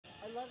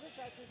as a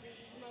fact, this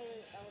is my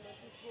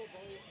elementary school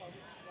bullies home.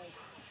 Like,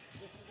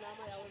 this is not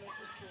my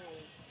elementary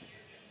school's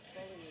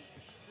bullies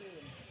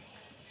team.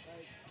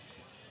 Like,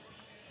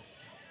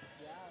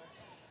 yeah.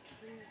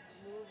 She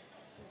moved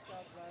to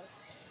Southwest.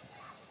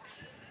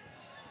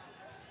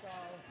 So,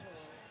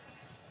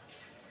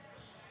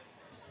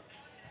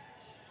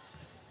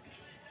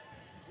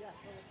 yeah,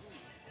 so was he.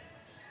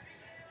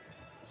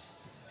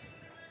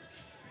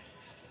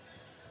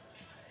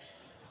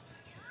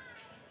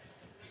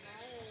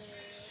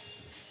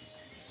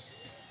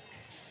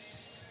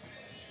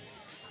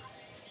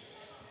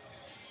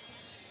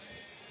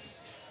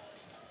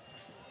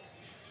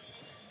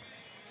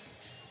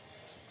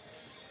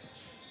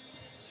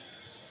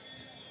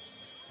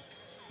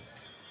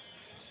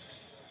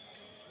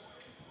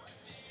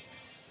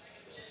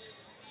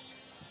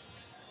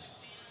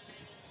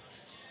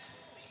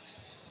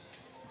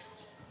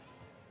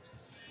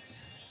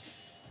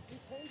 He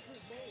changed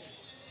his name.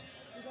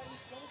 He got in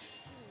so much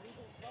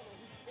legal trouble.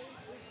 He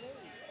changed his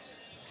name.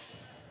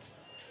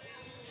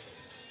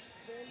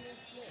 Stanley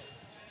Smith.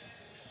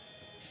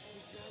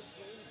 He's now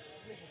James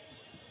Smith.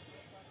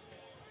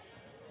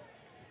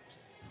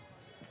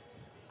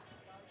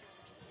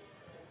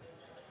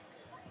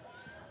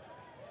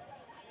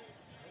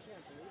 I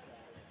can't believe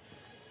that.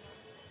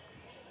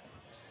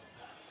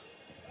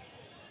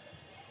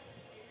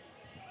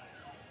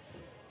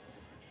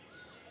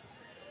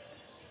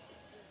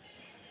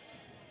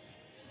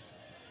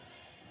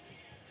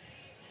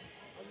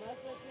 Unless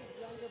that's his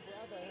younger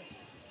brother,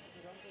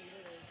 which I don't think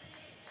it is.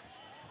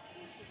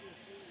 He should be a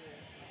senior.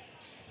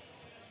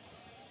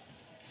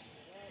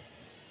 But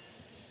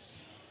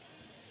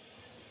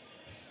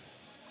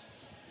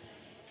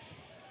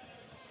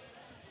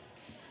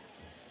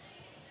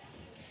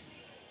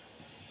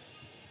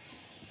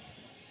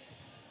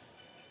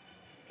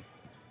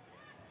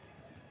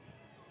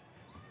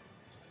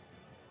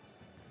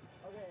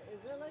okay, is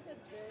there like a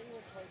thing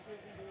with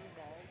coaches and being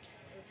bald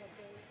or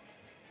something?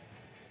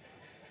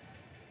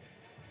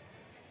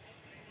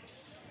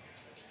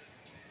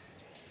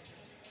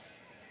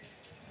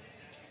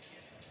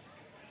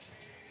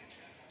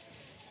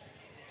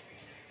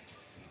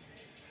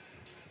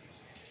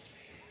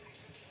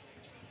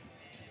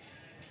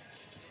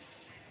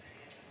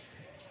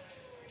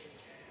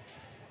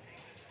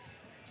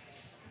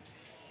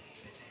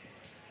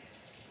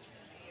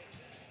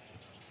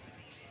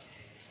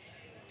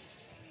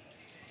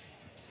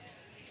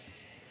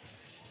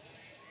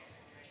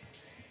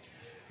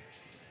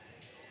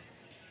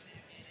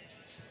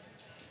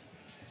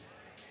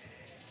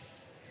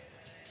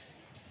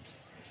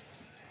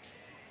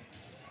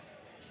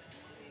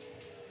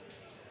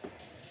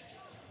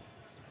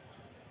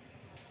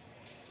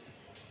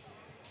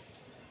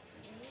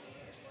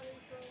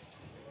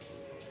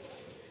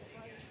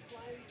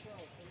 Flying pro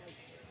from like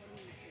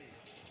 2018.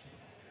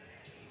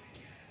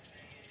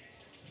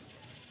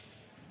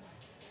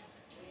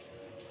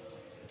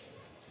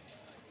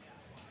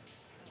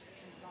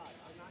 Thank God,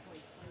 I'm not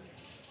going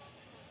crazy.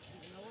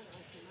 Because no one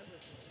else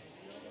remembers it.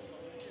 There's no one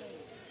else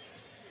saying it.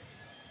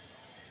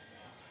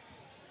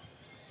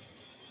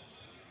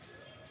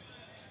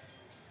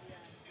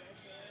 Yeah, right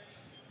there.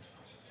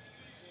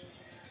 There's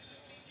an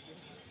actual.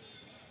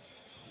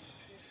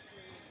 Sixth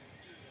grade.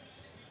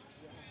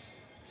 Yeah.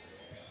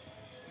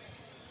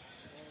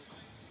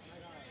 My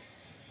God.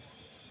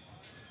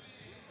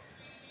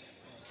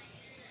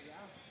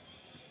 Yeah.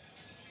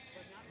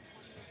 But not in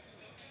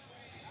 2018.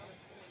 That was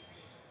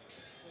 2015.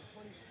 In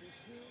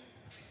 2015,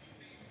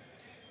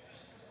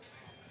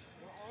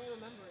 well, all I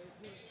remember is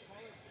he was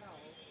tall as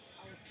hell,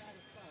 I was fat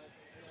as fuck,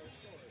 and I was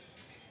short.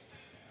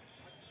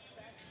 Our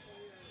best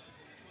player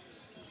in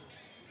 2018.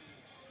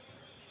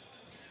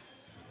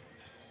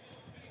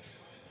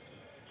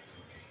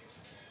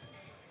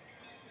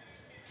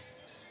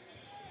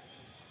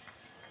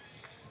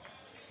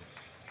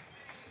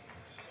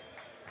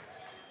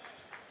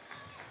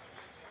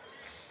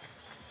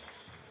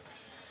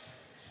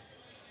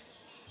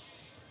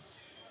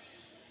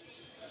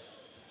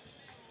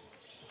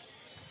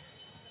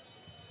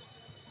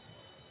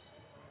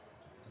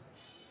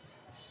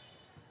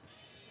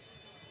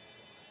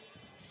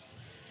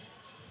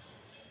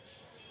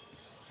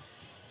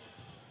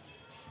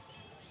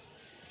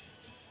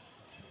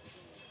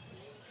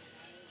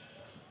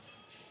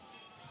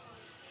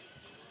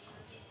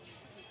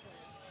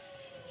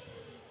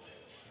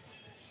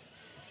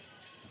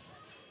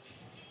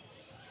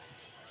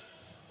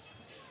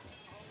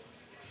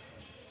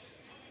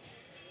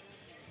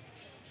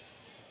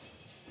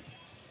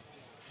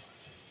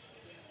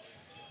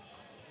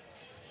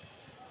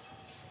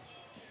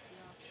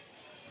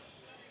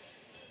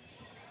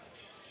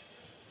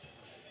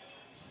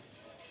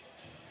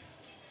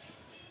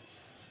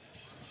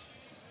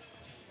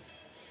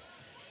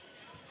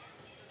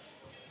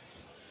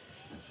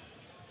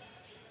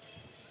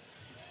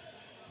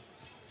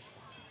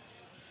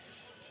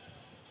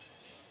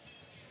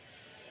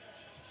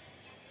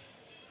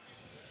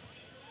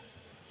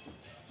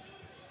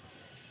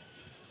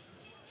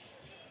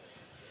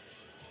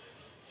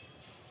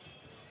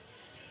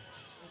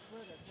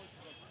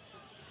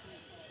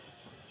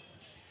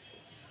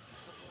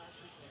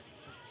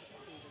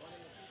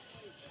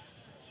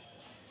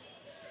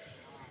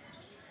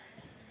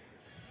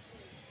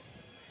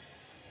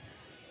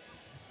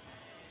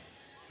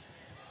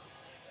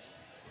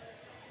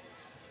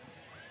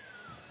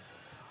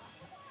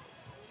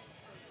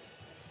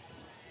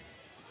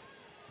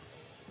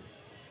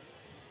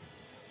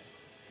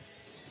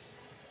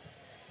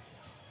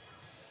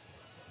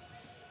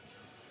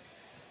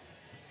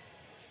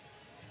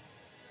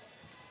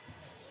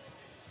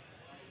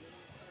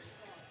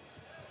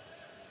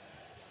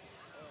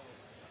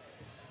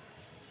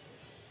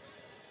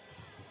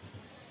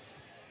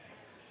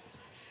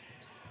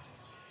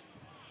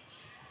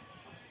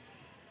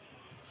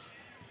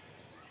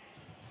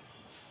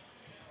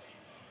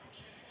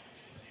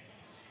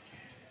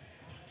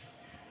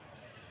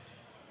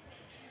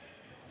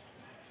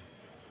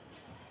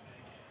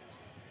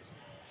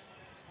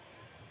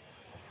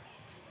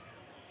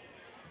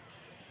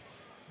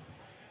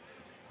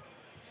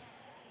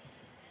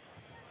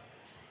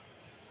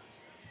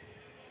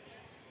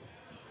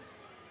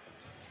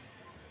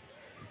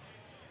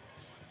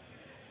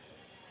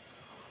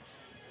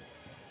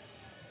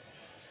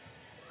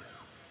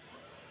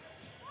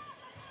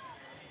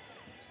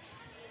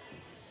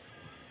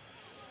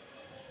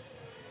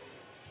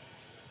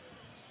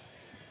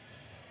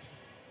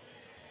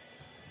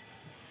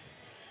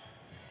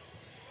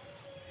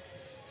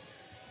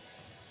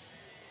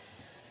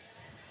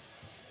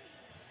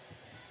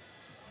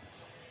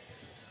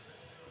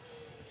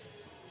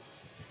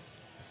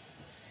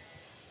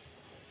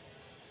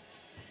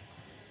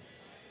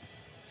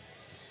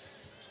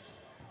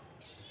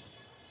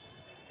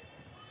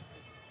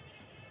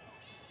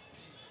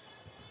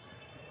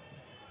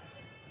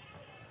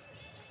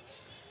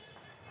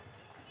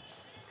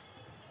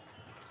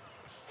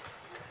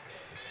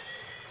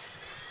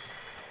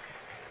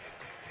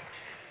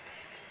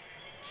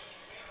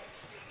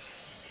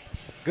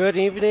 Good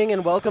evening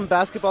and welcome,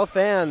 basketball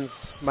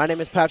fans. My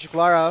name is Patrick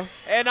Lara.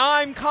 And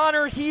I'm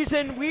Connor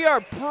Heesen. We are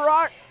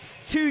brought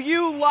to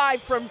you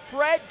live from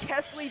Fred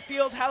Kesley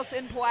Fieldhouse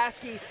in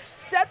Pulaski,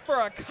 set for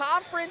a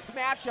conference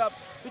matchup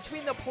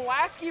between the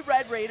Pulaski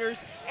Red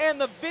Raiders and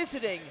the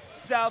visiting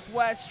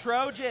Southwest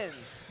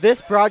Trojans.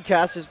 This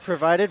broadcast is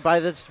provided by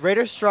the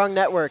Raiders Strong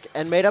Network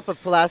and made up of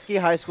Pulaski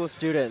High School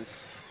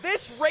students.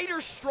 This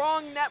Raiders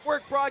Strong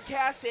Network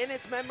broadcast and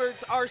its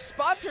members are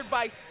sponsored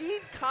by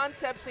Seed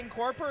Concepts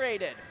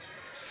Incorporated.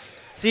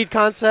 Seed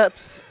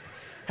Concepts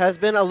has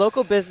been a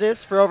local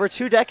business for over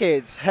 2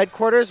 decades,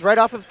 headquarters right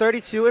off of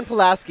 32 in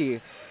Pulaski.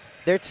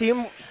 Their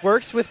team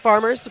works with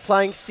farmers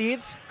supplying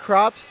seeds,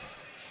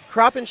 crops,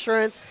 crop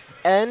insurance,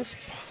 and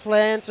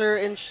planter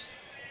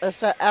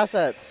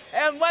assets.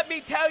 And let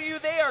me tell you,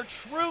 they are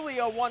truly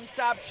a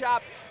one-stop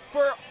shop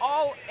for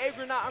all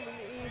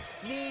agronomy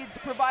needs,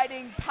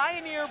 providing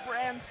Pioneer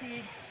brand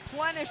seed,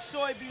 Plenish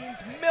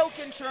soybeans, milk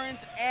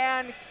insurance,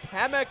 and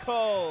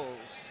chemicals.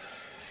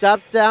 Stop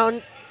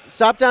down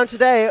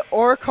today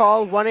or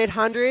call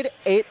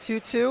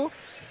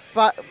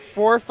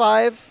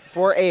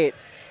 1-800-822-4548.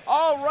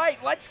 All right,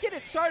 let's get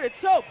it started.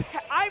 So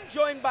I'm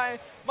joined by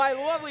my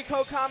lovely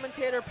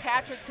co-commentator,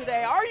 Patrick,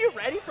 today. Are you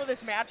ready for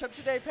this matchup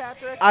today,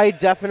 Patrick? I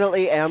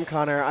definitely am,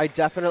 Connor. I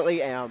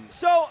definitely am.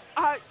 So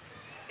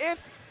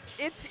if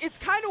it's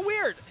kind of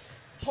weird.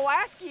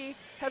 Pulaski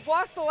has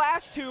lost the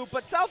last 2,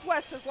 but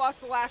Southwest has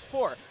lost the last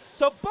 4.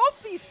 So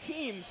both these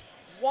teams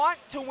want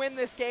to win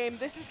this game.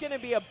 This is going to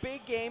be a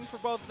big game for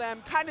both of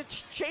them, kind of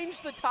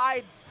change the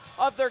tides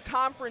of their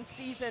conference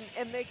season,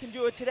 and they can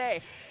do it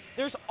today.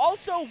 There's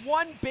also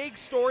one big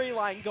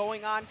storyline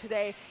going on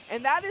today,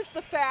 and that is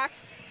the fact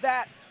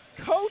that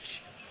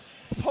Coach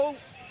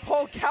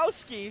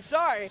Pulaski,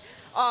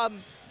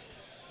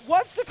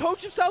 was the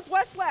coach of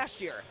Southwest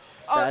last year.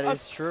 That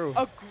is true.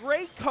 A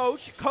great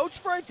coach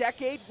for a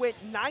decade, went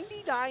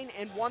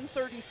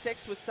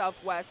 99-136 with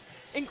Southwest,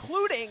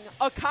 including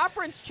a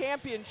conference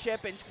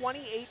championship in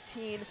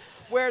 2018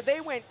 where they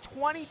went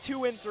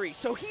 22-3.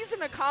 So he's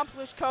an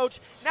accomplished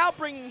coach, now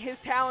bringing his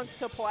talents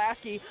to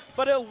Pulaski,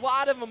 but a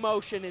lot of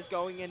emotion is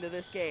going into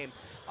this game.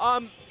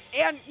 And,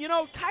 you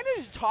know, kind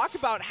of to talk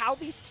about how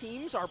these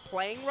teams are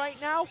playing right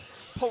now,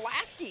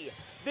 Pulaski,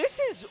 this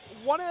is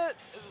one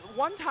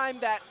time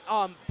that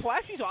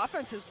Pulaski's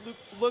offense has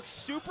looked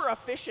super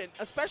efficient,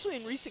 especially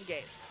in recent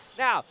games.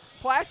 Now,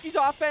 Pulaski's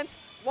offense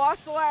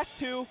lost the last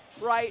 2,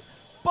 right?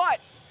 But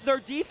their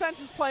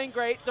defense is playing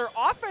great. Their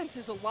offense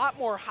is a lot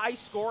more high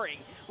scoring,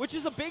 which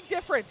is a big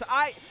difference.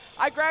 I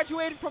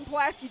graduated from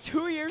Pulaski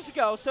 2 years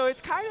ago, so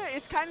it's kind of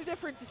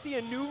different to see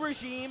a new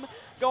regime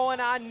going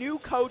on, new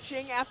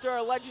coaching after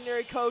our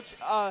legendary coach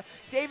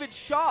David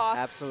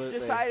Shaw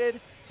decided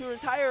to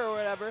retire or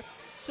whatever.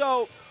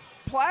 So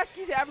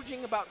Pulaski's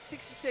averaging about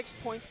 66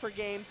 points per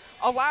game,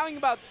 allowing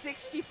about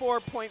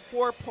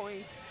 64.4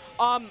 points.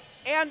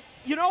 And,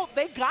 you know,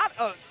 they got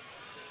a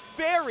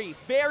very,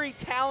 very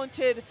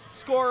talented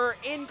scorer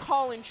in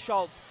Colin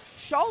Schultz.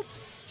 Schultz,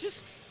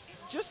 just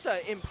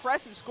an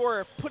impressive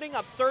scorer, putting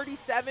up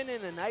 37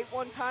 in a night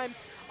one time.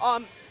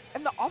 And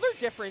the other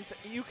difference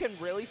you can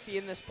really see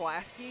in this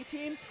Pulaski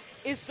team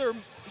is their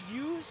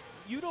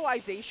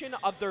utilization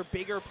of their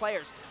bigger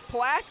players.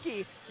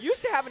 Pulaski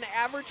used to have an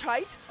average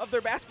height of their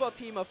basketball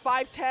team of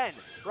 5'10",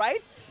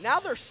 right? Now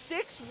their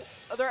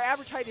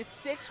average height is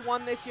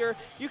 6'1" this year.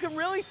 You can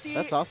really see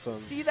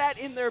that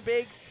in their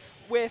bigs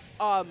with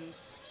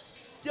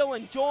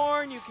Dylan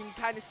Dorn. You can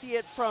kind of see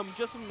it from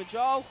Justin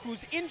Majal,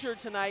 who's injured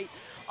tonight.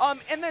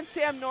 And then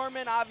Sam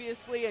Norman,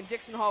 obviously, and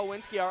Dixon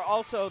Holowinski are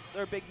also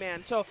their big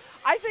man. So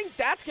I think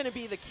that's going to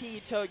be the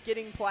key to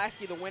getting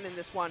Pulaski the win in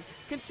this one,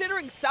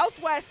 considering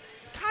Southwest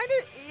kind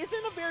of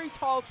isn't a very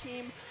tall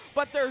team,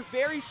 but they're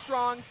very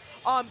strong.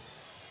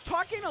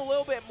 Talking a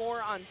little bit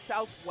more on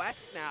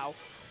Southwest now.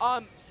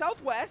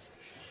 Southwest,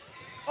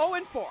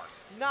 0-4.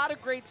 Not a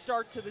great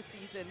start to the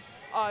season.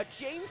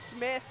 James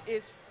Smith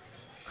is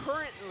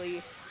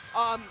currently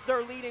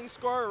their leading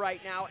scorer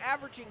right now,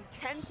 averaging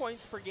 10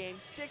 points per game,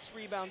 6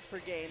 rebounds per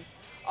game.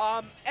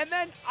 And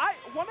then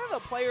one of the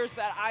players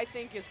that I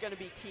think is going to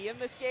be key in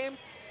this game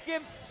to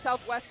give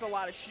Southwest a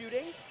lot of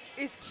shooting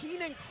is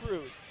Keenan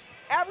Cruz,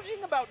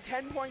 averaging about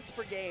 10 points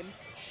per game,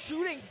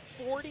 shooting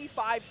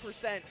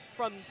 45%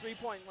 from the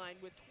three-point line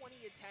with 20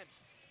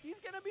 attempts. He's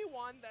going to be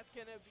one that's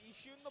going to be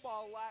shooting the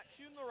ball a lot,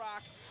 shooting the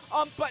rock.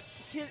 But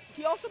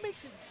he also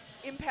makes an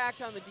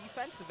impact on the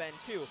defensive end,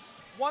 too.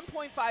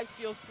 1.5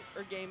 steals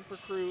per game for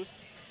Cruz.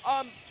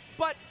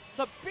 But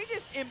the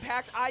biggest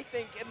impact, I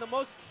think, and the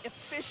most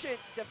efficient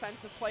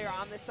defensive player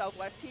on this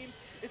Southwest team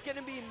is going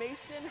to be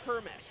Mason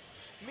Hermes.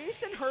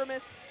 Mason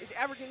Hermes is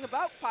averaging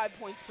about 5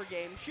 points per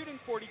game, shooting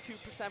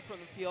 42% from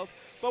the field.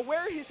 But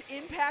where his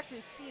impact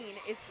is seen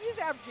is he's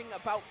averaging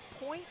about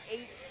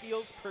 0.8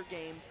 steals per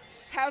game,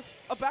 has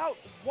about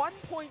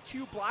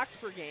 1.2 blocks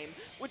per game,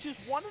 which is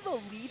one of the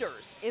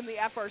leaders in the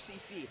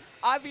FRCC.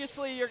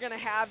 Obviously, you're going to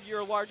have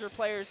your larger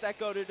players that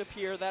go to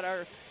DePere that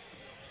are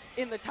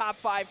in the top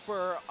 5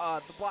 for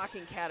the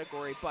blocking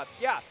category. But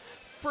yeah,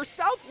 for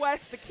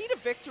Southwest, the key to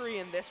victory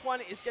in this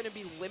one is going to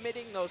be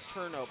limiting those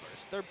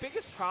turnovers. Their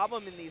biggest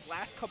problem in these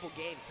last couple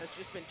games has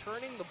just been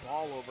turning the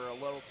ball over a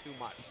little too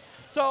much.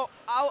 So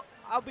I'll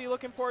be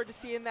looking forward to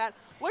seeing that.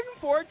 Looking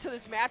forward to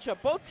this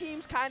matchup. Both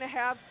teams kind of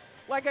have,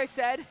 like I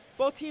said,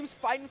 both teams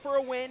fighting for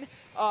a win.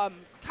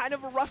 Kind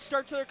of a rough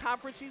start to their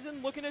conference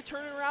season, looking to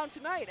turn it around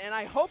tonight. And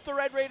I hope the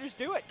Red Raiders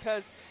do it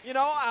because,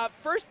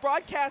 first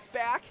broadcast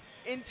back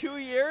in 2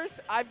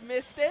 years. I've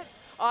missed it.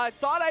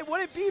 Thought I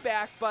wouldn't be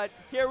back, but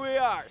here we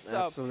are.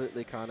 So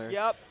Absolutely, Connor.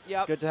 Yep.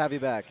 It's good to have you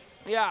back.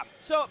 Yeah.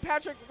 So,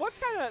 Patrick, what's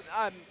kind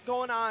of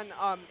going on,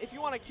 if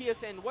you want to key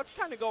us in, what's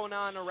kind of going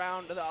on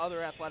around the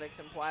other athletics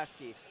in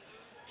Pulaski?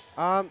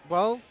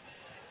 Well,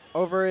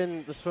 over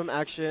in the swim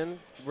action,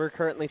 we're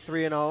currently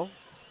 3-0,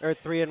 or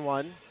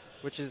 3-1,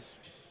 which is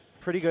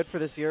pretty good for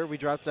this year. We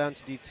dropped down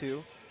to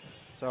D2.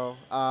 So,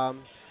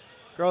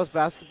 girls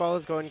basketball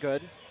is going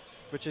good,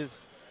 which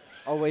is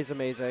always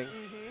amazing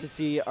to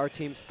see our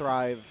teams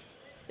thrive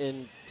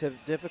in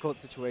difficult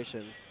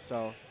situations.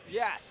 So.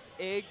 Yes,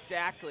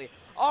 exactly.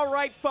 All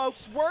right,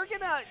 folks, we're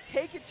going to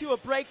take it to a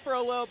break for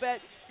a little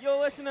bit.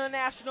 You'll listen to the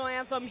national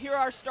anthem, hear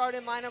our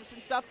starting lineups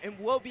and stuff, and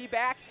we'll be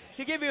back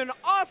to give you an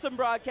awesome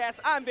broadcast.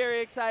 I'm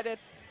very excited.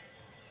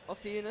 I'll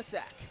see you in a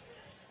sec.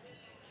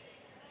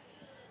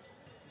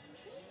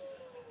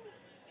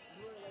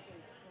 You are like a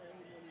train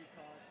when you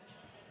talk.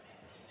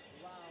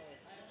 Wow.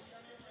 I haven't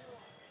done this in a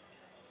while.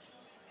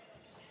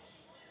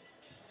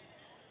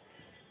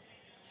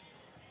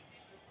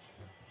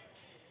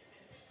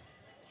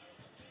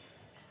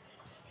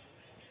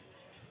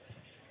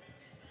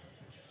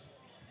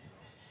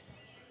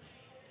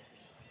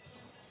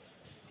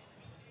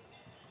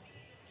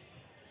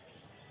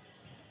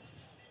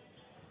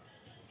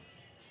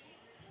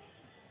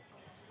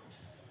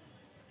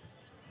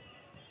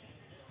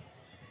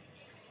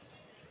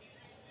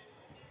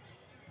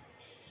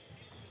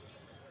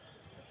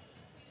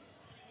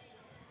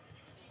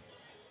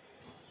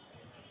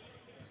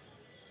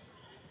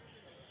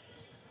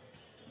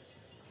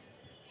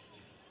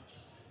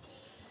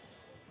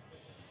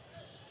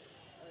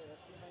 All right,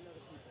 let's see if I know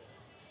the people.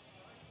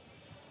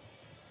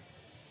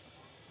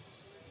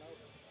 Nope.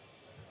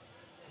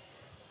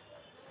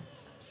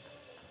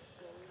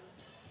 Joey.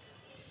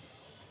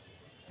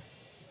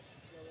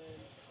 Dylan.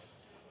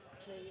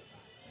 Tate.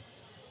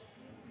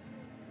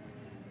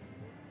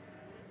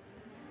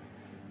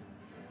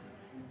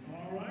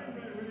 All right,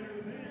 Red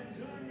Raider fans,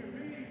 on your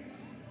feet.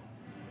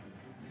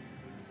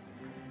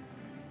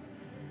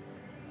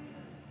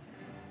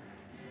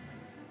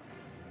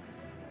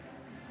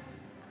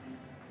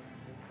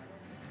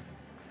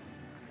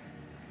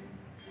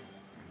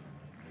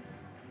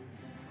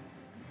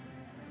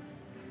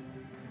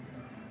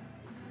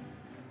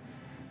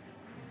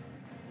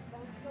 It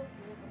sounds so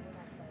good when we're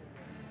not playing it.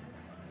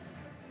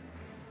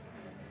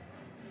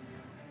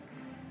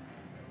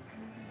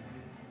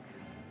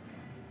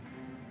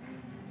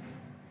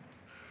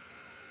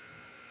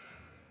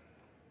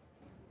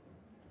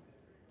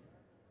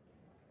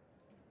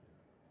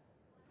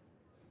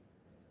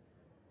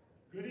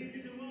 Good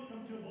evening and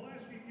welcome to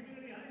Pulaski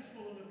Community High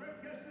School in the Fred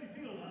Kesley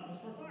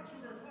Fieldhouse for Fox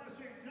River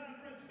Classic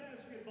Conference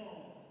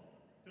Basketball.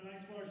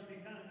 Tonight's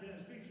varsity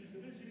contest features the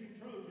visiting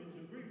Trojans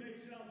of Green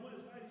Bay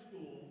Southwest High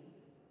School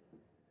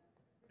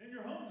and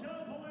your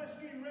hometown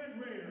Pulaski Red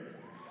Raiders.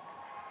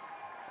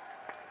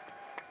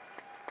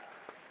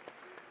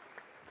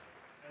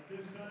 At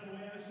this time,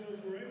 we ask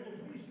those who are able,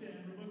 please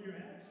stand, remove your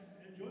hats,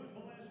 and join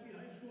Pulaski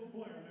High School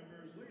choir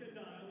members Leah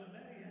Dial and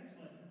Maddie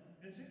Henslin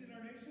in singing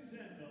our nation's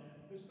anthem,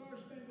 the Star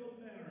Spangled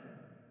Banner.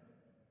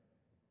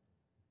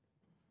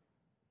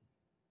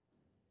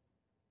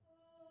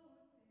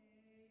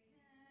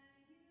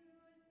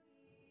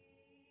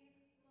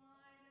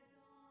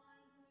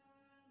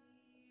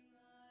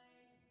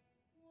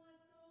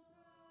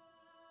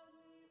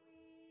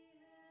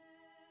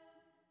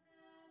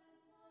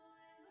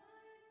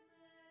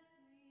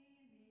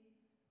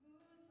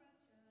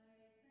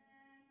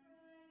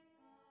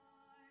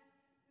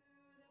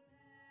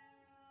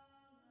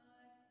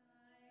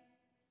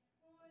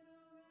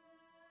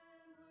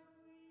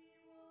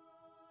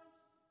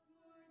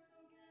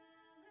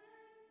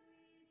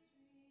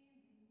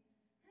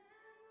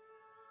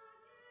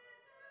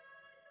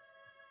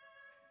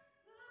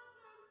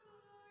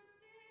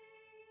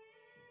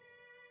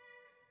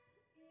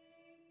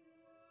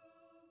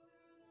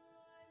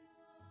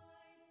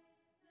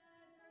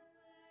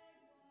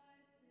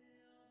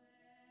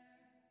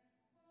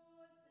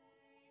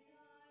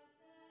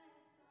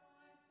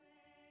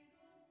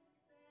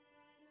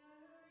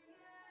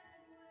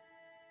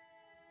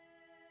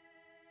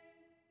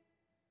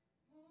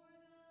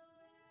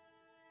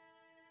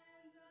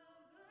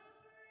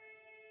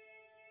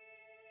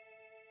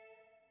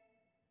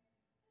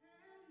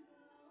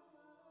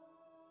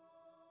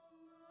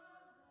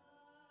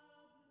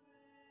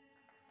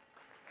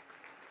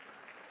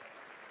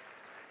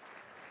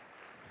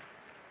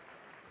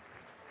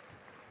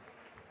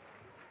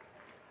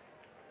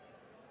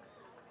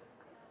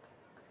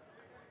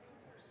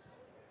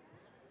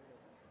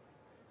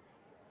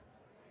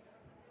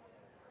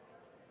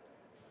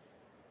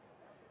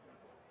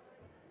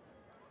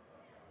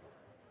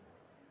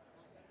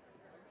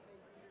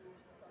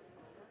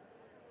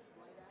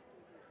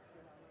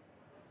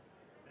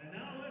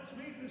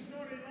 the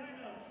starting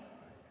lineup.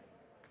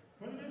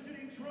 For the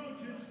visiting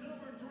Trojans,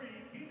 number 3,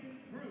 Keaton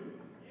Cruz.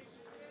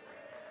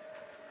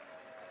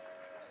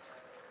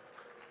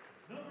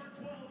 Number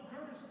 12,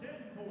 Curtis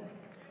Danforth.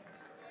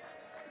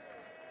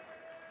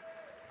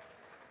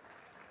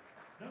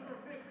 Number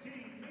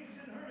 15,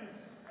 Mason Harris.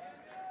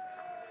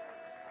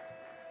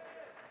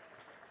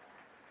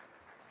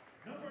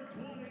 Number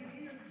 20,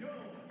 Ian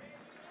Jones.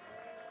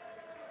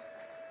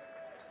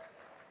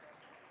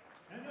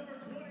 And number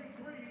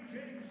 23,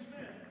 James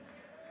Smith.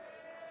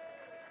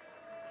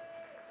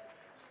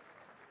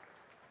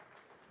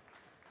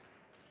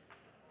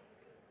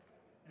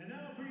 And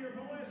now for your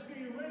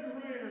Pulaski Red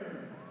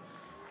Raiders.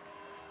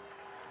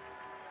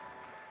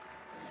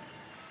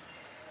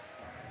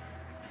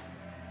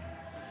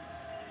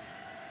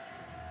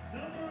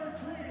 Number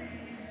 3,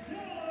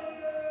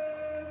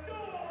 Dylan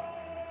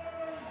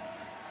Dorn.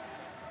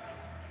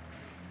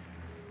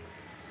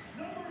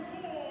 Number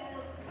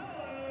 4,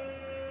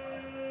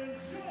 Colin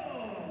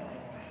Shaw.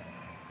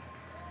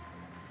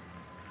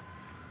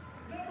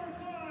 Number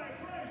 5,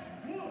 Fresh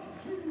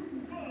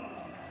Wuchuba.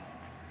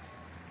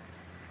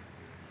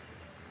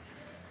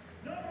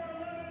 Number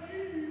 11,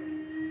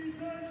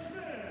 Ethan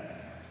Smith.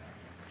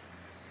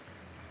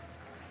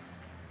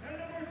 And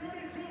number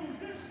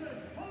 32, Dixon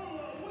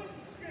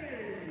Pulaski.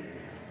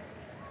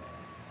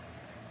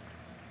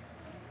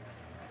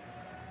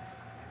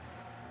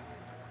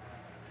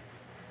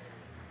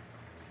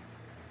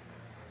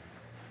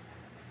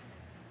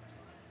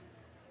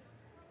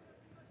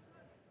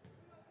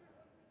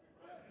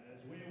 As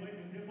we await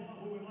the tip-off,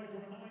 we would like to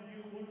remind you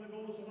one of the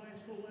goals of high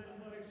school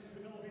athletics is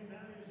developing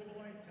values of a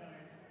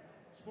lifetime.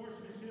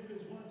 Sportsmanship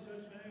is one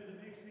such value that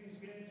makes these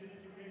games an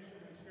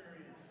educational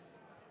experience.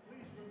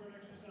 Please remember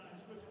to exercise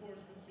good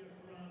sportsmanship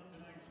throughout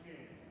tonight's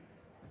game.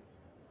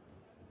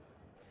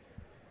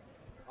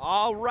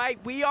 All right,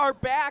 we are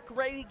back,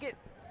 ready to get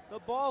the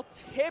ball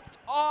tipped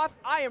off.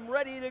 I am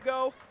ready to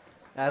go.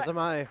 As am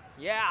I.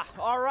 Yeah,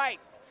 all right.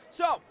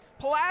 So,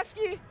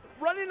 Pulaski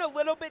running a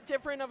little bit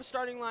different of a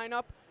starting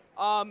lineup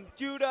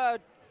due to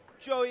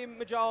Joey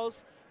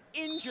Majal's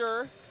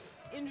injury.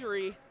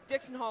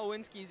 Dixon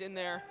Holowinski's in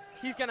there.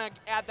 He's going to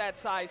add that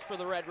size for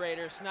the Red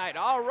Raiders tonight.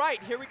 All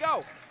right, here we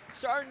go.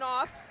 Starting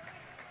off,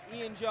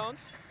 Ian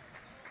Jones.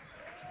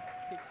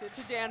 Kicks it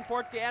to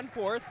Danforth.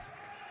 Danforth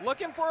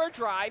looking for a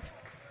drive.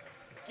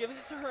 Gives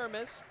it to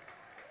Hermes.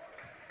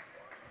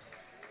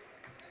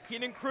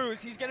 Keaton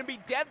Cruz, he's going to be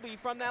deadly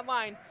from that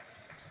line.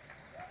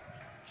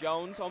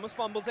 Jones almost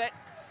fumbles it.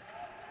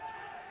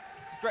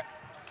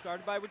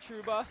 Guarded by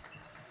Witruba.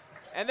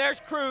 And there's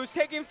Cruz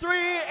taking 3,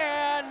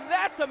 and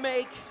that's a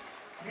make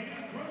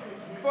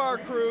for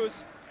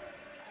Cruz.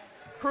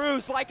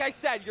 Cruz, like I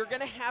said, you're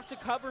going to have to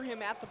cover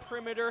him at the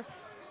perimeter.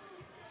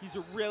 He's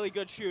a really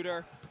good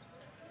shooter,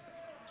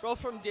 both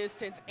from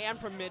distance and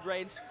from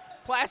mid-range.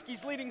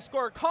 Pulaski's leading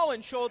scorer,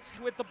 Colin Schultz,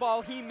 with the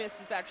ball. He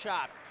misses that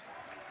shot.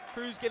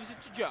 Cruz gives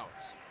it to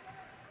Jones.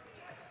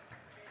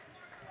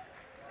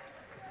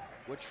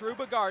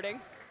 Witruba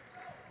guarding.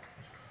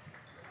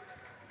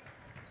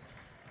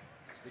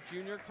 The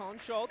junior, Colin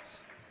Schultz.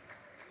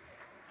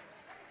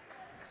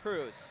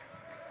 Cruz.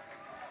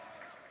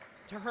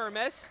 To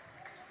Hermes.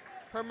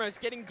 Hermes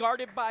getting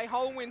guarded by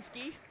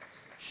Holowinski.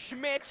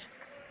 Schmidt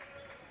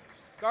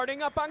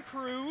guarding up on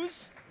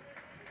Cruz.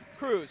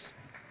 Cruz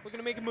looking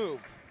to make a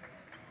move.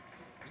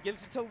 He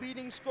gives it to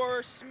leading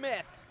scorer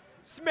Smith.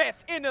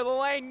 Smith into the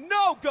lane,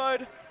 no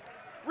good.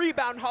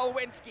 Rebound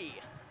Holowinski.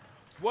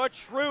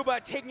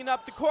 Witruba taking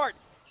up the court.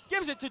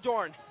 Gives it to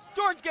Dorn.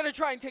 Dorn's gonna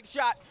try and take a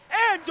shot.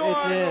 And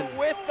Dorn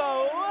with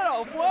the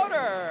little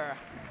floater.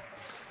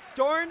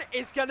 Dorn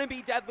is gonna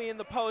be deadly in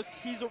the post.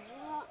 He's a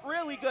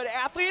really good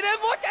athlete.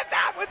 And look at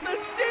that with the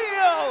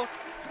steal.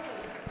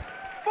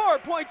 4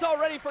 points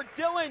already for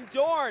Dylan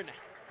Dorn.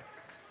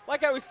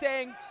 Like I was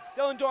saying,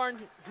 Dylan Dorn,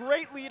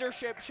 great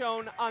leadership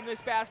shown on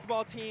this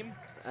basketball team.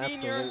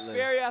 Senior, Absolutely.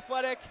 very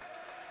athletic.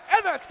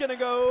 And that's gonna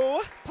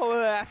go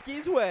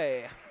Pulaski's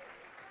way.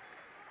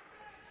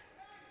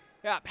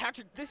 Yeah,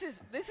 Patrick, this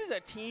is a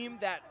team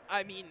that,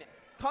 I mean,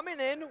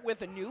 coming in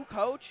with a new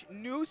coach,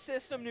 new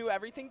system, new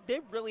everything, they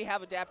really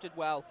have adapted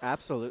well.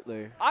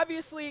 Absolutely.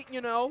 Obviously,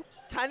 you know,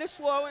 kind of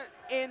slow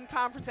in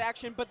conference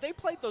action, but they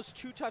played those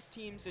 2 tough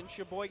teams in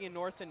Sheboygan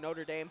North and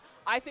Notre Dame.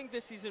 I think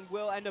this season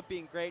will end up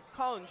being great.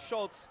 Colin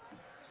Schultz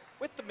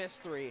with the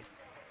missed 3.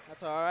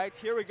 That's all right.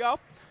 Here we go.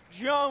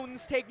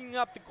 Jones taking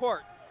up the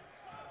court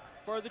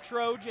for the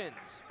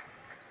Trojans.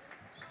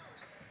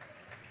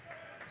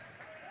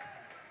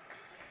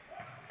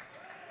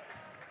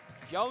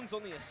 Jones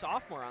only a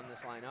sophomore on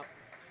this lineup.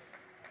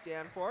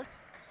 Danforth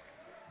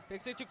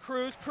picks it to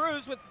Cruz.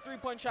 Cruz with a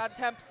 3-point shot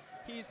attempt.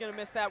 He's going to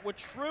miss that.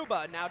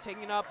 Witruba now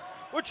taking it up.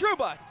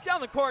 Witruba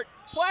down the court.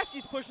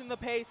 Pulaski's pushing the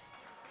pace,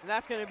 and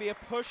that's going to be a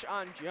push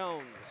on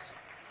Jones.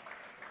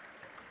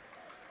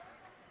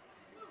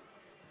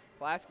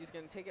 Pulaski's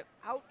going to take it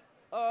out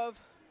of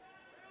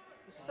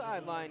the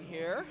sideline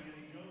here.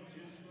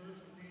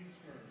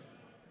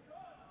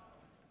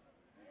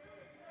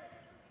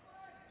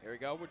 Here we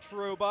go.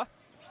 Witruba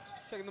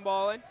checking the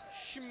ball in.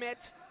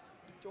 Schmidt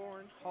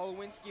Dorn,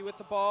 Holowinski with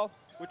the ball.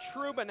 With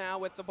Truba now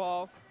with the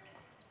ball.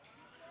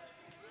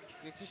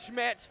 It's to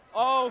Schmidt.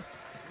 Oh,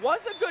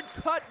 was a good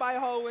cut by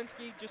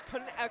Holowinski. Just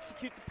couldn't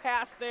execute the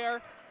pass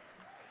there.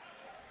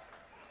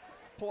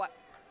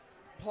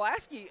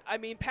 Pulaski, I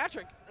mean,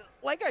 Patrick,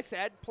 like I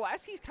said,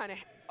 Pulaski's kind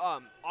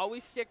of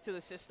always stick to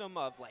the system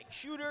of like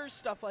shooters,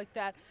 stuff like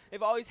that.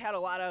 They've always had a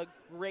lot of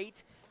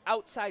great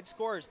outside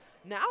scorers.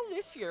 Now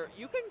this year,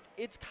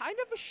 it's kind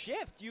of a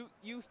shift.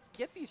 You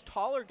get these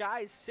taller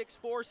guys,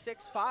 6'4",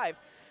 6'5",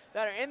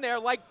 that are in there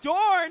like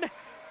Dorn.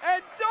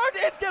 And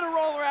Dorn is going to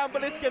roll around,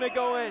 but it's going to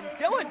go in.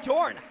 Dylan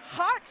Dorn,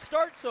 hot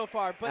start so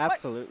far. But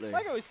absolutely.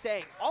 Like I was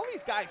saying, all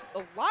these guys,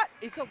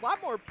 it's a lot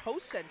more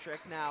post-centric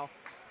now,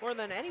 more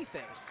than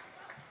anything.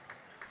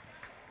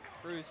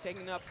 Cruz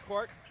taking up the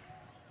court.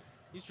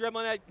 He's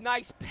dribbling a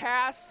nice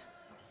pass.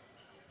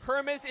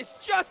 Hermes is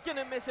just going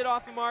to miss it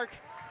off the mark.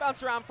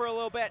 Bounce around for a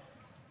little bit.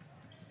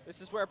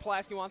 This is where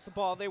Pulaski wants the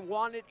ball. They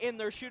want it in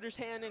their shooter's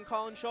hand in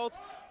Colin Schultz.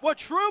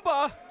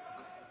 Watruba.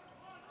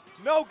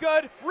 No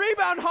good.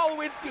 Rebound,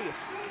 Holowinski.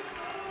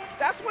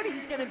 That's what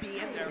he's going to be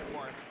in there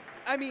for.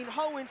 I mean,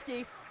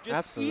 Holowinski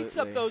just eats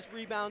up those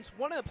rebounds.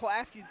 One of the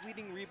Pulaski's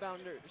leading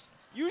rebounders.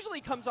 Usually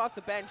comes off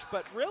the bench,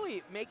 but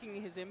really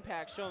making his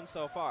impact shown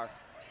so far.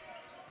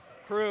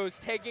 Cruz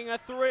taking a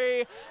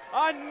three.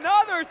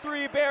 Another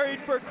three buried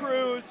for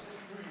Cruz.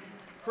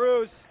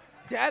 Cruz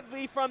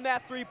deadly from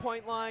that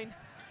three-point line.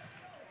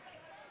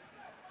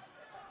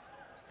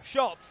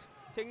 Schultz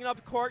taking up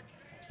the court.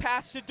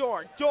 Pass to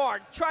Dorn.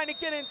 Dorn trying to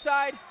get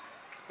inside.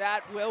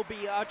 That will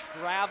be a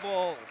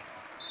travel.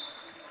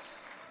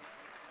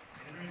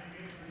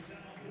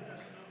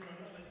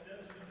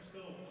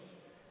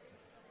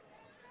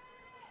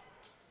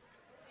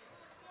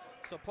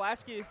 So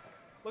Pulaski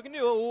looking to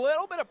do a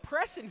little bit of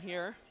pressing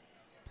here.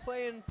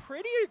 Playing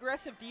pretty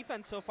aggressive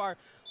defense so far.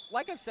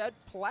 Like I've said,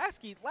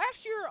 Pulaski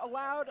last year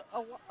allowed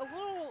a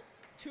little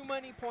too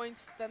many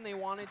points than they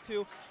wanted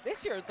to.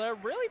 This year, they're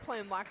really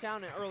playing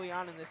lockdown early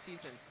on in this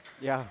season.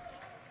 Yeah.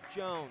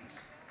 Jones.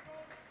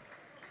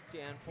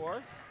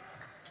 Danforth.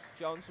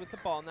 Jones with the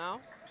ball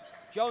now.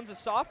 Jones, a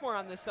sophomore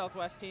on this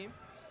Southwest team.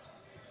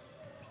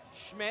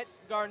 Schmidt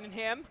guarding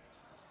him.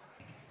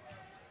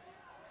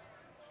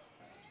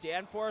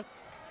 Danforth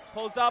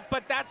pulls up,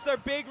 but that's their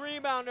big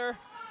rebounder.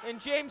 And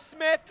James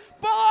Smith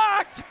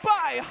blocked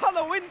by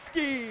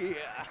Holowinski.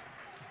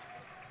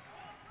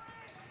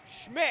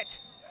 Schmidt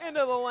into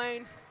the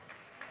lane.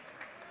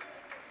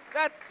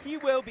 He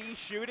will be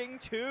shooting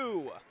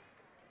two.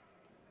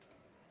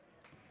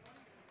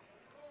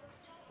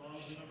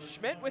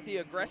 Schmidt with the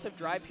aggressive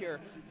drive here.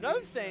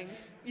 Another thing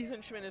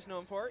Ethan Schmidt is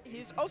known for,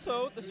 he's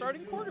also the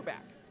starting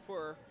quarterback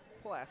for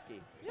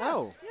Pulaski. Yes,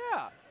 oh.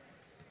 Yeah.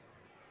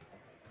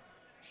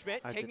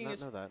 Schmidt I taking did not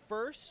his know that.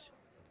 first.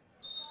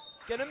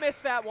 He's going to miss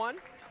that one.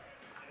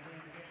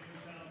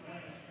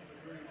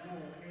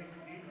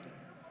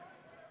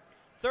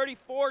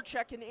 34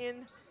 checking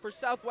in for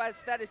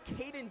Southwest. That is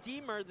Caden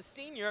Deemer, the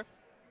senior.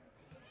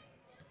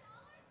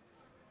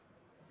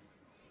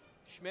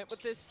 Schmidt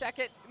with his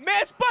second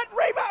miss, but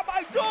rebound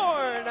by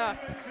Dorn.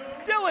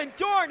 Dylan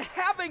Dorn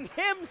having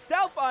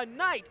himself a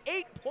night.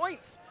 8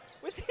 points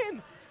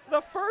within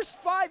the first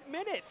 5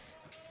 minutes.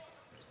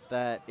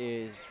 That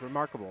is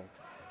remarkable.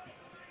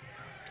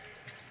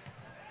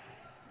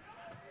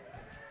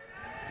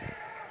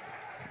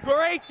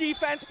 Great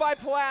defense by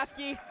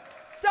Pulaski.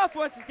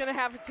 Southwest is going to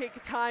have to take a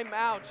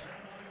timeout.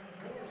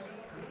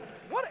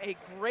 What a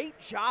great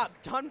job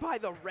done by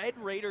the Red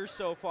Raiders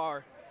so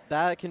far.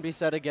 That can be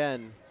said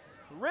again.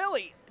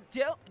 Really,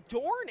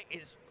 Dorn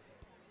is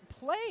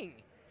playing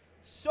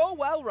so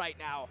well right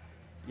now.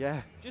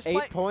 Yeah, Just 8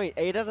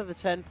 out of the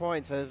 10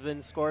 points has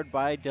been scored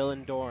by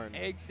Dylan Dorn.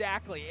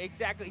 Exactly.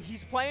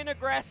 He's playing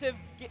aggressive,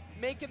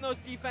 making those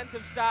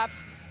defensive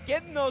stops,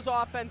 getting those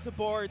offensive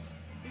boards.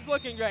 He's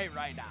looking great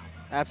right now.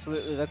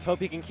 Absolutely. Let's hope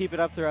he can keep it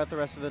up throughout the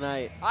rest of the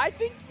night. I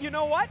think, you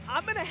know what?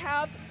 I'm going to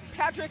have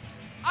Patrick.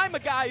 I'm a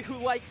guy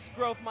who likes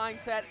growth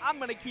mindset. I'm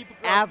going to keep a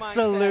growth mindset.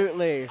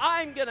 Absolutely.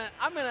 I'm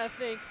gonna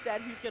think that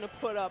he's going to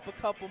put up a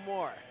couple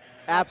more.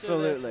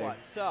 Absolutely. After this one.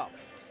 So,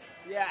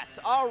 yes.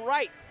 All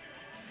right.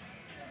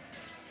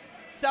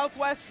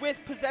 Southwest with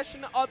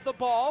possession of the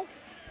ball.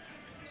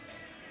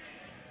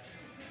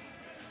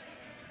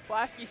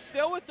 Pulaski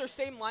still with their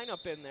same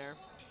lineup in there.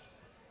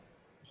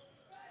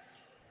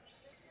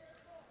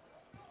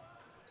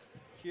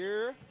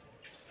 Here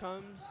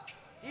comes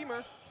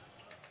Deemer.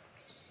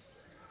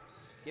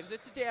 Gives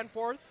it to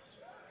Danforth.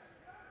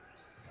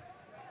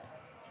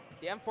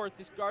 Danforth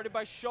is guarded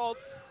by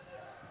Schultz.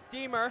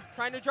 Deemer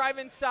trying to drive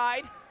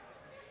inside.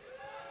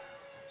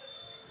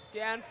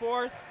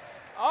 Danforth.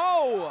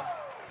 Oh!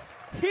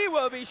 He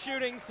will be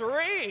shooting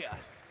three.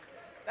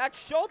 That's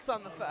Schultz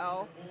on the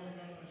foul.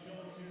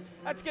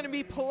 That's going to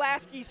be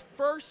Pulaski's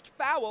first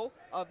foul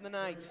of the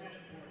night.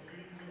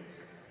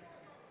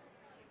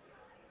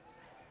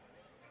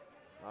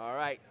 All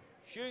right,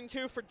 shooting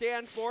two for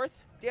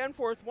Danforth.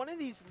 Danforth, one of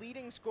these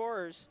leading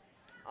scorers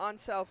on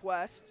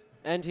Southwest.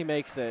 And he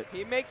makes it.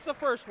 He makes the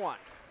first one.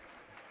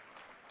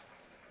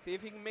 See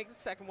if he can make the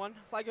second one.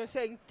 Like I was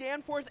saying,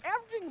 Danforth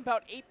averaging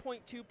about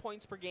 8.2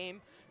 points per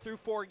game through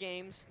 4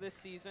 games this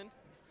season.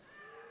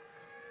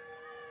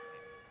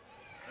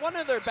 One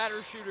of their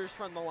better shooters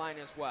from the line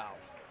as well.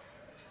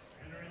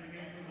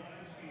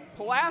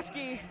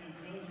 Pulaski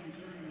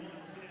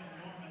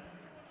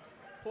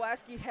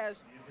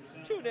has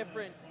 2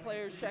 different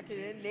players checking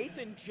in.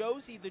 Nathan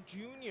Josie, the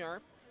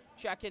junior,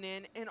 checking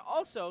in, and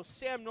also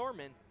Sam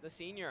Norman, the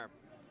senior.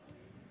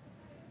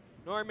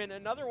 Norman,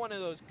 another one of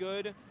those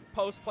good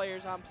post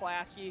players on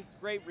Pulaski.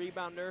 Great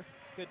rebounder,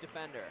 good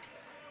defender.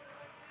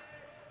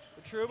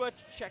 Petruba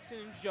checks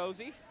in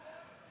Josie.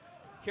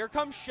 Here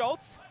comes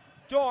Schultz.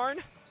 Dorn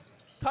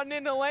cutting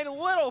into the lane, a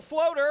little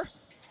floater.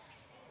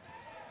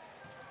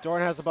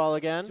 Dorn has the ball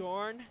again.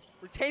 Dorn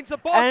retains the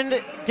ball.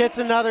 And gets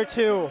another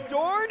 2.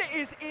 Dorn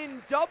is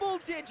in double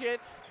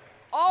digits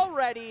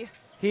already.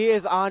 He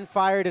is on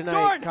fire tonight,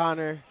 Dorn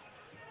Connor.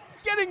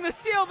 getting the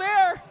steal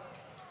there.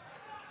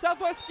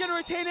 Southwest is going to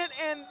retain it,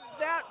 and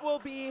that will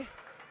be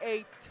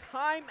a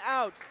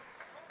timeout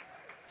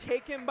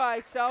taken by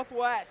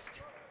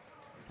Southwest.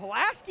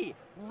 Pulaski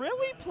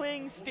really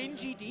playing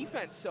stingy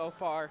defense so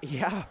far.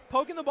 Yeah.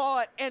 Poking the ball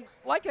at, and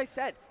like I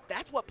said,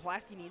 that's what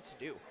Pulaski needs to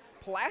do.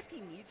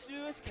 Pulaski needs to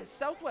do this because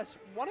Southwest,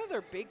 one of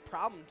their big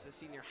problems this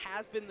senior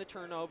has been the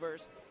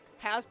turnovers,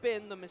 has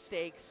been the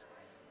mistakes.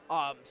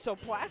 So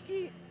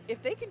Pulaski,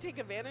 if they can take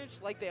advantage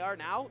like they are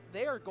now,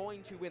 they are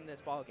going to win this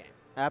ball game.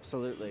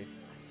 Absolutely.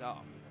 So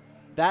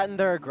That and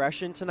their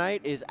aggression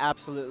tonight is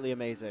absolutely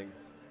amazing.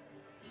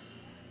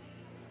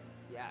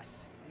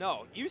 yes.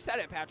 No, you said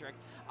it, Patrick.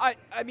 I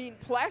mean,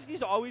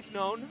 Pulaski's always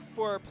known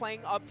for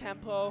playing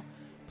up-tempo,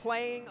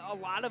 playing a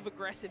lot of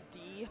aggressive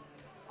D.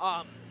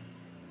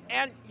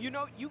 And, you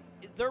know,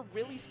 they're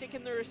really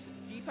sticking their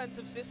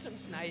defensive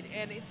systems tonight,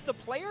 and it's the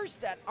players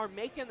that are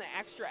making the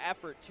extra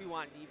effort, too,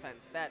 on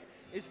defense that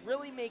is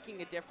really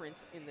making a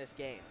difference in this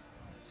game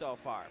so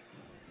far.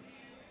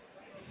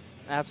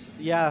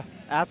 Yeah,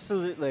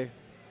 absolutely.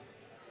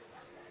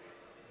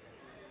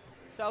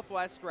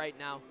 Southwest right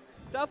now.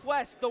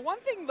 Southwest, the one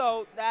thing,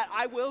 though, that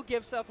I will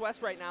give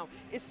Southwest right now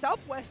is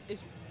Southwest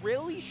is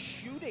really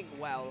shooting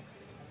well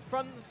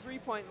from the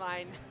three-point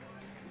line.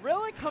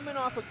 Really coming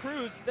off a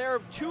cruise. They're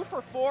 2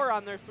 for 4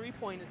 on their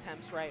three-point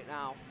attempts right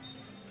now.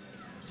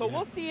 So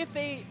we'll see if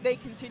they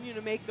continue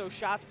to make those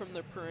shots from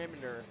the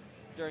perimeter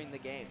during the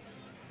game.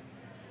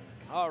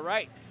 All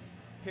right,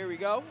 here we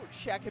go. We're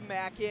checking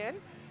back in.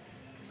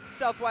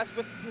 Southwest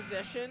with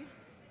position.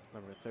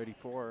 Number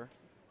 34.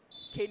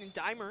 Caden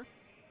Dimer.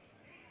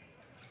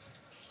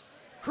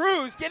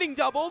 Cruz getting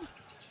doubled.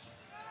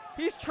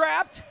 He's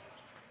trapped.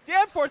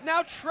 Danforth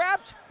now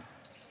trapped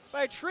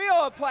by a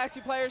trio of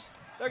Pulaski players.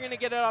 They're going to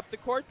get it up the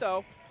court,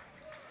 though.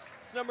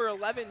 It's number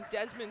 11,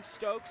 Desmond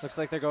Stokes. Looks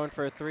like they're going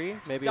for a 3,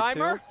 maybe a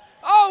Dimer. 2.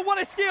 Oh,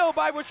 what a steal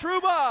by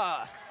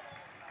Watruba.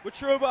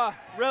 Watruba,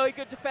 really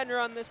good defender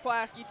on this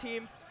Pulaski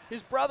team.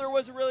 His brother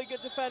was a really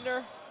good defender.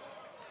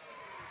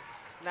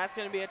 And that's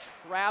going to be a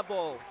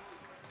travel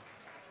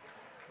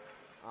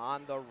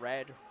on the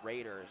Red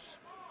Raiders.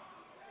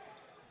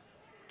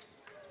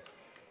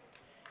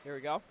 Here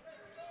we go.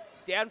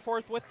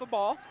 Danforth with the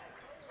ball.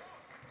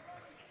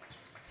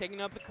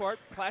 Taking up the court.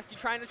 Pulaski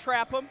trying to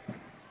trap him.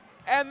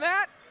 And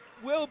that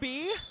will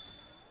be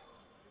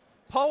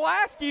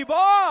Pulaski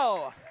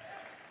ball.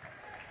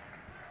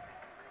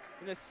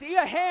 In a sea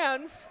of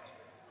hands.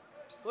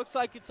 Looks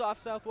like it's off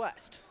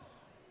Southwest.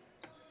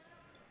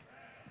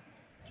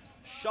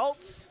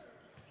 Schultz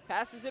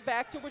passes it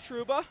back to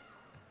Watruba.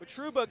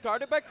 Watruba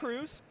guarded by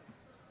Cruz.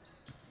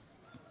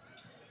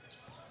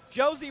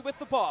 Josie with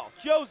the ball.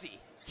 Josie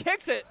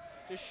kicks it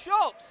to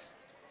Schultz.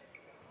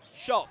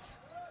 Schultz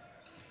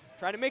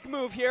trying to make a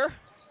move here.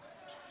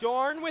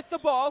 Dorn with the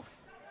ball.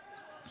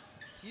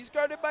 He's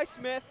guarded by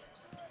Smith.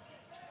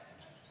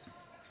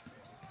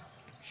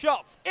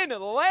 Schultz into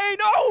the lane.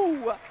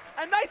 Oh,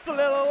 a nice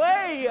little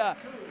lay.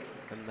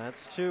 And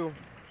that's 2.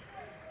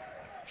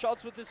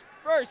 Schultz with his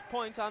first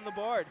points on the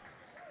board.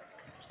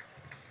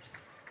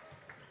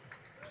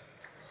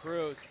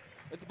 Cruz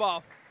with the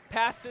ball.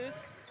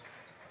 Passes.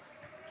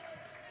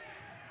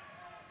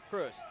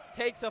 Cruz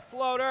takes a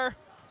floater.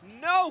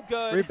 No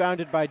good.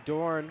 Rebounded by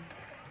Dorn.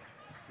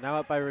 Now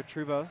up by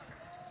Watruba.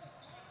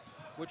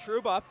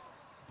 Watruba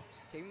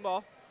taking the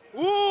ball.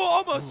 Ooh,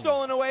 almost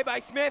stolen away by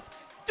Smith.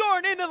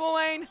 Dorn into the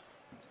lane.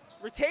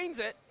 Retains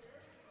it.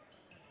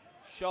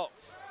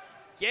 Schultz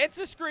gets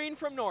a screen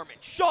from Norman.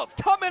 Schultz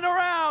coming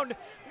around.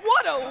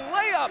 What a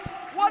layup.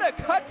 What a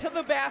cut to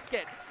the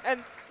basket.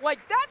 And, like,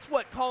 that's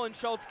what Colin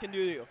Schultz can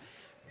do to you.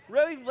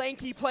 Really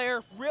lanky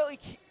player, really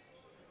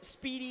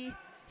speedy.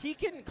 He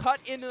can cut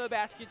into the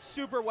basket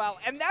super well.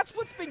 And that's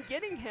what's been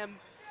getting him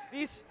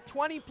these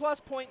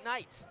 20-plus point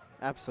nights.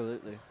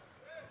 Absolutely.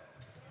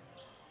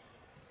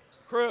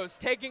 Cruz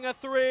taking a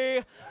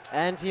 3.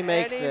 And he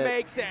makes and he it.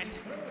 makes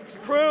it.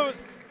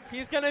 Cruz,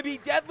 he's going to be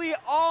deadly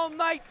all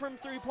night from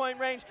three-point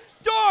range.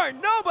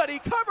 Dorn, nobody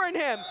covering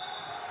him.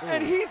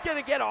 And he's going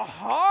to get a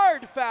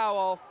hard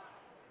foul.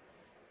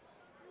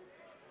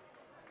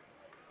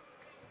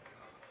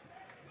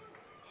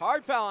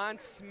 Hard foul on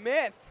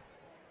Smith.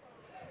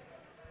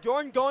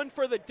 Dorn going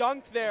for the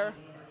dunk there.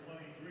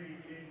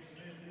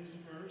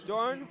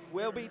 Dorn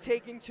will be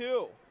taking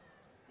 2.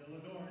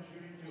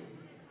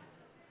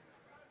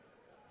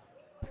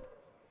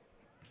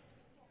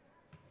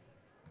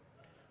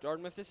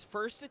 Dorn with his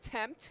first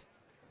attempt.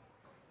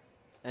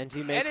 And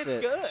he makes it. And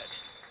it's good.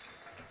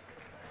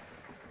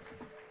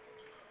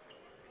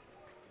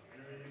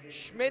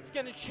 Schmidt's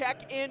going to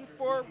check in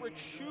for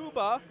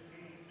Richuba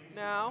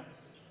now.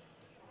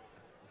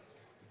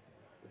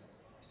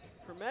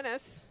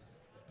 Jimenez.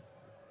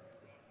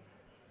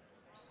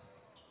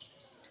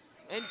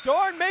 And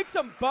Dorn makes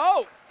them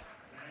both.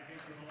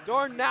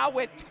 Dorn now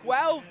with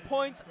 12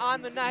 points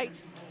on the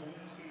night.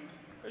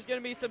 There's going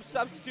to be some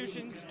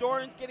substitutions.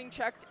 Dorn's getting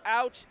checked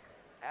out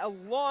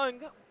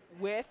along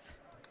with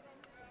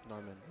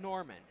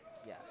Norman,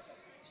 yes.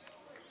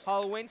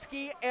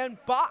 Holowinski and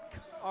Bach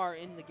are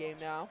in the game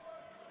now.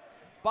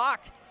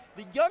 Bach,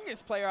 the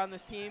youngest player on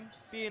this team,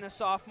 being a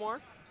sophomore.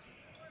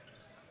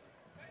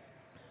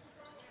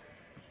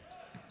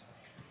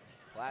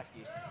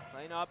 Pulaski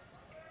playing up.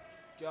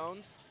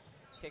 Jones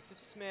kicks it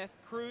to Smith.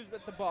 Cruz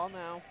with the ball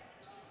now.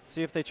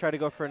 See if they try to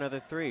go for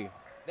another 3.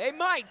 They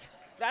might.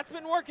 That's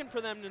been working for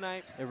them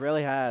tonight. It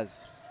really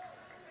has.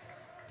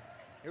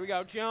 Here we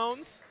go,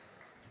 Jones.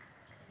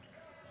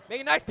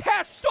 Make a nice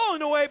pass,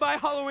 stolen away by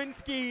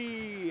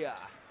Holowinski.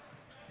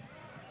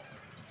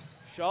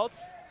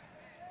 Schultz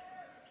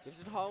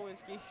gives it to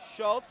Holowinski.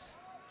 Schultz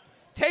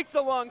takes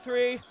the long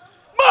 3.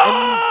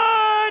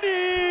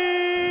 Money!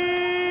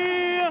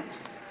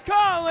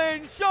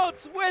 Colin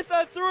Schultz with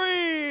a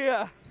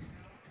 3.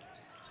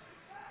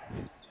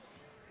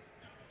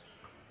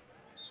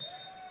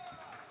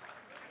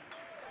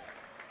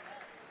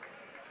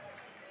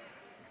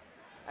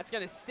 That's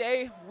going to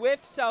stay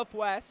with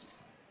Southwest.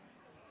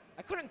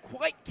 I couldn't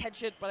quite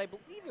catch it, but I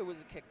believe it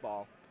was a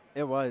kickball.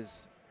 It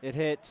was. It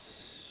hit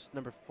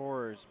number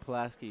 4's,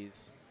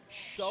 Pulaski's.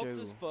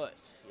 Schultz's foot,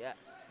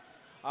 yes.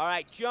 All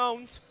right,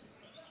 Jones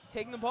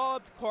taking the ball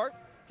up the court.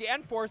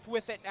 Danforth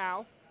with it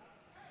now.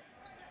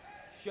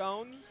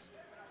 Jones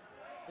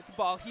with the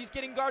ball. He's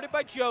getting guarded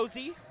by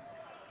Josie.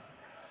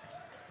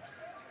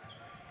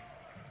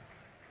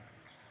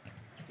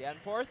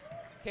 Danforth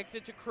kicks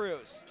it to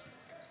Cruz.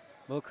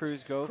 Will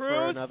Cruz go for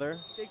Cruz another?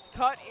 takes a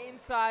cut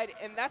inside,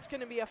 and that's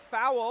going to be a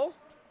foul.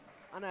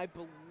 And I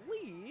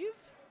believe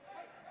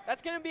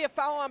that's going to be a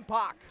foul on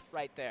Bach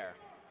right there.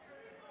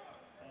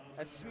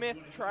 As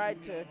Smith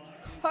tried to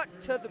cut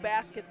to the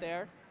basket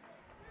there.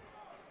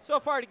 So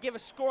far, to give a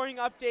scoring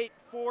update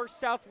for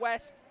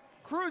Southwest,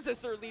 Cruz is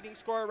their leading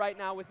scorer right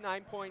now with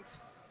 9 points.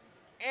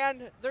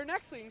 And their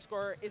next leading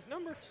scorer is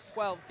number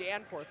 12,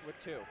 Danforth,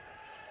 with 2.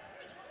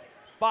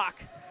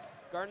 Bach,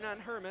 guarding on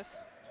Hermes.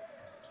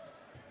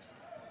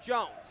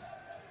 Jones,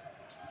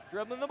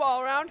 dribbling the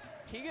ball around.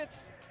 He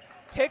gets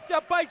picked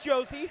up by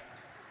Josie.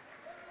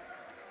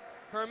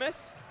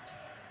 Hermes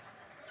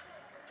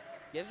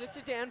gives it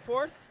to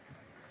Danforth.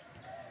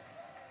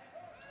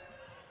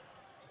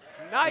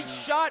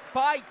 Nice shot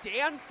by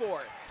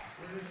Danforth.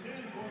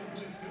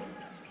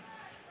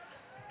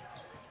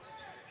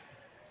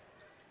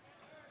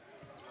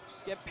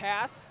 Skip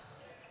pass.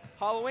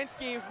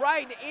 Holowinski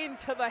right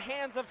into the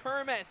hands of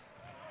Hermes.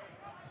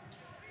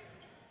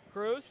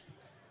 Cruz.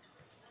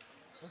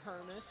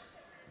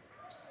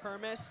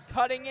 Hermes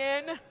cutting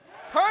in.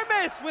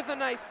 Hermes with a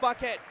nice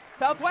bucket.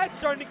 Southwest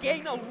starting to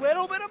gain a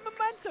little bit of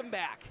momentum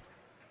back.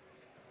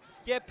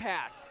 Skip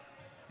pass.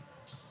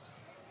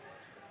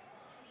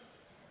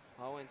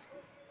 Holowinski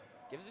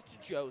gives it to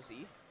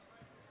Josie.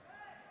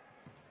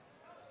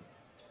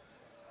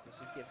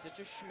 Josie gives it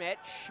to Schmidt.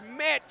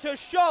 Schmidt to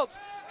Schultz.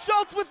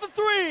 Schultz with the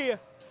 3.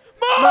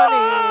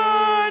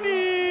 Money!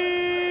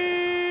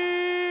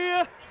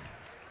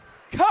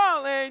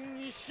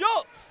 Colin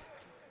Schultz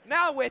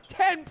now with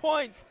 10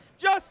 points,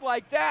 just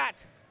like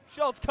that.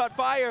 Schultz cut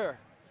fire.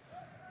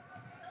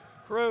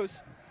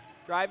 Cruz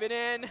drive it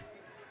in.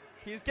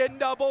 He's getting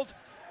doubled.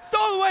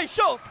 Stolen away,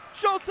 Schultz.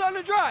 Schultz on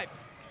the drive.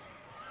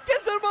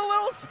 Gives him a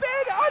little spin.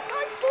 A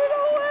nice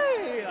little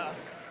way.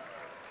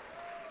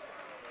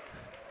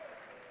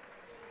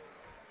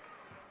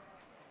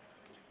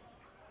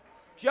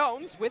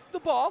 Jones with the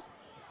ball.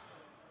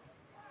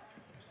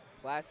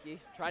 Pulaski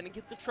trying to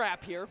get the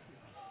trap here.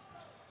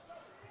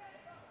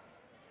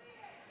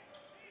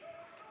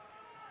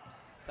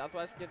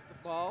 Southwest get the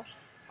ball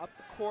up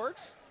the court.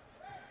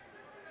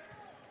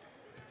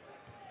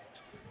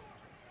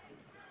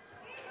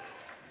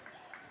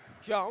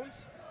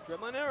 Jones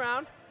dribbling it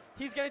around.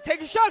 He's going to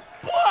take a shot.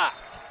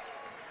 Blocked.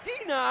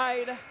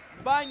 Denied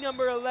by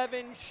number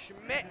 11,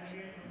 Schmidt.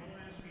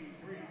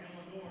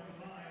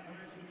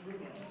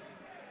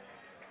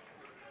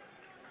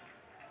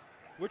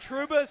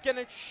 Witruba is going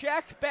to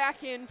check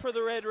back in for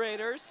the Red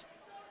Raiders.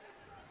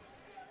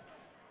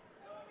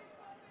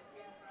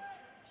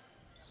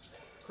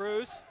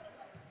 Cruz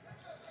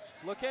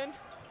looking.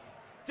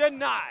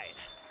 Denied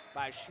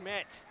by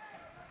Schmidt.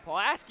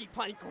 Pulaski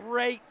playing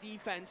great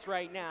defense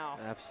right now.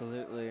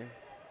 Absolutely.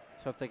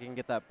 Let's hope they can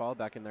get that ball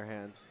back in their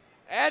hands.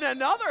 And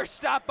another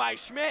stop by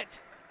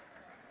Schmidt.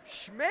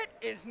 Schmidt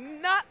is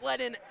not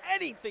letting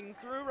anything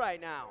through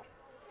right now.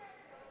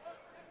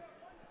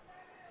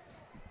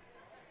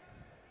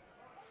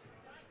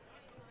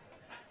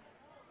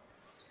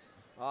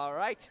 All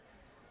right.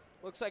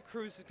 Looks like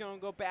Cruz is going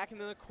to go back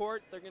into the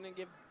court. They're going to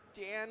give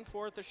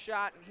Danforth a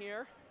shot in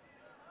here.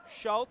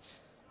 Schultz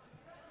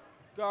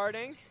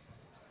guarding.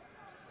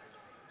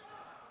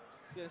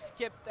 He's going to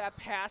skip that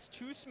pass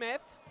to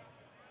Smith.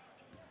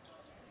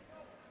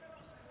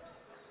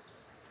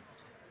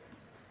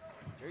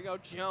 Here we go,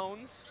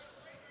 Jones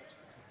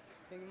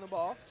taking the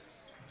ball.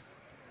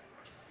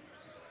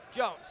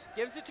 Jones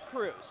gives it to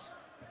Cruz.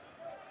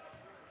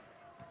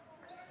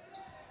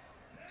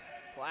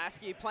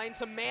 Pulaski playing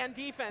some man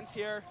defense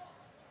here.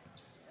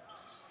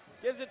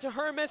 Gives it to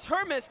Hermes.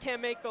 Hermes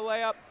can't make the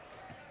layup.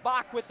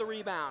 Bach with the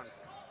rebound.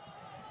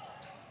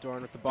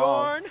 Dorn with the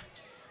ball. Dorn.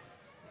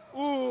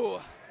 Ooh.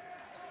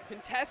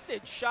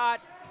 Contested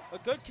shot. A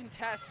good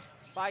contest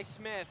by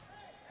Smith.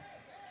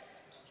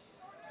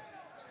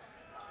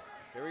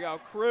 Here we go.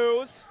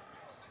 Cruz.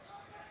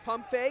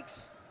 Pump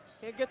fakes.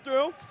 Can't get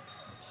through.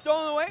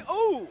 Stolen away.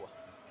 Ooh.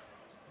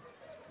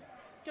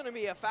 Going to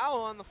be a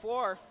foul on the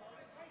floor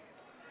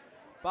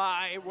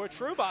by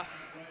Watruba.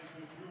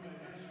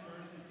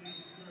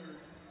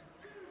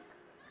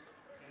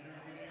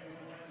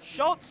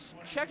 Schultz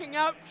checking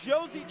out.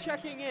 Josie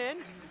checking in.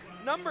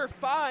 Number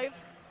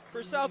 5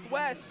 for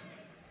Southwest.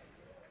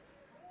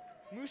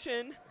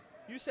 Mushin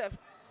Youssef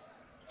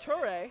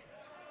Toure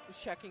is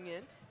checking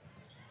in.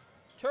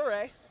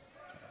 Toure.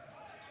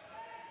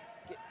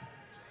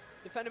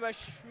 Defended by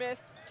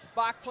Smith.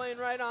 Bach playing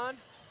right on.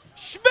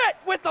 Schmidt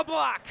with the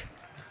block.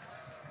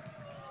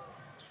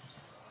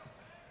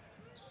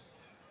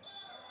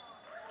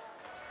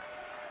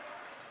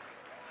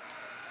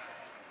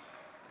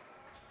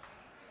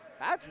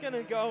 That's going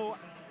to go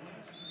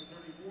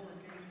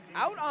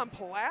out on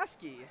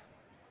Pulaski.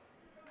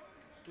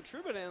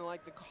 Watruba didn't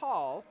like the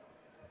call.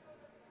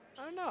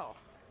 I don't know.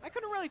 I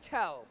couldn't really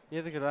tell.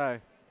 Neither could I.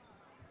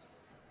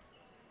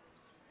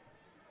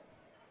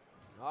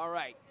 All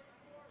right.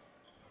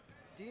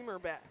 Deemer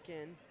back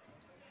in.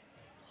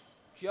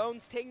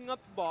 Jones taking up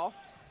the ball.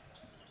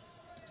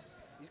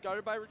 He's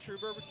guarded by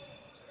Watruba.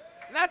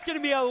 And that's going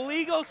to be a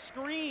legal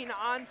screen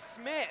on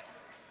Smith.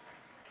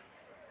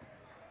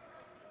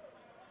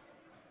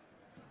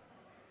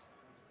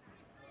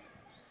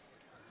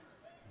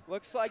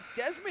 Looks like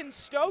Desmond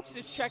Stokes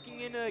is checking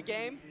into the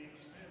game.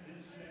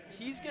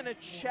 He's going to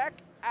check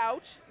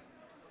out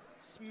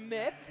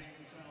Smith.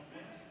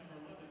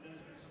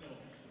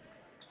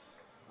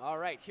 All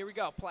right, here we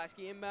go.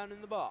 Pulaski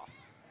inbounding the ball.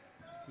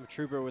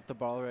 Watruba with the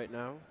ball right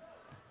now.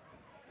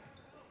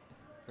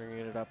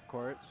 Bringing it up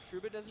court.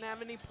 Watruba doesn't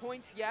have any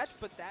points yet,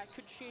 but that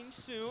could change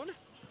soon.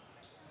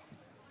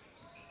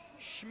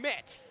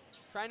 Schmidt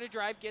trying to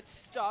drive, gets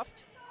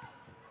stuffed.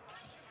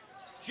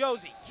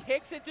 Josie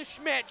kicks it to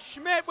Schmidt.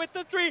 Schmidt with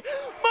the 3.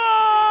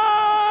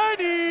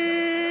 Money!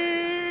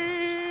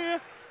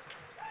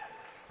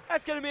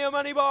 That's going to be a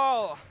money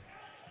ball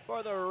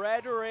for the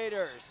Red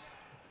Raiders.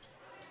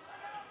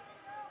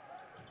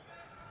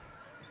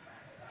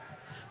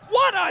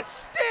 What a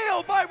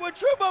steal by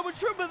Watruba.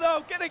 Watruba,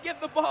 though, going to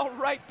give the ball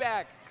right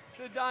back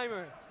to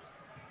Dimer.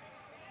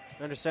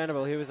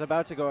 Understandable. He was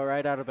about to go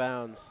right out of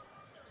bounds.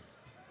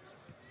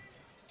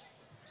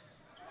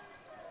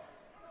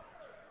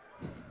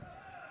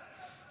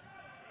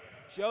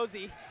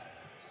 Josie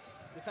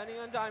defending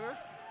on Dimer.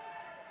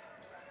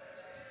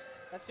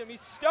 That's going to be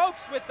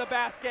Stokes with the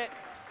basket.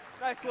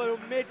 Nice little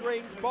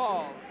mid-range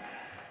ball.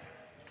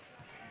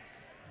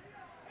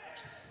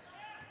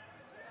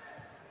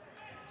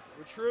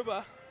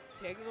 Watruba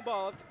taking the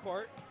ball up the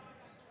court.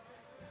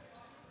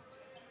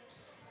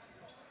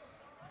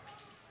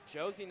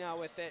 Josie now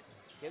with it.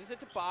 Gives it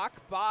to Bach.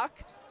 Bach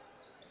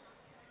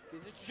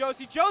gives it to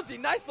Josie. Josie,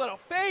 nice little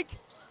fake.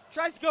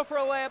 Tries to go for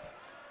a layup.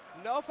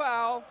 No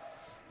foul.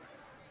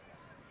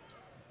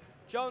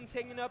 Jones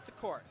hanging up the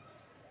court.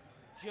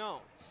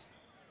 Jones.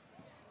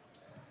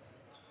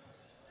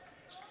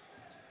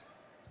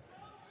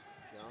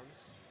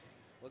 Jones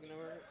looking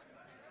over.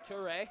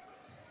 Toure.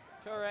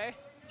 Toure.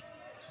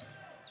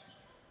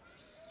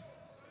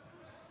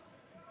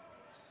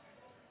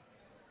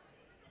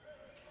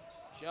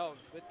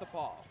 Jones with the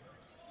ball.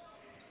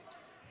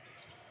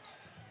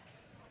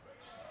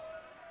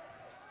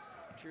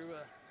 Trua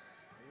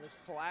in this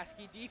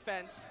Pulaski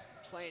defense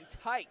playing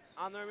tight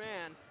on their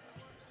man.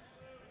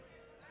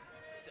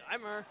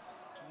 Dimer,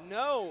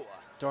 no.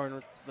 Dorn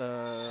with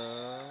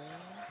the...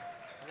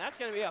 And that's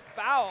going to be a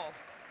foul.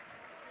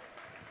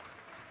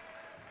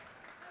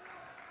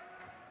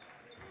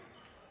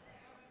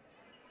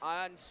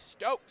 On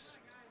Stokes.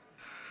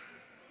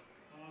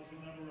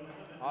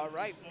 All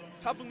right,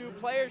 couple new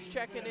players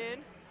checking in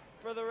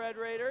for the Red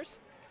Raiders.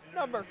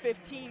 Number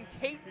 15,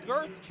 Tate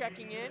Girth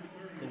checking in.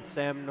 And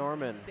Sam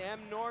Norman. Sam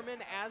Norman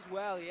as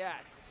well,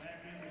 yes.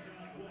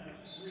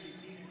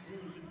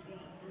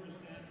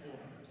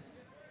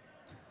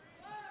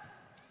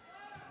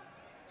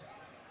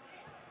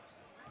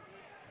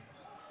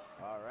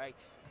 All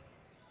right.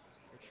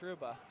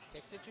 Truba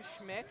kicks it to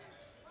Schmidt.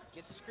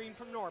 Gets a screen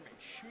from Norman.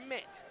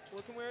 Schmidt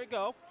looking where to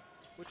go.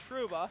 With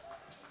Truba.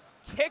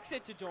 Kicks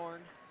it to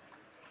Dorn.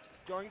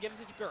 Dorn gives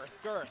it to Girth.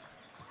 Girth.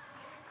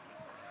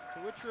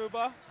 To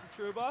Truba.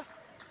 Truba.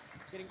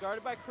 Getting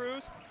guarded by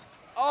Cruz.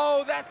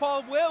 Oh, that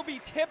ball will be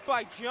tipped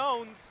by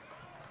Jones.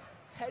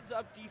 Heads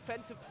up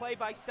defensive play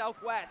by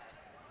Southwest.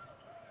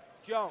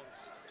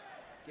 Jones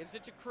gives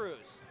it to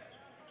Cruz.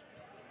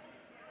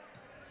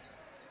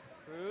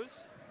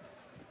 Cruz.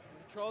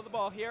 Control of the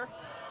ball here.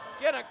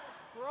 Get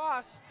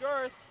across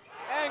Girth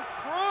and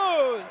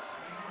Cruz.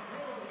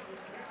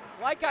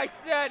 Like I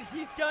said,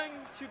 he's going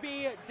to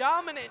be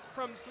dominant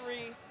from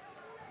three.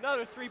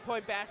 Another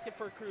three-point basket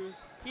for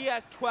Cruz. He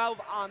has 12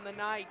 on the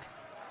night.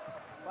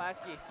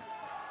 Pulaski.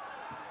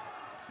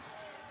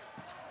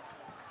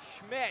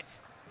 Schmidt.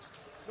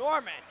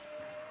 Norman.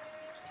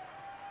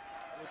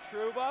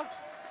 Truba.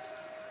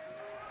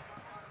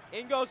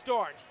 In goes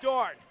Dorn.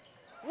 Dorn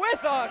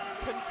with a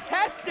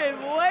contested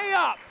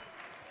layup.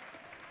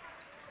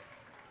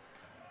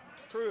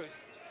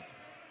 Cruz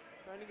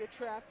trying to get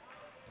trapped.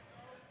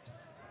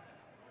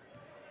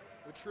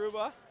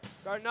 Truba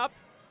guarding up.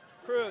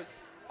 Cruz.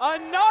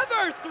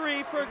 Another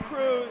three for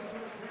Cruz.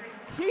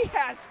 He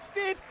has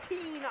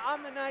 15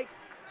 on the night.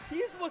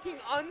 He's looking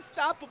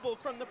unstoppable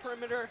from the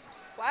perimeter.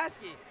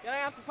 Pulaski gonna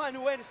have to find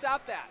a way to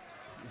stop that.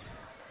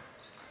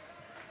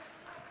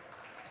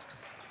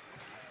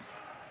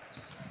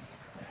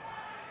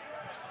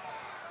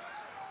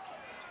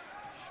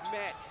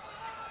 Schmidt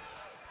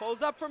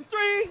pulls up from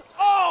three.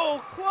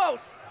 Oh,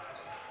 close.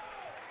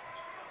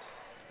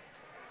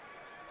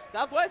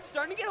 Southwest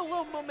starting to get a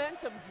little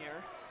momentum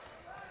here.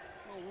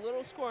 A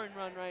little scoring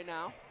run right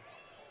now.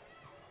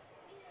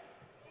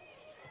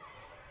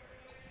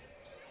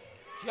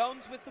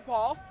 Jones with the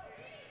ball.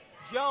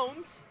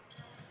 Jones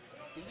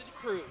gives it to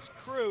Cruz.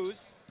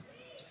 Cruz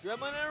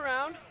dribbling it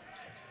around.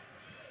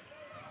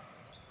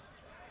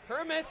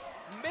 Hermes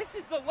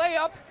misses the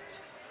layup.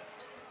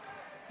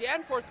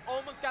 Danforth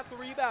almost got the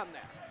rebound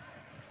there.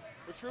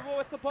 Retruba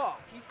with the ball.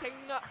 He's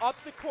taking up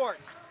the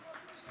court.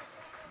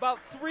 About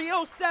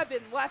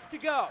 3:07 left to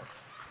go.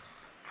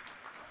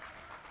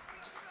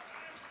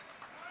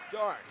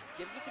 Dorn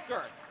gives it to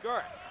Girth.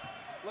 Girth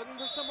looking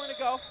for somewhere to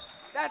go.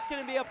 That's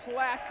going to be a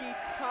Pulaski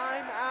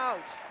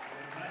timeout.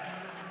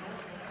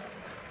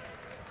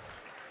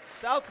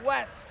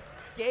 Southwest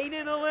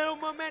gaining a little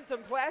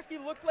momentum. Pulaski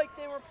looked like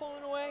they were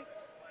pulling away.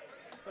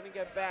 Going to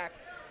get back.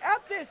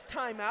 At this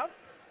timeout,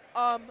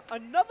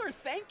 another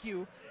thank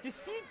you to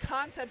Seed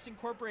Concepts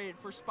Incorporated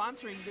for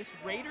sponsoring this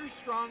Raiders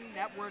Strong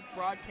Network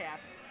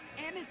broadcast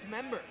and its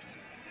members.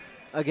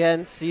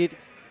 Again, Seed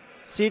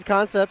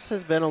Concepts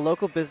has been a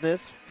local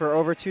business for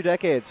over 2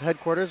 decades.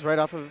 Headquarters right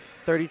off of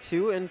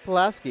 32 in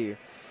Pulaski.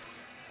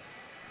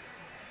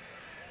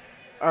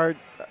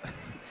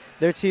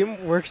 Their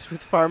team works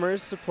with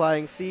farmers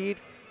supplying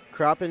seed,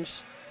 crop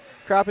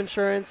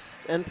insurance,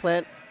 and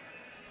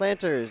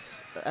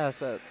planters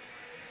assets.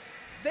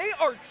 They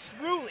are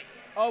truly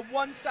a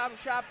one-stop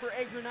shop for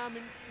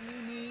agronomy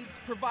needs,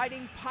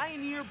 providing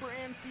Pioneer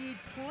brand seed,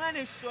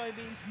 Plenish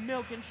soybeans,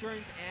 milk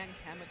insurance, and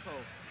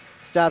chemicals.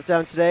 Stop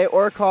down today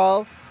or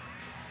call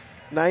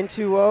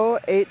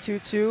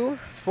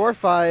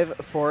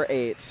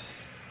 920-822-4548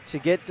 to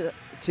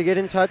get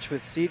in touch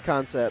with Seed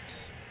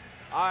Concepts.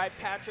 All right,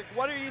 Patrick,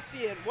 what are you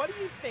seeing? What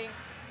do you think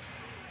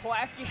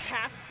Pulaski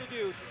has to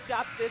do to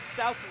stop this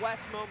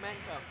Southwest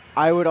momentum?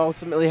 I would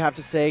ultimately have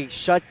to say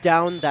shut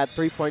down that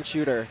three-point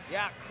shooter.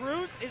 Yeah,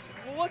 Cruz is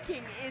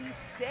looking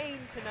insane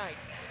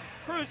tonight.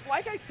 Cruz,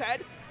 like I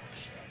said,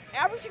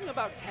 averaging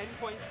about 10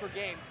 points per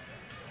game.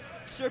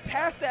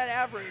 Surpassed that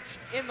average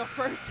in the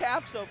first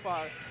half so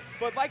far.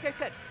 But like I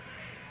said,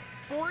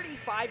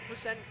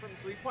 45% from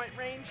three-point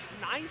range,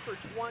 9 for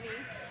 20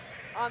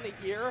 on the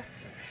year.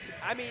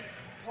 I mean,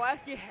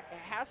 Pulaski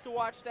has to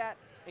watch that,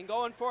 and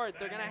going forward,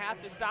 they're going to have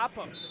to stop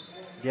him.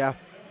 Yeah.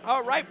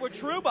 All right, we're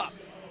Truba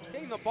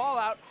taking the ball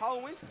out.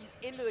 Holowinski's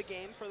into the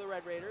game for the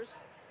Red Raiders.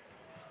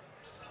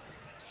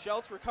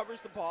 Schultz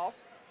recovers the ball.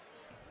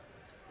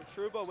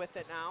 Truba with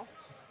it now.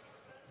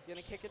 He's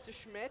going to kick it to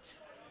Schmidt.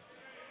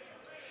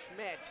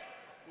 Schmidt,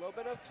 a little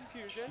bit of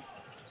confusion.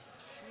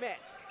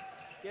 Schmidt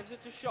gives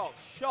it to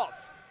Schultz.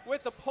 Schultz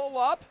with the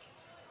pull-up.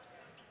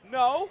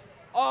 No.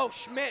 Oh,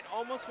 Schmidt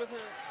almost with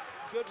a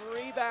good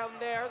rebound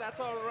there. That's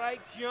all right.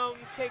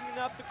 Jones taking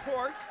up the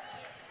court.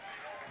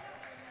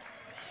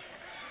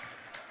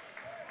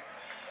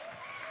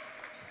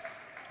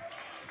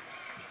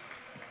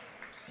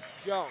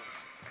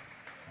 Jones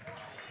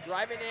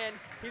driving in.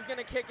 He's going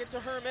to kick it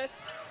to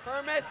Hermes.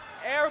 Hermes,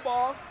 air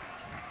ball.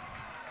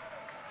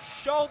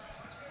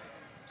 Schultz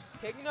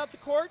taking up the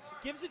court,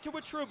 gives it to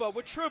Witruba.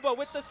 Witruba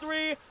with the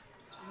three,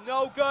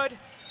 no good.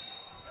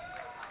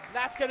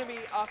 That's going to be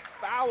a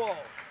foul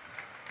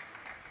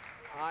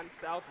on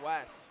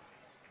Southwest.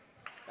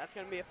 That's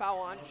going to be a foul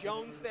on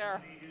Jones there.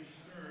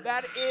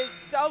 That is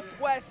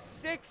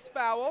Southwest's 6th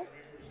foul.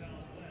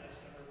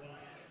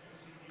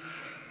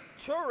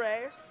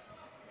 Toure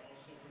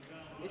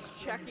is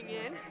checking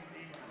in.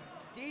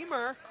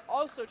 Deemer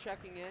also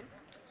checking in.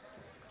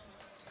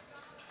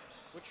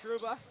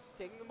 Witruba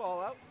taking the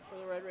ball out for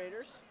the Red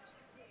Raiders.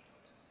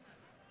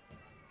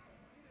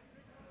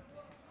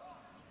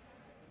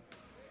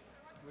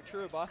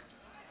 Witruba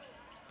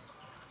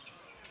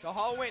to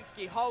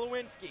Holowinski.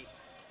 Holowinski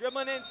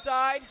dribbling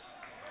inside.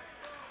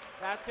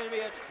 That's going to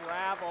be a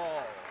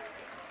travel.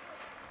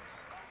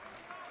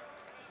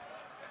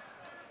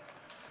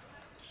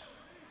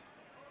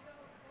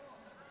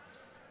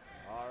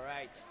 All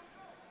right,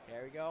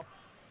 there we go.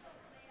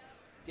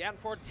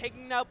 Danforth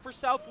taking it out for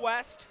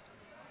Southwest.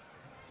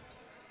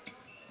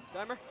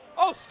 Dimer.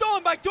 Oh,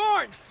 stolen by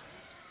Dorn.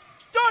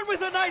 Dorn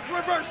with a nice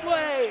reverse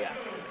lay.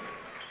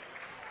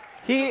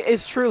 He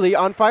is truly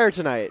on fire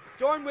tonight.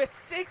 Dorn with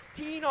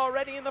 16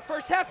 already in the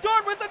first half.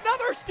 Dorn with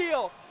another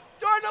steal.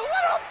 Dorn, a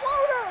little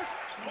floater.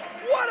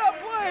 What a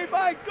play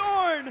by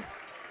Dorn.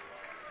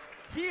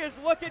 He is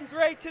looking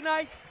great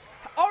tonight.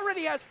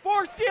 Already has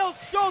 4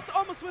 steals. Schultz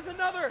almost with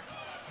another.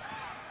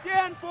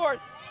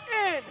 Danforth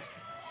in.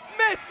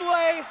 Miss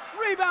lay.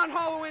 Rebound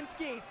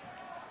Holowinski.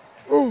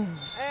 Ooh.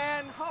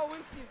 And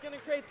Holowinski's going to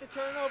create the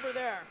turnover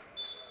there.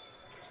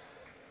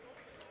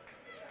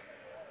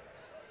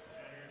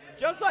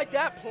 Just like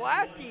that,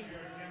 Pulaski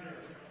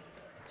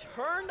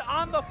turned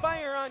on the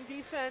fire on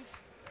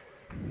defense.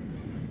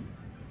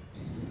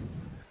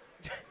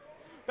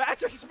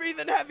 Patrick's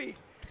breathing heavy.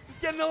 He's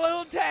getting a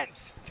little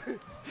tense.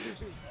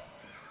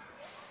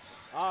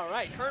 All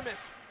right,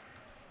 Hermes.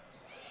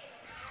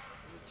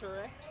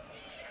 Toure.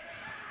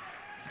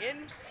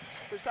 In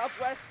for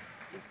Southwest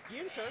is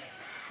Gunter.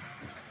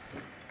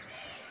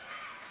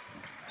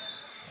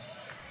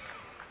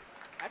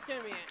 That's going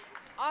to be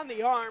on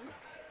the arm.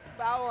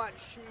 Foul on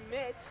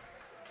Schmidt.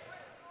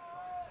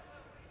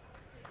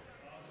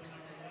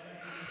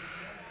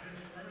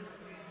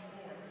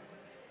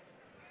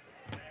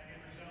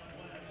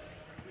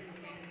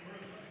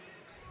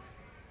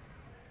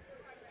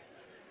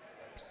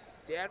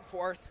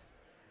 Danforth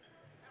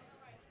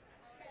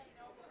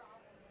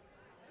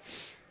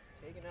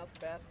taking out the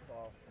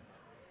basketball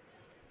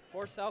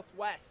for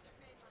Southwest.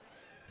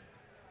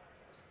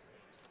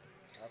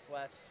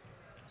 Southwest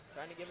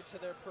trying to give it to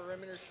their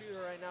perimeter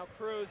shooter right now.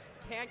 Cruz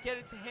can't get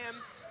it to him.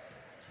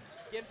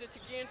 Gives it to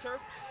Ginter.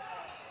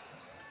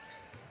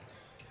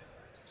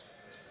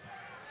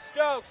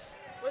 Stokes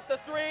with the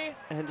 3.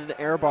 And an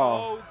air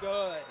ball. Oh,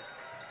 good.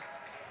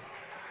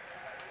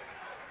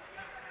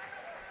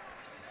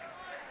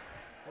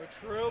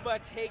 Witruba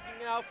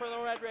taking it out for the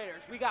Red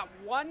Raiders. We got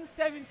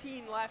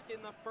 1:17 left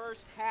in the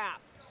first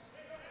half.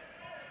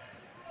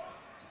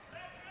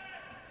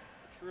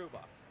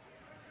 Witruba.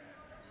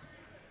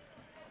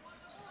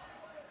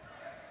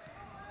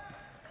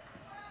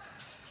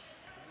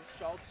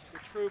 Schultz,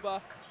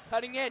 Witruba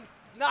cutting in.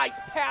 Nice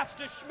pass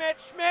to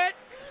Schmidt. Schmidt.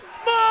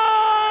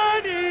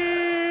 Money!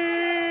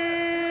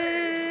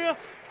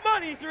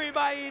 Money 3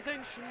 by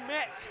Ethan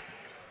Schmidt.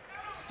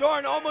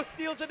 Dorn almost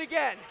steals it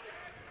again.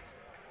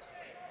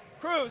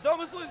 Cruz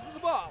almost loses the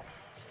ball.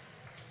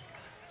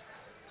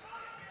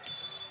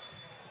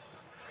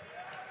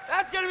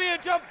 That's going to be a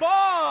jump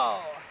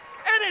ball.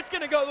 And it's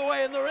going to go the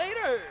way of the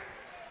Raiders.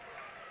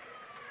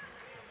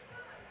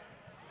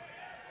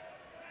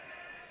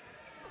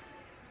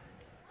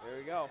 There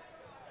we go.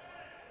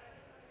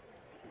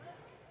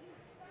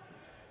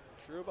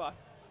 Truba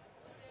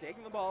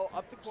taking the ball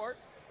up the court.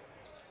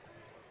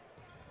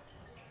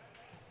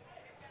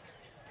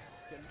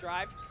 He's going to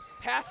drive.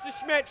 Pass to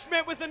Schmidt.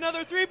 Schmidt with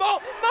another 3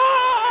 ball.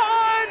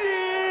 Money!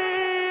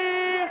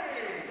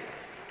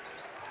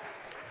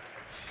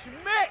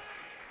 Schmidt.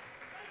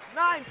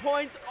 9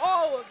 points,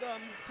 all of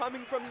them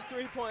coming from the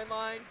 3-point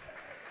line.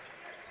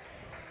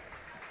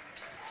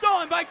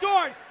 Stolen by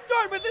Dorn.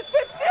 Dorn with his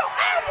 5th steal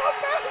and the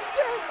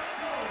basket!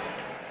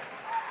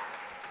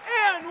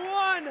 And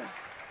 1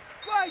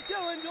 by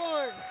Dylan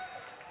Dorn.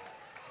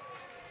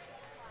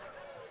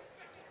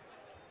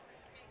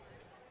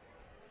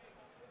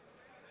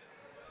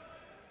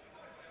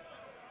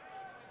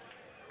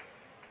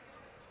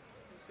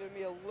 There's going to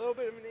be a little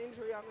bit of an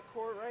injury on the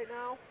court right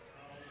now.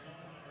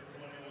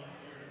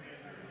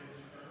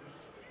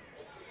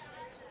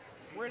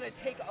 We're going to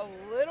take a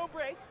little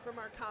break from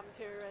our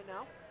commentary right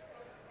now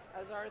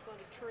as our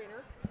athletic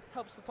trainer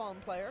helps the fallen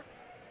player.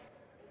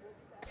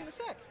 Back in a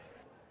sec.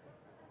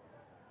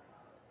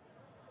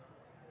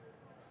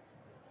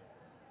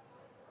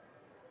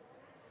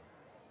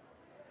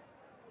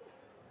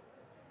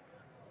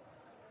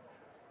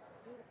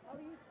 Dude, how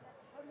do you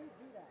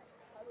do that?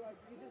 How do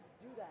you just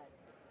do that?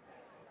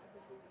 I've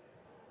been doing this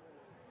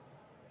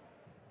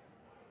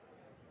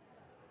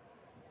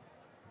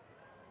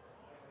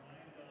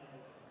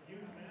Youth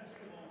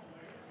basketball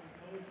players and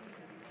coaches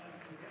are invited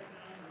to get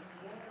down to the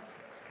floor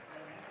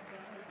at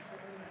halftime and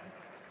start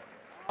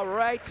that. All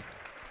right.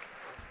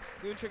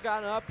 Gunter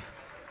got up.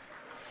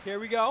 Here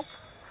we go.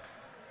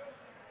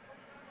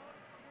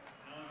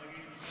 Now in the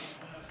game,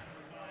 Southwest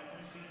number 5,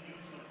 Hussein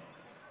Yusuf.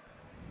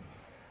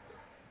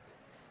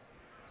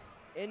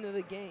 Into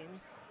the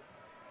game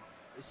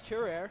is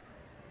Turer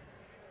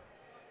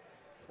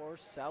for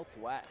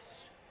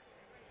Southwest.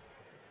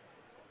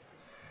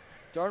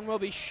 Dorn will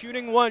be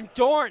shooting one.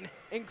 Dorn,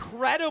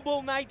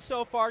 incredible night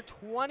so far,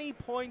 20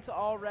 points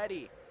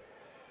already.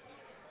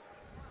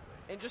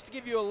 And just to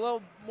give you a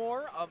little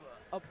more of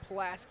a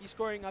Pulaski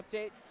scoring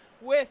update,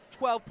 with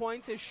 12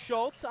 points is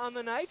Schultz on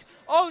the night.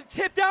 Oh,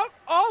 tipped out.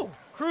 Oh,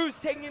 Cruz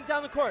taking it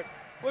down the court.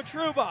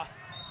 Watruba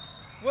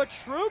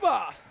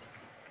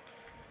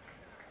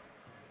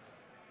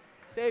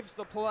saves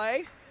the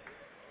play.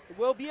 It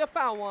will be a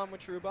foul on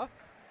Watruba.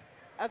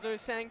 As I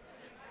was saying,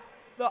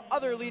 the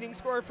other leading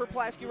scorer for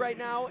Pulaski right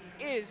now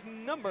is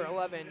number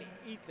 11,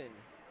 Ethan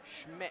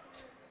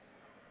Schmidt.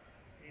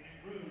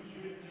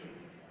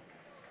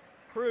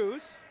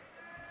 Cruz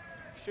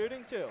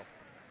shooting 2.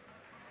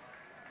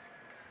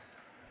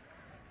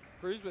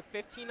 Cruz with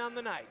 15 on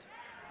the night.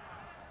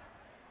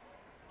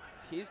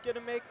 He's going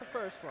to make the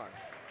first one.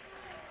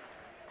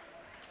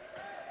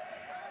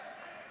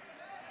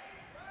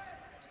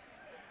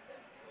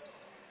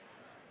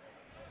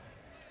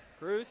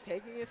 Cruz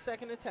taking his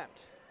second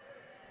attempt.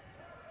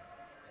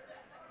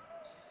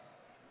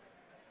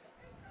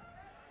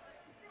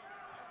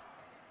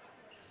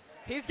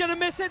 He's going to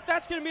miss it.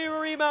 That's going to be a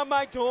rebound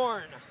by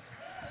Dorn.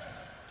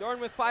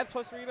 Dorn with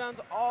 5+ rebounds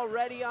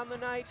already on the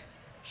night.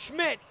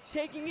 Schmidt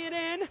taking it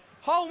in.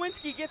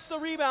 Holowinski gets the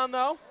rebound,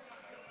 though.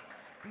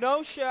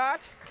 No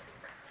shot.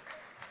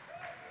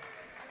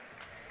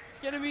 It's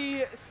going to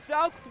be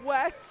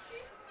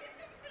Southwest's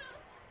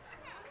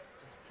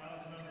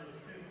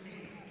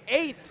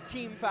 8th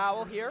team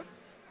foul here.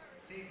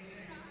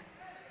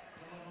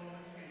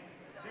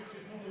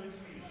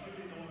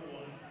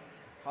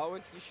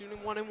 Holowinski shooting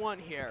 1-1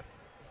 here.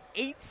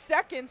 8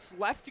 seconds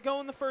left to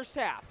go in the first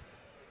half.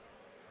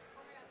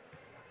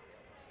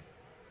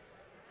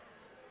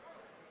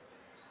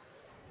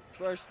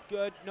 First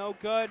good, no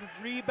good.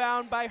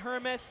 Rebound by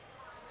Hermes.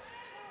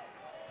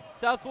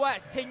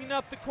 Southwest taking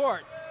up the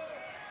court.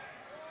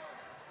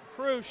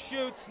 Cruz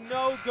shoots,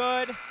 no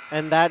good.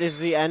 And that is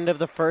the end of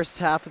the first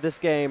half of this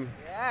game.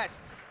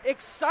 Yes,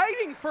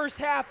 exciting first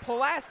half.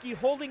 Pulaski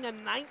holding a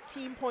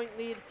 19-point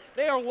lead.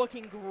 They are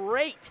looking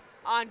great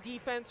on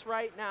defense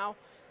right now.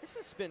 This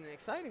has been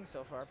exciting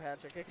so far,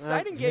 Patrick.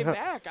 Exciting game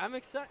back. I'm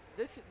excited.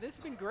 This has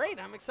been great.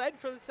 I'm excited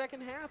for the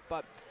second half.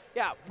 But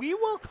yeah, we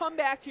will come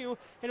back to you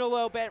in a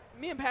little bit.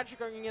 Me and Patrick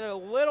are going to get a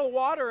little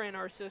water in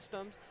our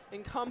systems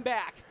and come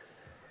back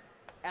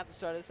at the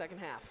start of the second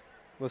half.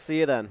 We'll see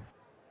you then.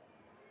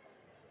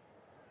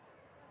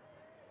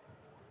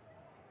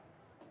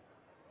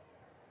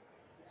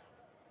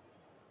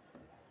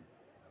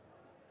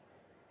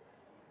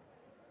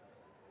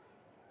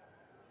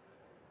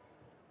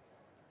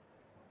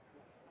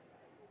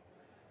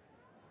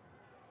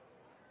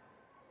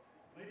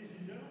 Ladies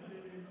and gentlemen,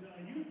 it is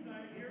youth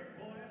night here at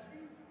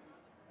Pulaski,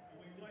 and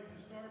we'd like to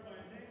start by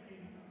thanking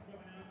you for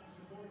coming out to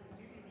support the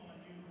team on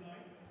youth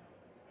night.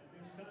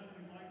 At this time,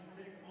 we'd like to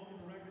take a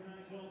moment to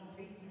recognize all the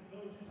teams and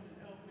coaches that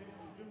helped make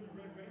the Junior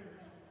Red Raiders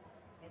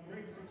a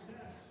great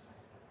success.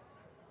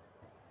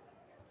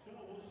 So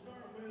we'll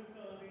start with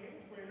the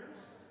 8th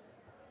graders,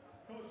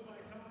 coached by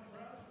Tom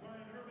Krause,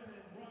 Brian Urban,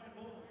 and Brian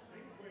Bowles.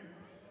 8th graders,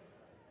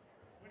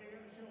 what are you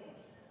going to show us?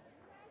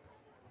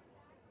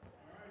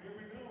 All right, here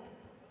we go.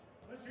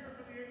 Let's hear it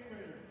for the 8th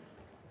graders.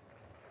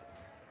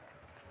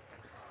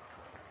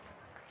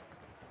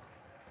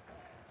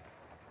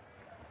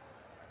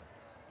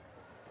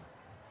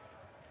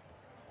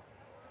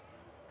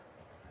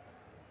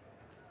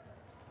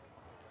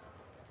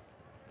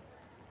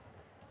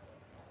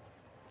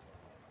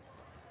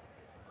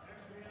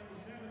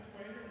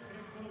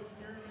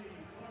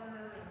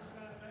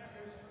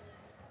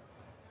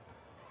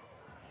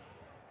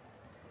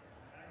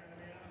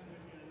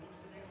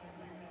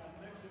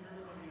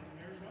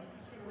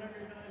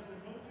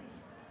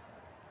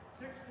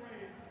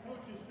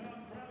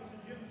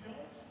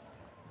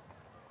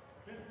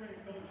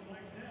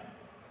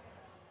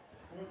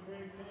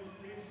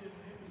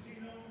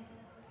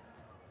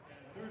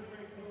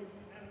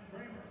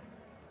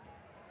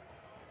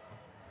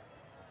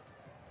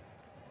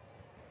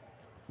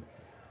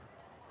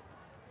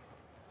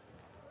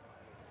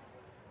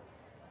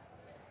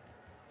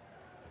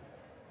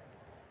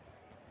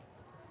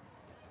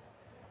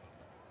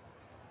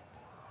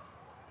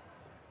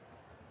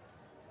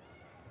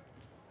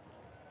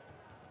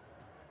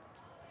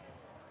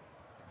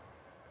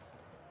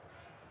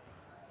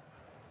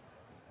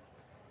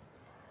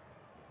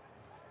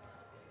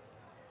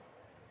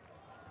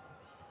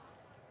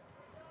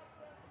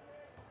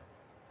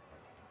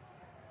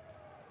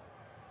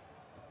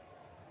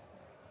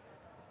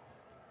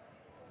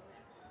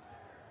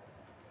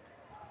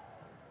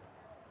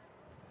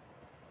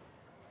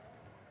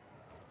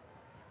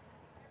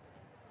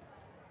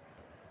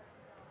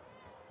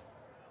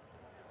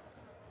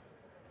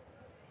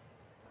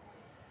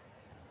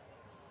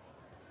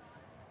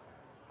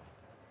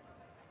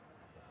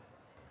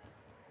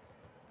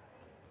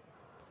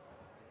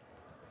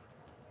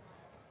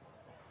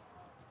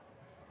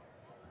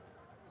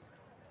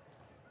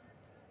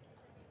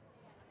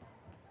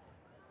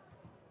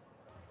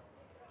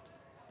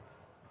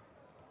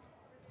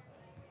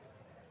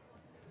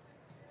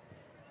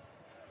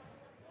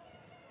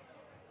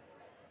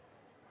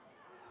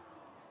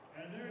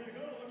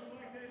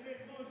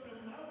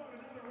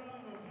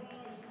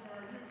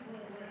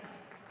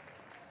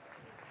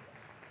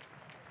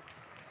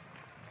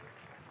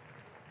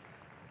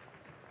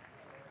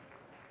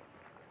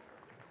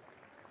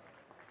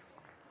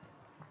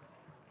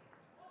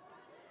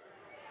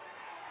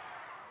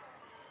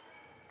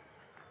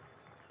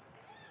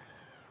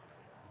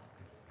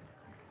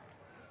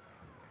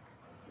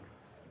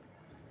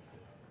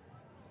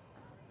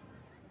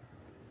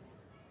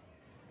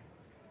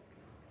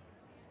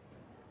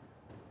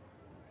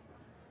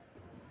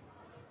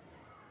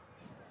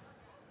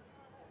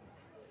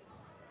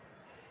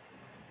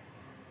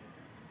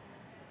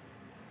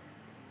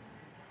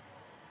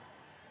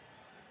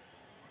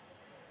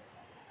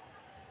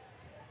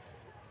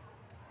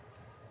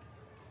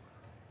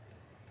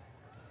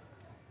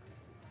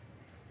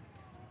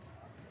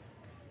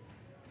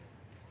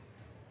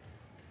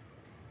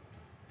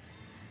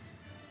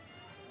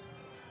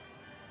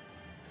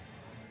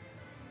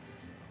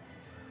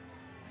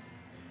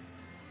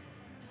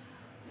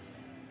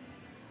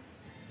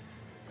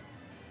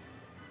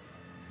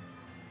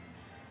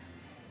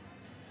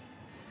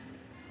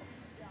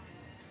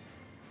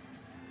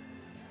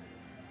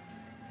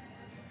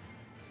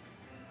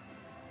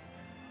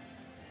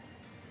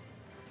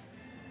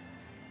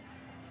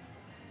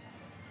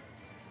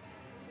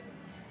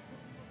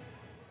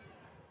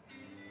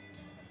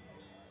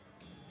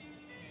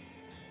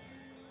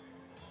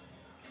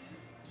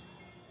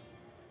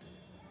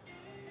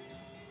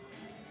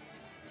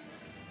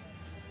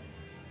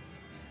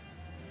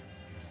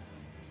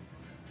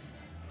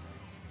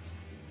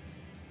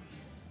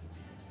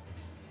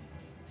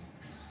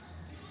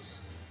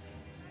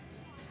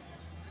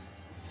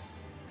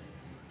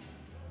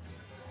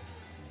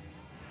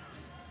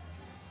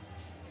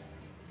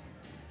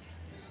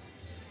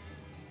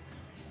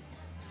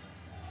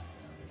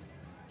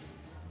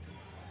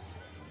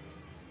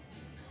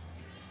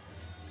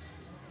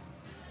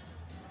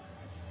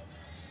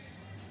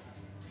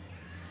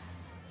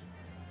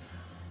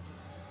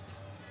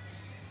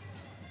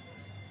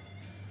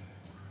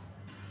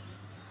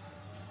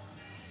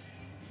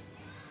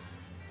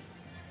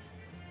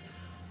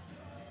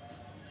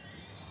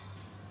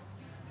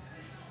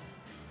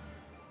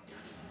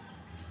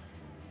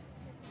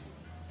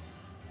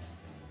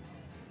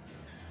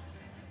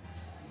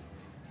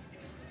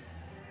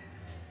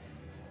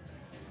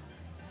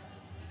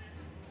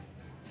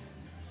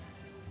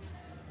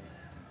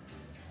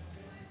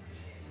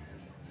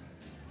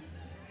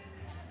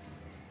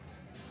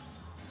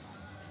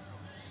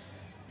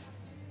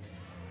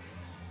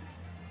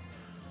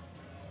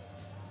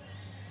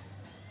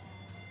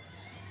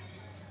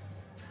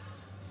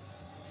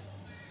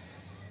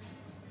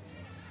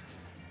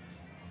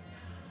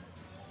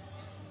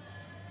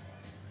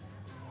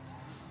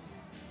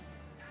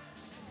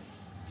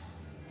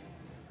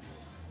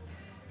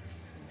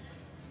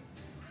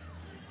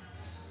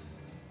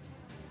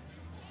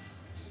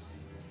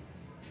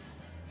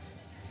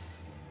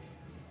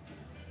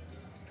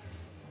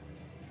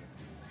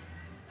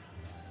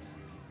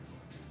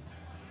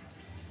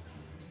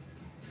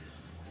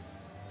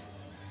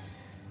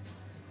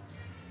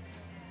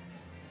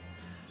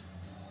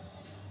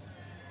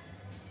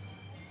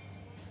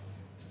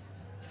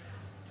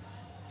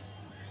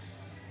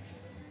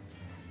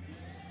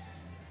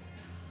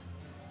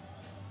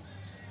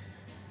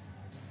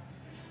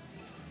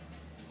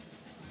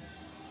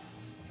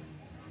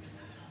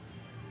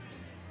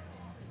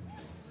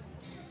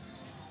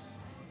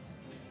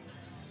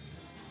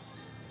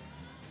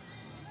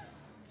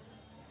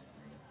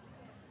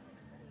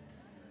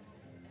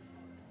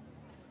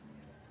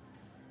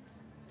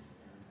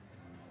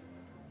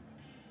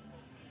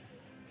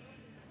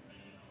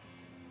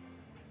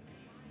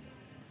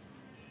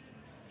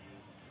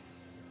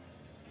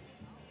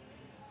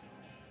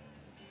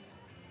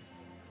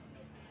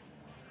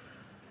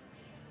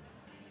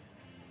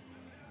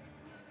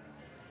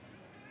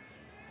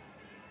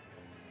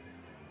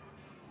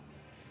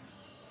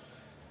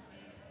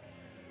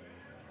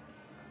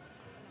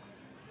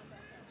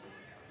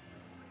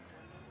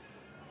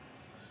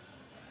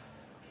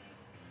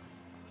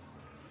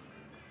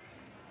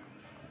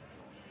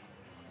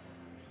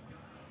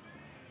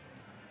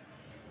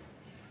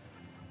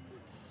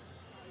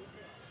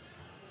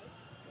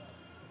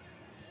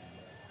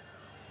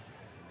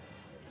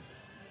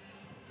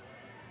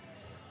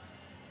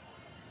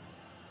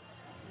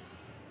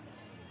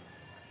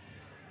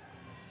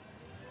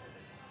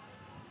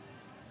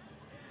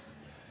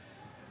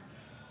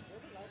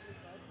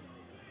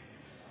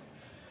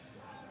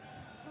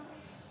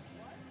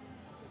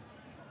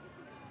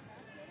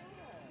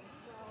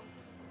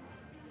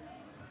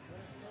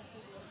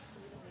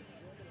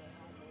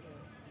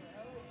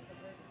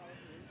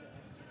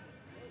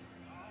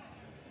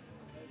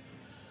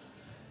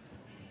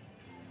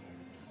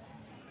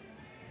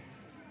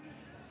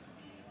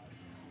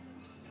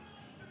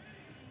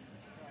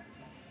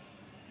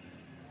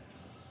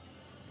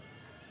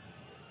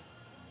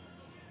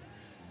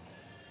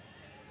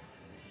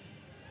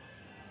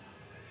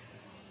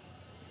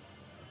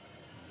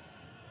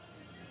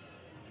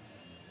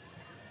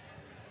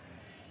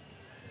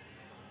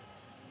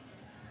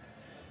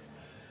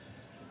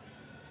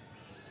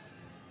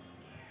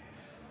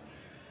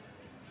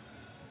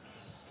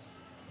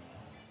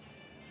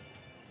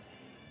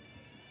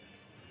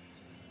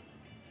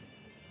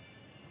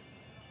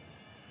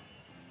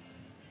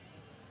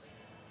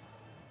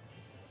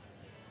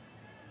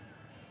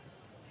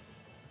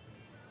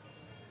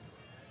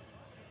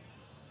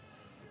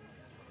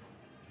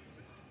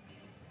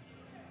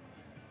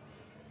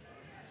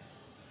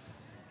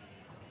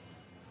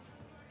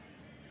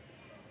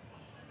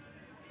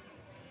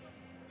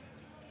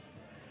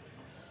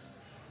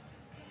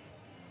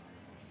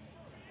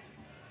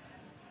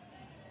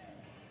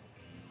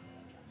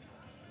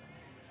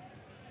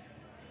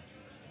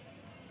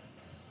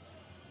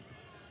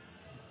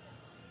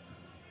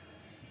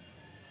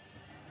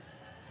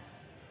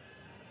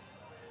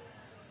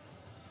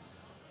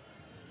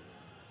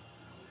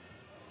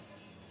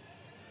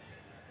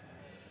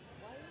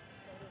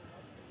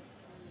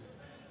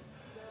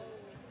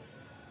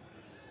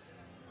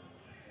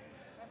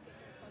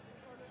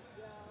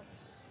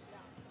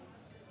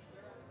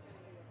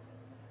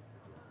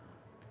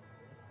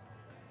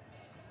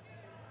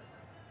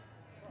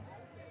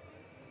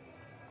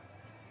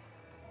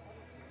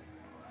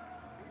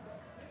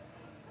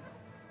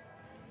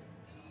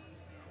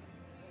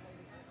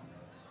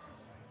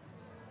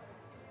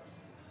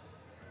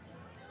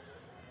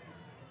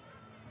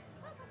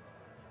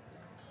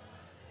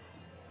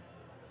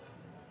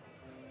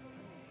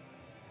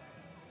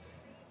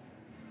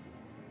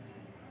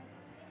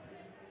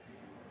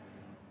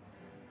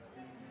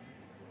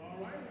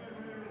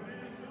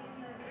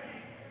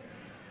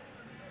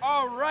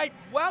 All right,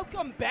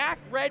 welcome back,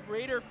 Red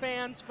Raider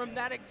fans, from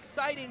that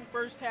exciting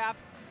first half.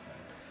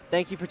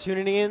 Thank you for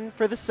tuning in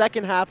for the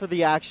second half of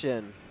the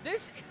action.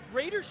 This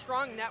Raider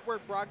Strong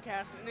Network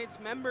broadcast and its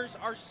members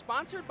are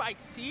sponsored by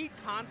Seed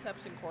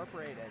Concepts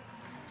Incorporated.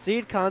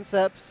 Seed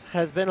Concepts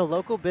has been a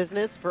local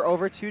business for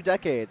over 2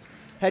 decades,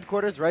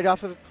 headquarters right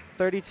off of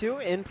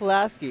 32 in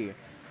Pulaski.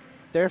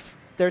 Their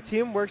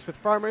team works with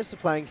farmers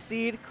supplying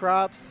seed,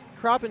 crops,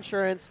 crop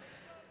insurance,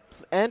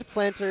 and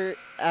planter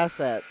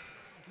assets.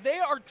 They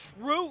are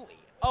truly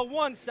a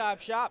one-stop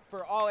shop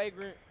for all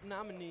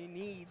agronomy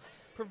needs,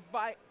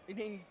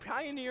 providing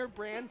Pioneer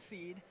brand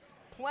seed,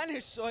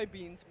 Plenish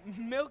soybeans,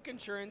 milk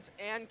insurance,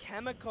 and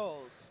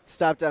chemicals.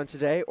 Stop down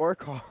today or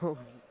call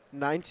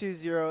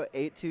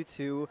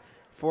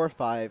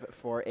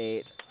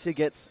 920-822-4548 to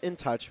get in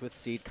touch with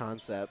Seed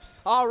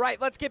Concepts. All right,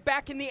 let's get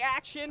back in the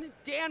action.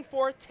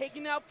 Danforth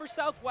taking out for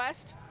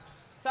Southwest.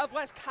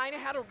 Southwest kind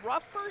of had a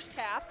rough first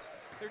half.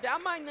 They're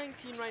down by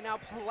 19 right now.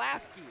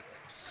 Pulaski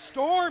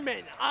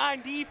storming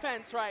on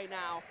defense right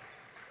now.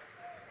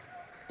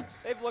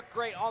 They've looked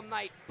great all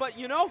night. But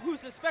you know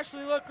who's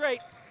especially looked great?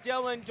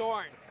 Dylan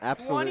Dorn.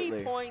 Absolutely.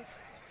 20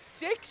 points,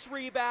 6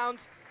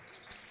 rebounds,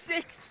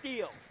 6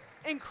 steals.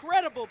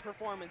 Incredible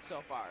performance so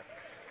far.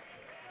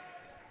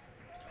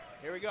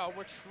 Here we go.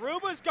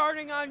 Witruba's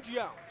guarding on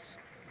Jones.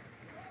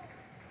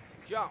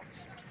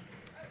 Jones.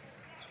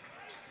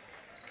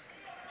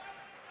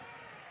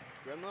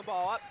 Dribbling the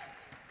ball up.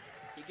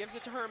 He gives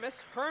it to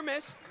Hermes.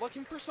 Hermes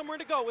looking for somewhere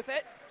to go with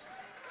it.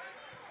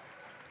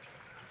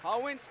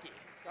 Hallwinski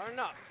guarding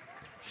up.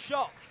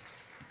 Schultz.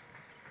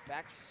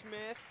 Back to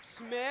Smith.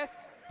 Smith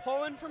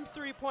pulling from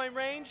three-point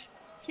range.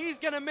 He's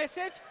going to miss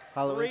it.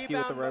 Hallowinski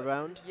with the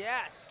rebound.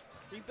 Yes.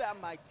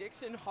 Rebound by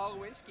Dixon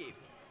Hallowinski.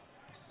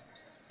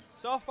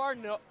 So far,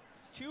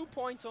 2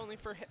 points only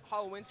for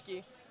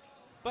Hallowinski.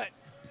 But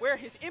where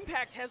his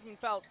impact has been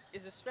felt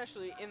is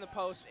especially in the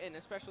post and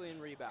especially in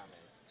rebounding.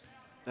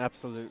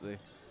 Absolutely.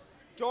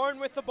 Dorn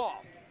with the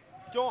ball.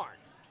 Dorn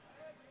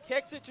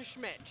kicks it to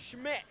Schmidt.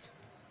 Schmidt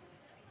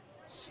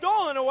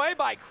stolen away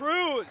by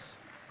Cruz.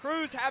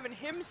 Cruz having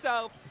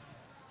himself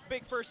a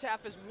big first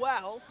half as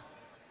well.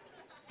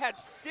 Had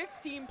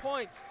 16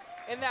 points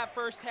in that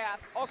first half.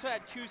 Also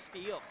had 2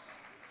 steals.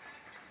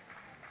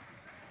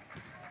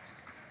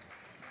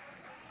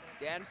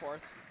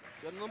 Danforth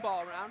dribbling the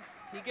ball around.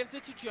 He gives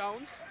it to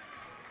Jones.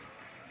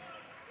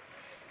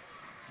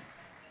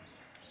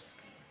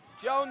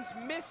 Jones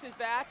misses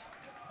that.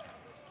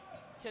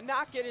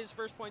 Cannot get his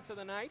first points of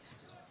the night.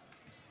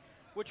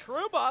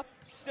 Witruba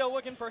still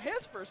looking for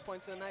his first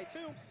points of the night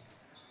too.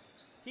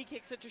 He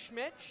kicks it to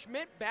Schmidt.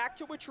 Schmidt back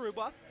to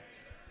Witruba.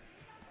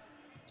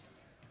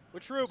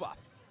 Witruba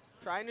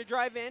trying to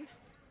drive in.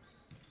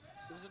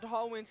 Gives it to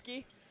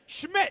Hallwinski.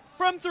 Schmidt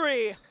from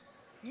 3.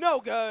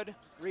 No good.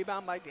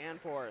 Rebound by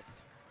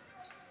Danforth.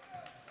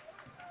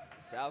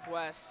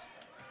 Southwest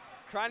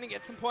trying to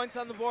get some points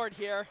on the board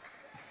here.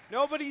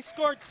 Nobody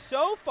scored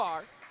so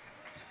far.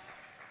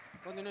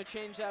 We're going to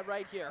change that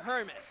right here.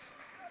 Hermes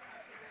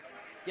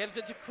gives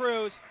it to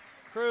Cruz.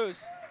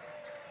 Cruz,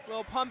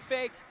 little pump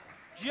fake.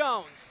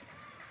 Jones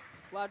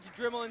allowed to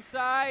dribble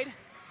inside.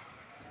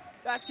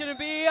 That's going to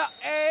be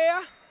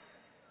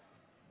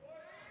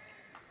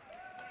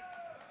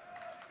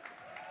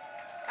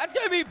that's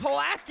going to be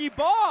Pulaski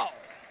ball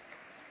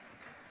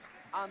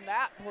on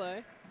that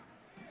play.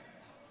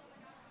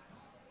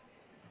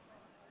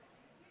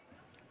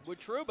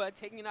 Witruba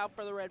taking it out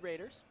for the Red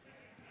Raiders.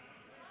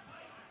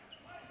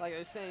 Like I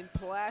was saying,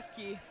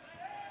 Pulaski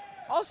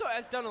also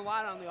has done a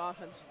lot on the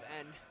offensive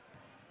end,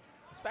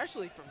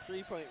 especially from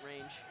three-point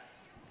range.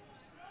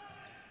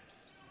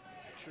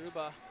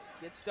 Witruba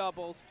gets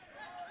doubled.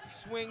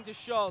 Swing to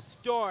Schultz.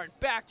 Dorn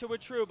back to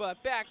Witruba.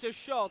 Back to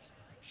Schultz.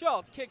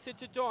 Schultz kicks it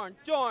to Dorn.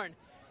 Dorn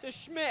to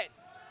Schmidt.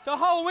 To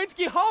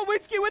Hallowinski.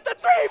 Hallowinski with the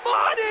 3.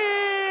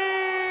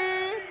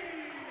 Money!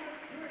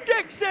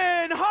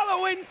 Dixon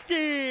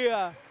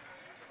Hallowinski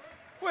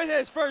with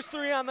his first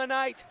 3 on the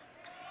night.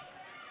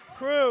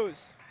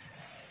 Cruz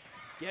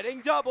getting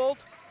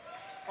doubled.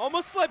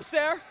 Almost slips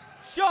there.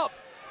 Schultz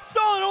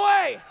stolen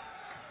away.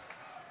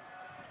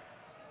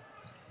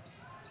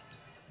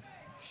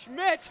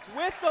 Schmidt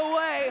with the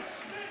lay.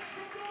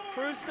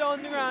 Cruz still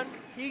on the ground.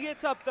 He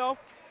gets up though.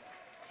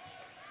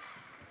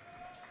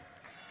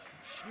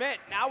 Schmidt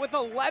now with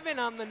 11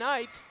 on the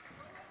night.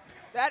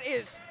 That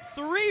is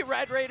 3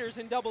 Red Raiders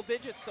in double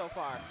digits so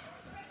far.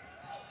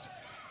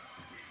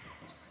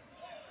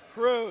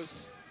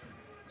 Cruz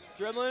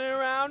dribbling it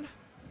around.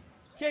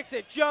 Kicks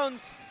it.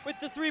 Jones with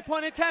the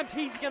 3-point attempt.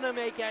 He's going to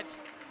make it.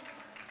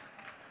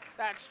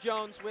 That's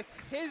Jones with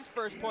his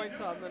first points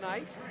on the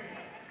night.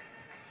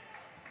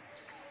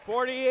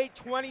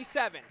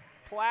 48-27.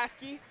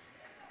 Pulaski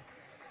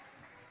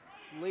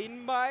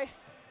leading by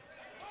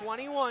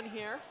 21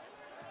 here.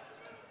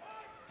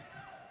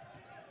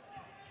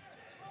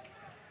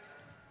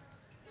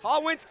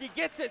 Hallwinski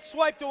gets it,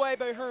 swiped away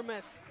by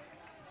Hermes.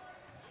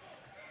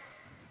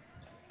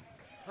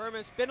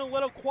 Hermes been a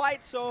little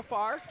quiet so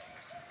far.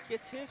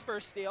 Gets his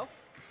first steal.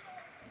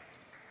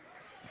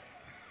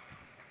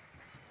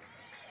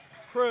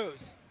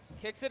 Cruz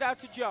kicks it out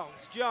to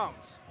Jones.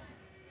 Jones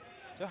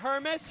to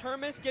Hermes.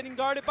 Hermes getting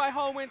guarded by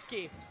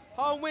Holwinski.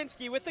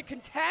 Holwinski with the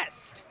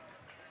contest.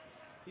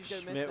 He's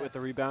going to miss Schmidt that. with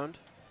the rebound.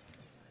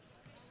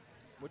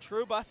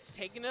 Witruba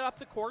taking it up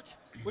the court.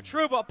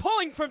 Witruba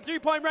pulling from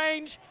three-point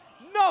range.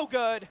 No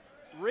good.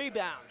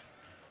 Rebound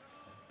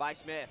by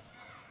Smith.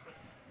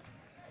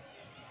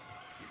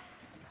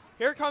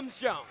 Here comes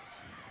Jones.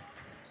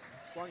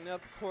 Walking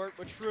up the court,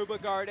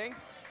 Witruba guarding.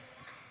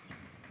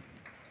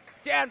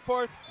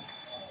 Danforth.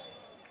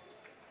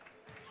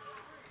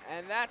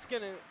 And that's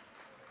going to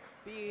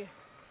be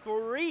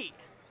 3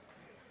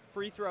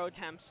 free throw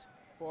attempts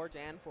for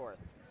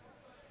Danforth.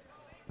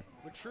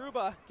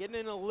 Witruba getting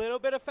in a little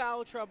bit of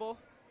foul trouble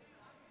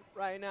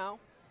right now.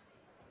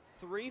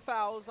 3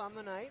 fouls on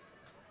the night.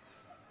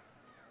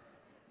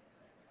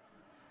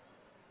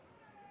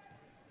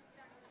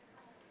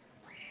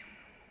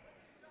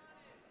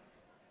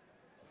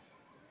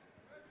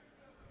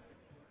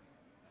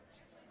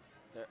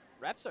 The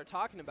refs are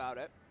talking about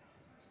it.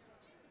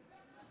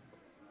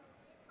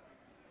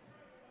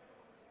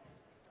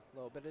 A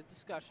little bit of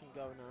discussion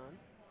going on.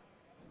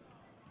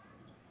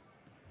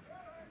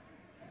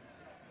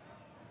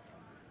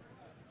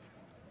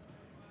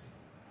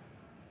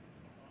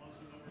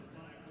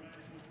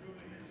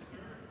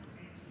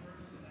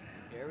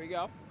 Here we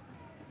go.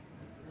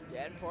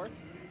 Danforth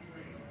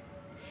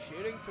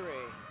shooting 3.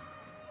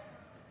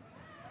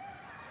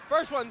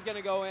 First one's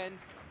gonna go in.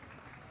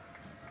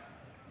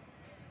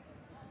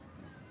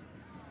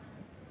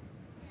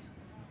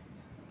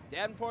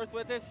 Danforth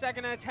with his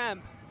second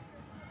attempt.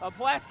 A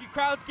Pulaski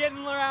crowd's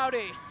getting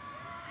rowdy.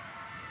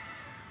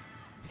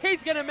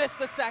 He's gonna miss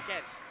the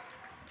second.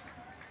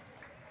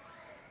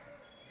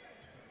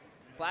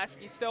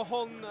 Pulaski still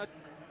holding a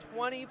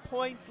 20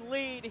 points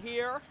lead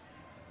here.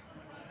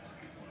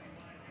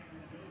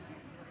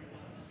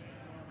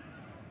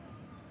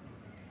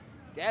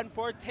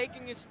 Danforth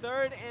taking his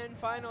third and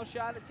final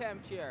shot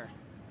attempt here.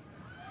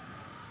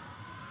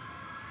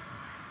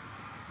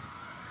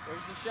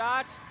 There's the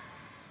shot.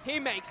 He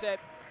makes it.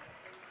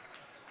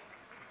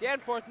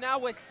 Danforth now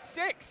with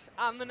 6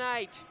 on the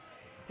night.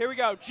 Here we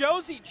go.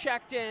 Josie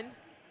checked in.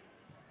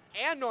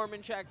 And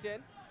Norman checked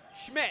in.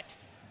 Schmidt.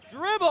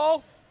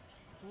 Dribble.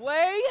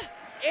 Lay.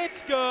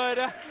 It's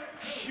good.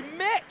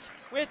 Schmidt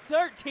with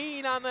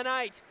 13 on the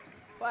night.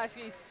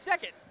 Pulaski's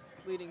second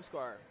leading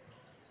scorer.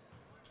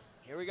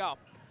 Here we go.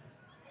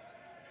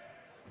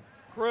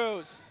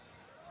 Cruz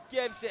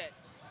gives it.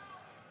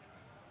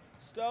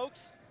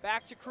 Stokes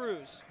back to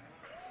Cruz.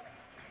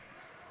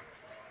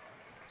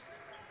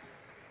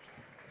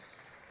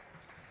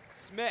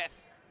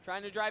 Smith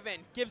trying to drive in,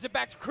 gives it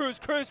back to Cruz.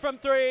 Cruz from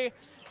 3,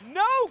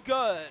 no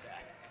good.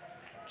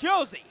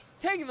 Josie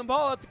taking the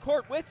ball up the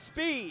court with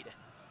speed.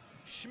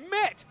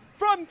 Schmidt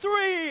from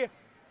 3,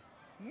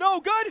 no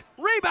good.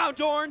 Rebound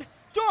Dorn.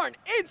 Dorn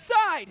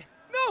inside,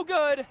 no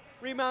good.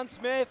 Rebound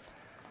Smith.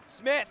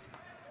 Smith.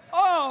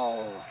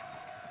 Oh!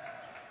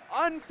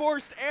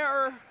 Unforced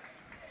error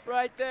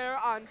right there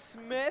on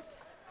Smith.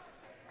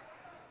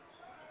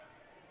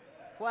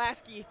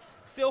 Pulaski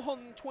still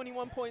holding a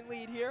 21-point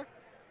lead here.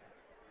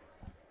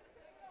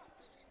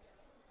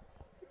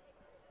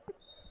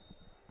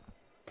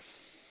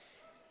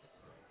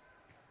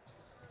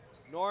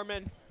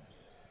 Norman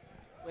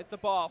with the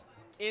ball.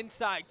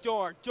 Inside,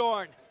 Dorn.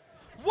 Dorn.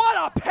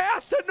 What a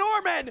pass to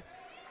Norman!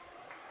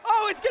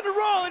 Oh, it's going to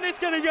roll and it's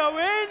going to go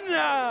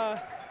in.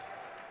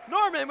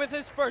 Norman with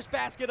his first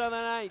basket of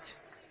the night.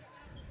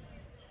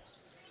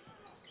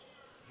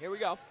 Here we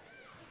go.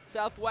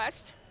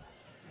 Southwest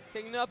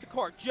taking it up the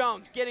court.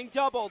 Jones getting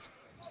doubled.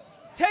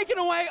 Taken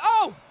away.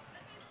 Oh,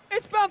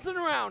 it's bouncing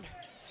around.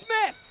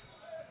 Smith.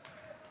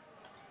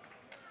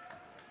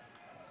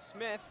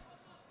 Smith.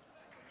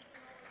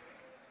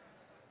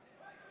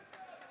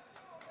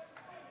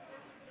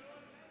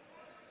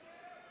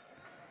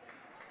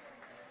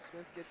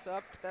 Smith gets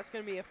up. That's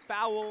going to be a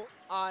foul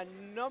on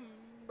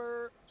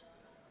number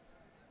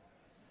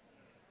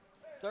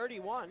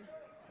 31,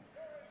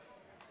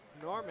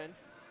 Norman.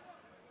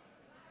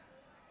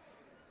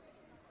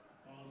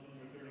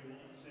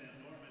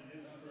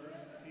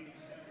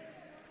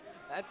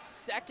 That's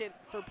second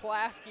for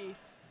Pulaski.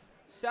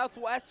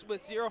 Southwest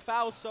with 0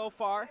 fouls so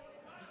far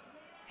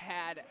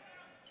had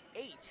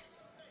 8.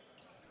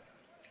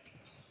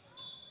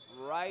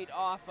 Right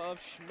off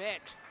of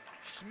Schmidt.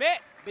 Schmidt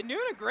been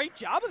doing a great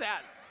job of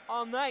that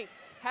all night.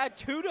 Had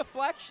 2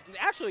 deflections,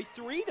 actually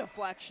 3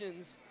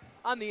 deflections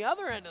on the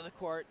other end of the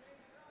court.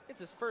 It's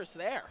his first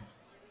there.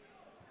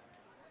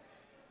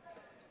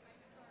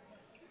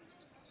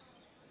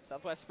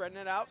 Southwest spreading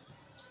it out.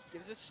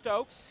 Gives it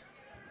Stokes.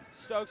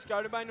 Stokes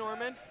guarded by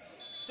Norman.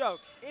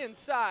 Stokes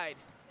inside.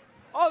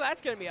 Oh,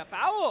 that's going to be a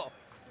foul.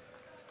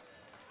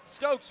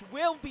 Stokes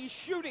will be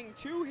shooting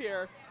 2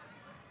 here.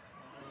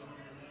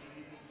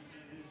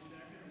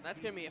 That's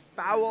going to be a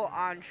foul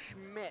on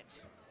Schmidt.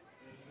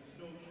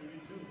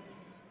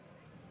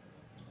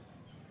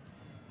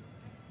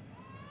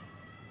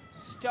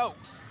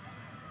 Stokes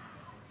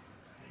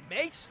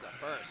makes the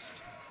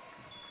first.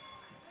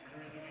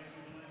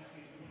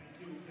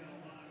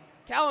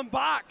 Callum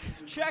Bach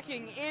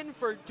checking in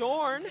for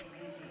Dorn.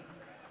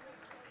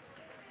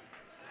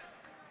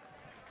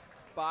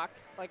 Bach,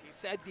 like I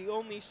said, the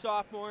only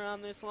sophomore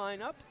on this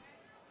lineup.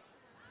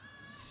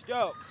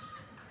 Stokes.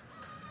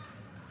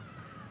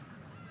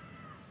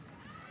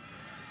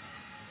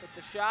 Hit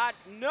the shot,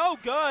 no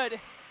good.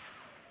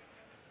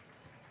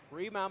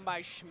 Rebound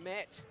by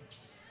Schmidt.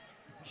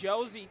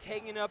 Josie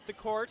taking up the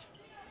court.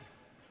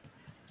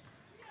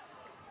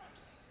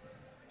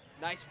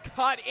 Nice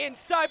cut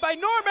inside by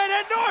Norman,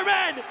 and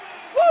Norman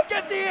will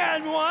get the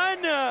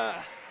N1.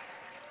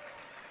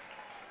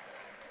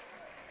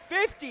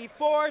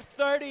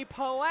 54-30,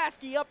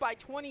 Pulaski up by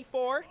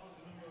 24.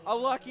 A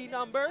lucky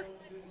number.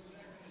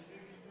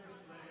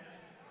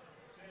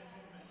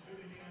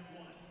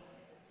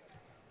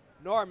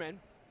 Norman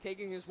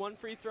taking his one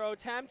free throw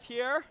attempt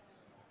here.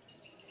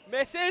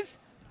 Misses.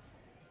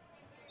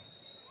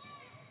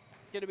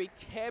 It's going to be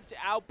tipped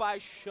out by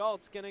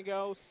Schultz. Going to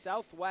go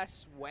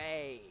Southwest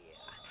way.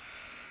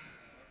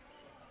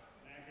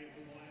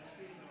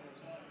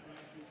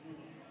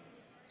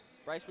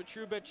 Bryce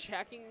Witruba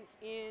checking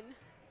in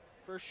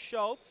for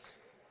Schultz.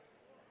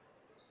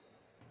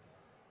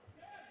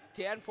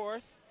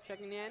 Danforth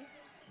checking in.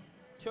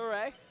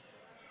 Toure.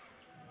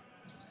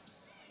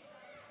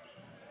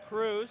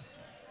 Cruz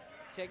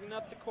taking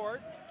up the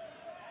court.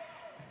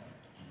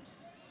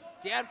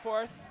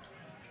 Danforth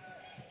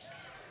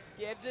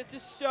gives it to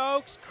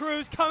Stokes.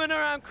 Cruz coming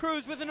around.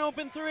 Cruz with an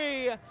open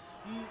three.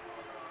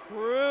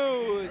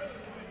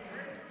 Cruz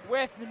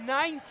with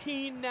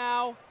 19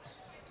 now.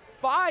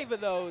 5 of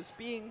those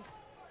being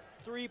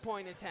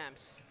three-point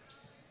attempts.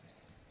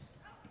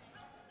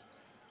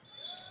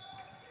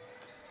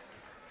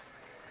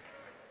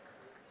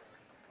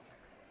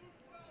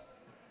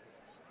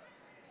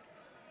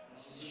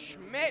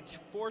 Schmidt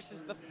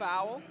forces the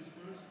foul.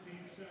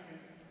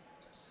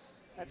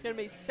 That's going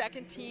to be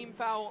second team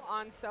foul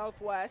on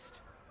Southwest.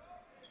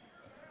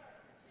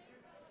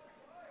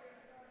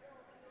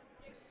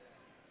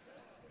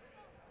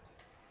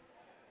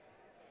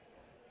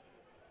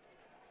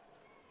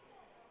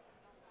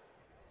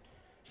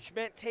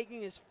 Schmidt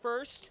taking his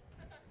first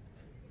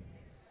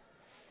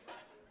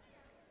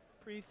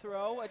free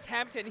throw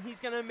attempt, and he's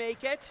going to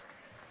make it.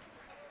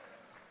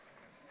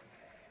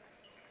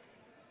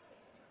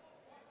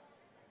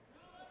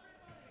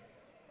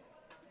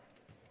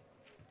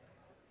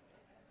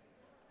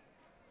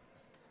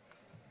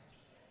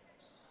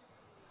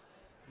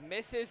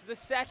 Misses the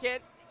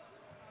second.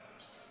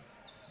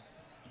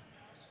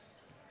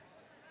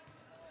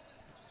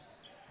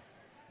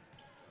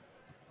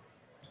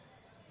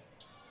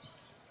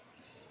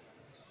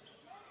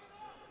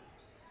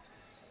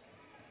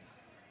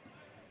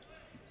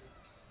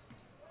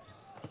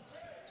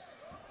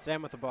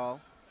 Sam with the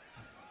ball.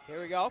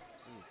 Here we go.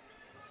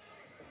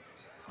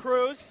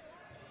 Cruz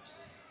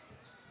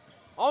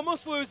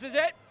almost loses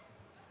it.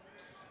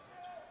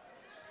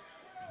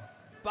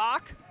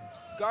 Bach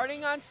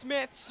guarding on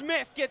Smith.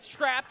 Smith gets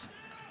trapped.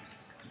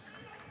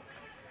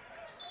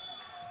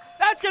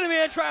 That's going to be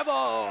a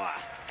travel.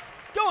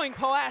 Going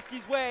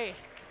Pulaski's way.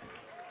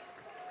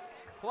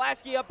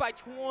 Pulaski up by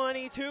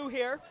 22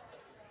 here.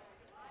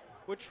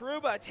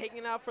 Witruba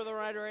taking out for the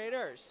Red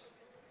Raiders.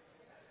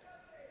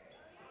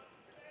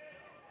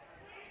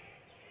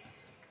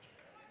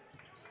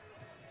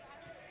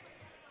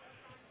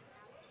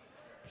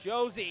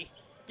 Josie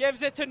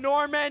gives it to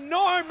Norman.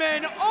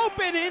 Norman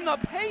open in the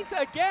paint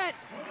again.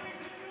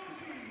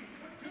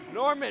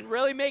 Norman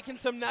really making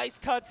some nice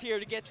cuts here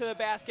to get to the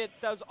basket.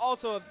 That was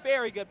also a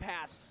very good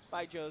pass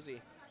by Josie.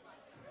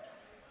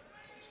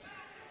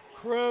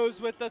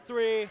 Cruz with the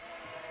three.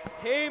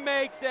 He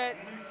makes it.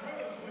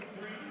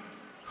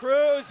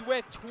 Cruz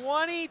with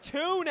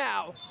 22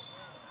 now.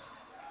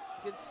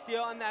 Good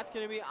steal, and that's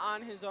going to be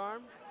on his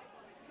arm.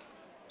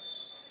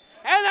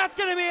 And that's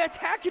going to be a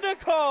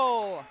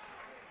technical.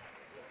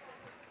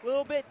 A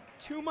little bit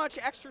too much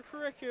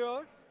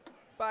extracurricular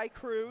by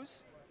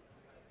Cruz.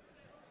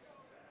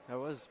 That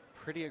was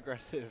pretty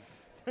aggressive.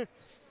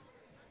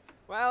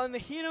 Well, in the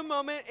heat of the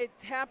moment, it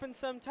happens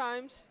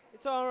sometimes.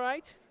 It's all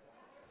right.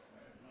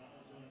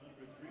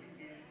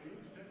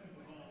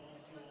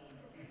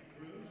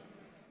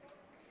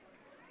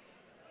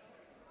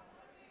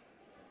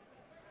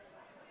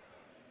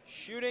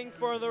 Shooting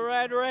for the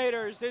Red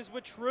Raiders is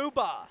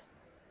Witruba.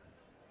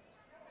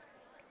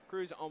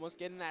 Cruz almost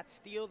getting that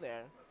steal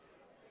there.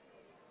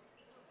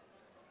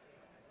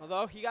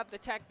 Although he got the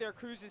tech there,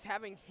 Cruz is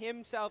having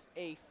himself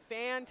a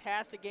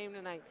fantastic game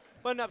tonight.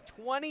 Putting up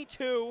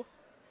 22,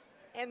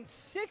 and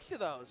 6 of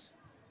those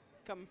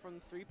coming from the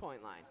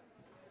three-point line.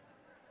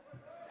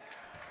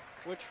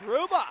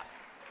 Witruba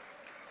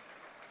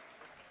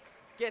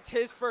gets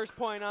his first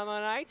point on the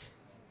night,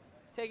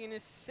 taking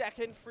his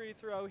second free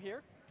throw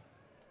here.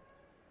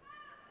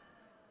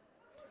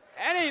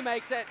 And he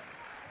makes it.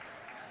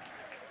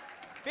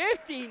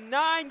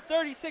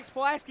 59-36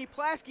 Pulaski.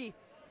 Pulaski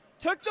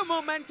took the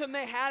momentum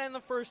they had in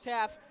the first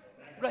half,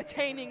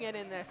 retaining it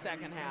in the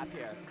second half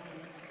here.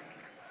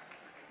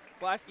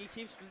 Pulaski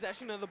keeps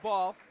possession of the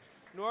ball.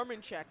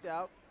 Norman checked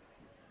out.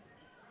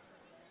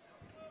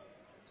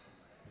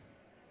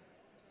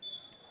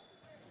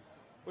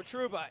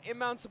 Witruba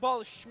inbounds the ball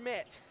to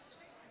Schmidt.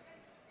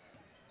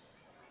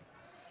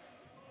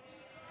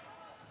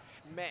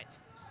 Schmidt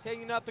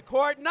taking up the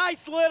court.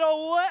 Nice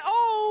little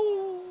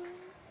oh!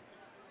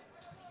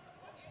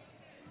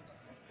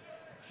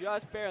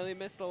 Just barely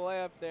missed the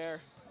layup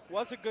there.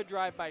 Was a good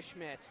drive by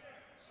Schmidt.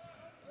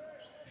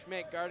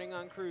 Schmidt guarding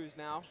on Cruz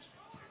now.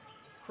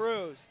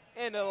 Cruz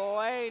into the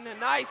lane. A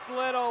nice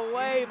little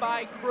lay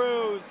by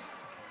Cruz.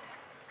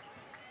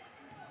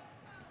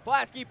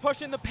 Pulaski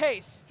pushing the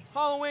pace.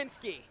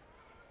 Holowinski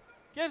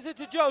gives it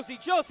to Josie.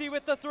 Josie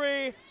with the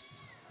three.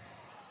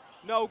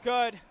 No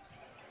good.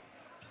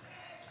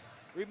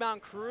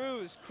 Rebound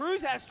Cruz.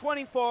 Cruz has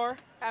 24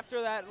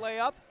 after that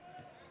layup.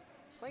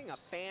 Playing a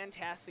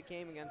fantastic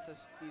game against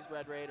these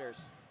Red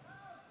Raiders.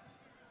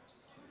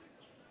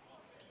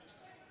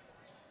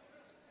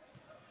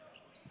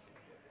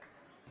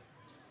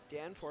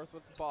 Danforth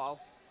with the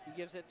ball. He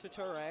gives it to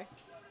Toure.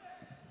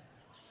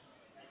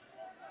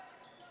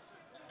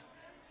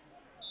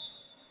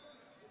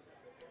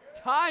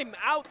 Time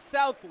out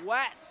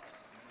Southwest.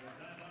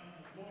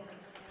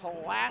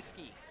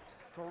 Pulaski.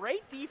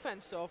 Great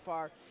defense so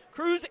far.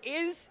 Cruz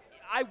is,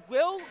 I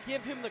will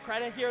give him the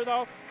credit here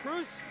though.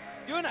 Cruz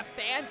doing a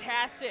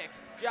fantastic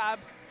job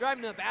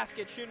driving to the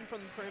basket, shooting from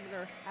the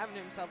perimeter, having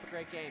himself a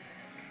great game.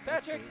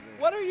 Patrick,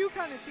 what are you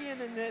kind of seeing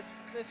in this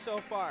so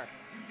far?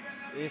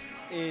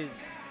 This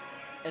is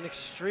an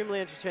extremely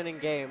entertaining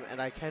game,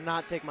 and I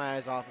cannot take my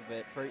eyes off of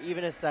it for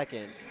even a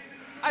second.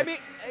 I mean,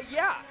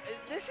 yeah,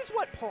 this is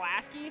what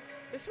Pulaski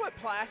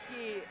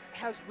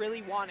has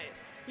really wanted.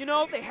 You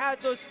know, they had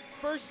those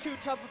first two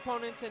tough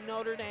opponents in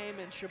Notre Dame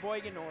and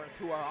Sheboygan North,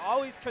 who are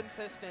always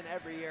consistent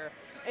every year.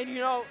 And, you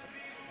know,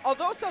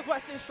 although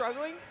Southwest is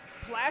struggling,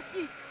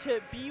 Pulaski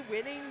to be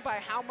winning by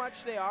how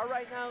much they are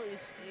right now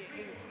is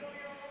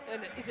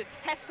a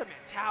testament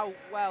to how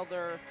well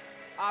they're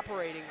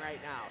operating right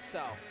now.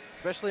 So,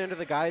 especially under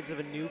the guidance of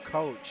a new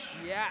coach.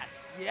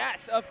 Yes,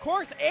 yes, of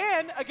course,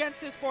 and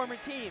against his former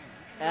team.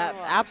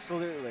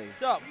 Absolutely.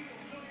 So,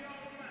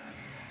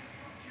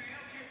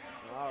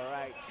 all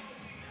right.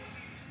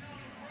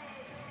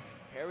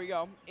 Here we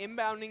go.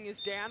 Inbounding is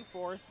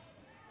Danforth.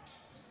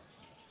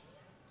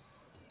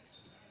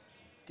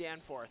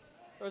 Danforth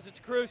throws it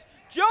to Cruz.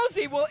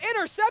 Josie will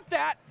intercept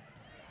that.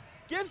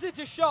 Gives it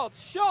to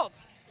Schultz.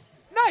 Schultz,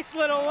 nice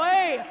little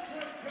lay.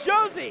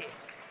 Josie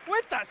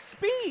with the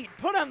speed,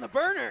 put on the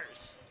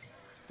burners.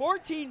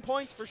 14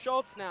 points for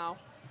Schultz now.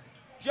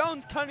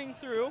 Jones cutting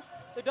through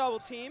the double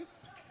team.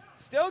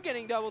 Still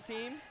getting double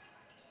teamed.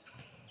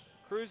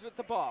 Cruz with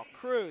the ball.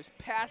 Cruz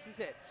passes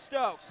it.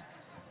 Stokes.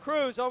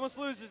 Cruz almost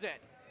loses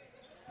it.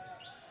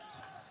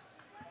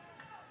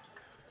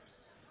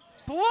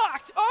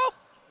 Blocked. Oh!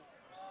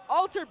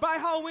 Altered by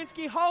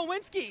Holowinski.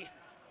 Holowinski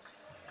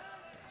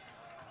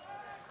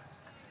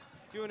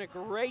doing a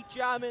great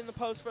job in the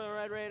post for the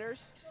Red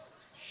Raiders.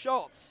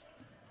 Schultz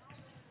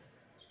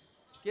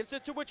gives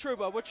it to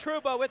Witruba.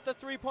 Witruba with the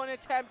three-point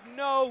attempt.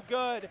 No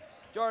good.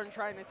 Jordan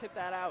trying to tip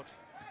that out.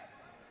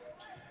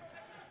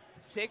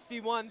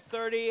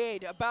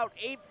 61-38. About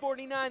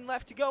 8:49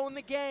 left to go in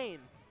the game.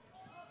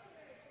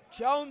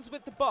 Jones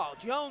with the ball.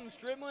 Jones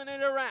dribbling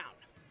it around.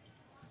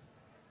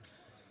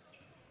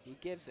 He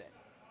gives it.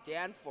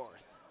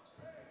 Danforth.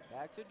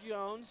 Back to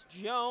Jones.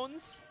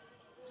 Jones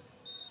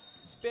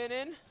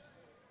spinning.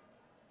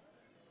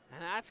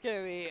 And that's going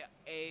to be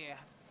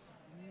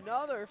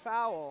another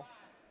foul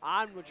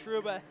on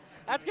Witruba.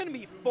 That's going to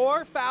be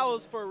 4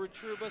 fouls for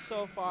Witruba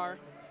so far.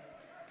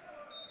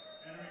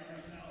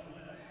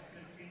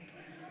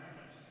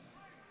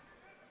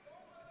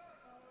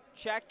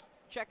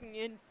 Checking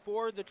in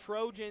for the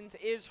Trojans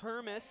is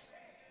Hermes.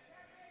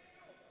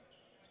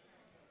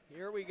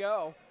 Here we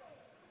go.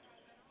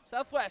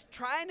 Southwest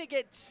trying to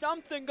get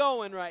something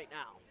going right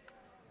now.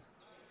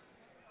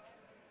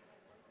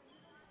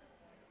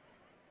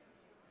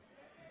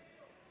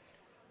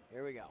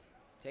 Here we go.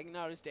 Taking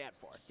out is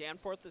Danforth.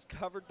 Danforth is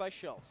covered by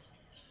Schultz.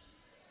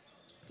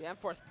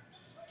 Danforth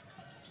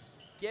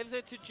gives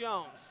it to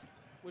Jones.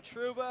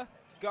 Witruba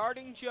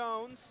guarding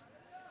Jones.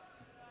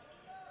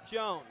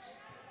 Jones.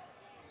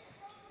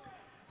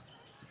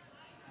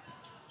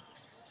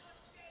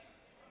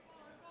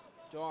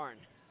 Dorn.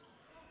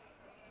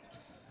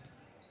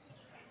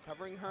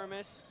 Covering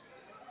Hermes.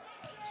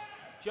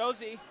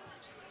 Josie.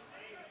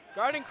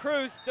 Guarding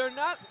Cruz. They're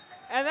not.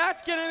 And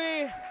that's going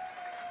to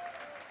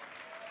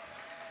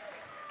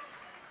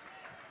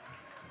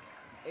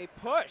be a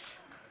push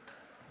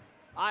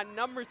on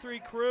number 3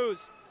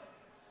 Cruz.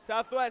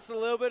 Southwest, a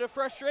little bit of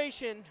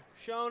frustration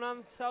shown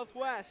on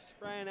Southwest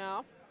right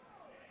now.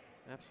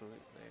 Absolutely.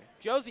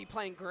 Josie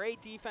playing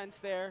great defense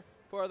there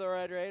for the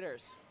Red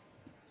Raiders.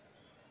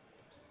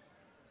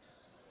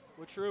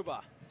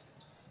 Witruba.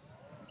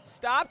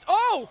 Stopped.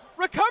 Oh,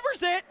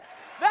 recovers it.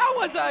 That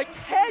was a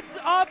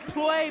heads-up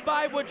play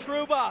by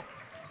Witruba.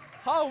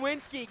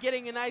 Holowinski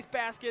getting a nice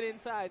basket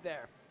inside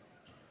there.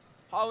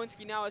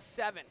 Holowinski now has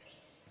 7.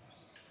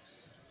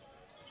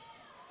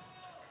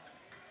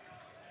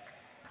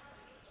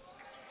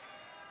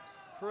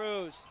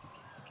 Cruz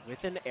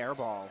with an air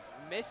ball.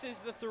 Misses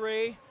the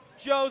three.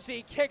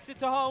 Josie kicks it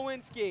to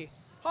Holowinski.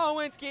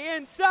 Holowinski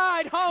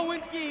inside.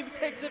 Holowinski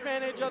takes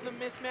advantage of the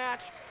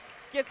mismatch.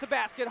 Gets the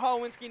basket.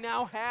 Holowinski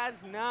now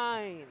has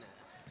 9.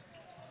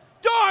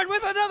 Dorn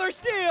with another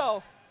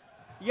steal.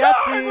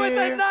 Yahtzee! Dorn with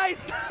a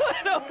nice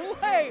little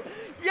lay.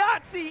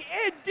 Yahtzee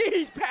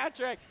indeed,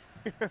 Patrick.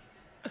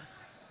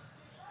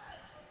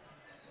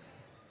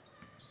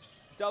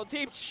 Double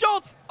team.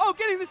 Schultz. Oh,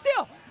 getting the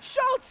steal.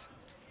 Schultz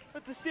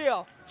with the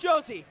steal.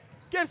 Josie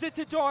gives it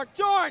to Dorn.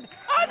 Dorn,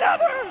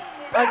 another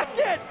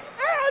basket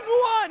and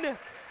one.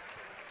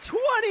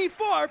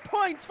 24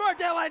 points for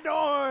Dylan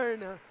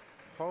Dorn.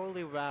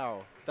 Holy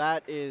wow.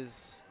 That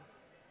is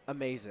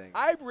amazing.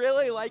 I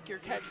really like your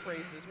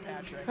catchphrases,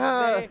 Patrick.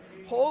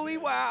 Holy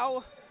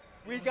wow.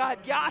 We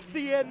got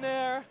Yahtzee in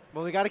there.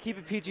 Well, we got to keep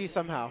it PG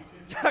somehow.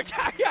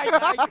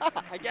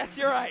 I guess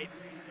you're right.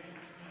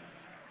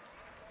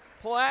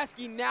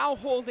 Pulaski now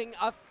holding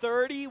a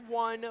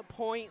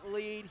 31-point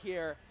lead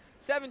here.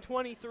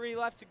 7:23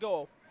 left to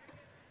go.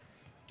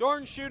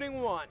 Dorn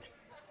shooting 1.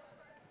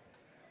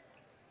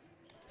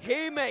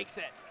 He makes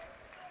it.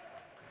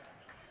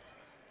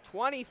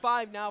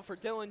 25 now for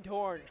Dylan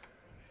Dorn.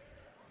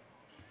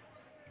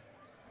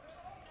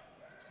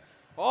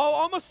 Oh,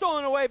 almost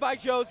stolen away by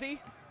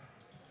Josie.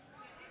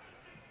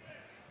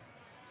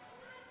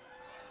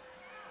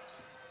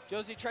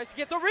 Josie tries to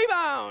get the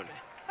rebound.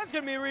 That's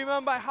going to be a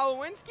rebound by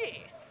Holowinski.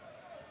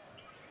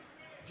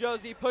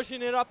 Josie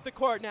pushing it up the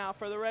court now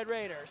for the Red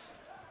Raiders.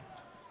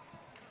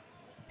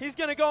 He's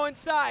going to go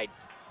inside.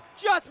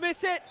 Just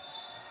miss it.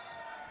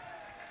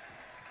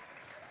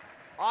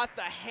 Off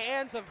the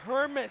hands of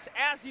Hermes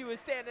as he was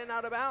standing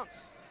out of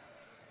bounds.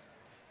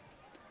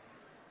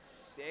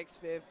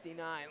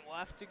 6:59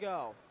 left to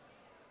go.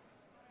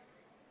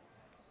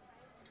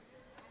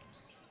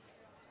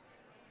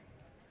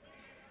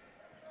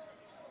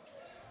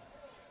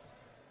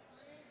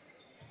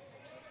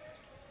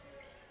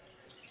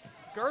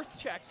 Girth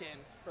checked in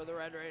for the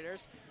Red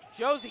Raiders.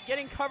 Josie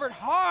getting covered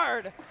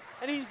hard,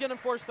 and he's going to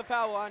force the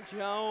foul on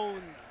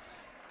Jones.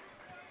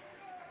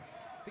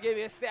 To give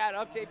you a stat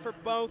update for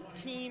both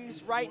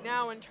teams right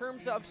now in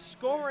terms of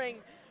scoring,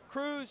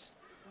 Cruz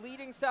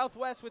leading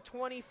Southwest with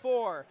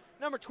 24.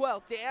 Number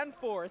 12,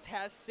 Danforth,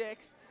 has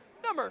 6.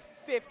 Number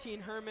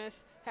 15,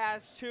 Hermes,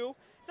 has 2.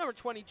 Number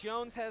 20,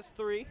 Jones, has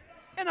 3.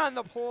 And on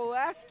the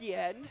Pulaski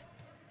end,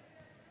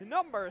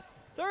 number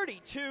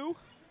 32,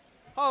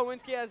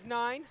 Holowinski, has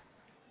 9.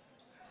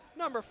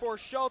 Number 4,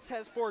 Schultz,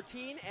 has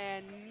 14.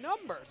 And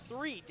number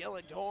 3,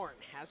 Dylan Dorn,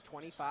 has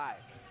 25.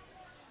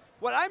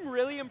 What I'm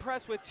really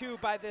impressed with, too,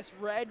 by this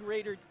Red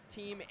Raider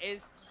team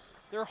is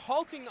their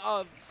halting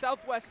of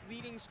Southwest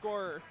leading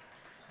scorer,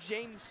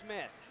 James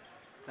Smith.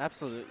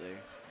 Absolutely.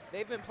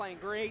 They've been playing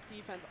great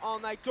defense all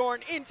night.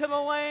 Dorn into the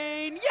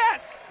lane.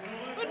 Yes!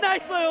 A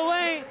nice little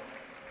lane.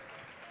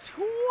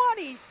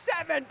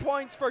 27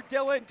 points for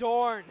Dylan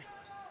Dorn.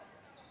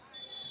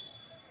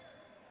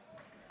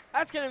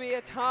 That's going to be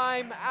a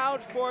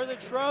timeout for the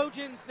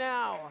Trojans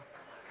now.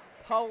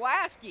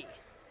 Pulaski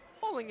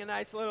holding a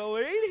nice little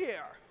lead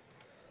here.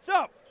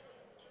 So,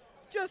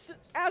 just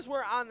as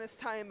we're on this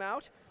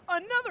timeout,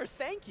 another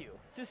thank you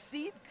to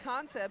Seed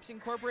Concepts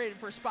Incorporated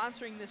for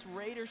sponsoring this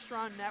Raider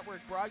Strong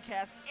Network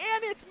broadcast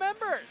and its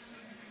members.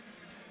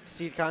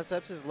 Seed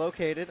Concepts is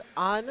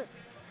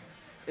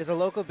is a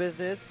local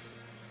business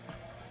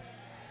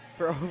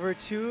for over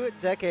 2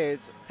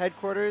 decades.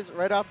 Headquarters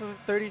right off of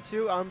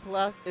 32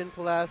 in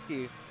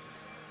Pulaski.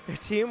 Their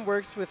team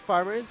works with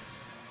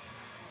farmers,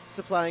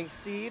 supplying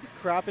seed,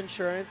 crop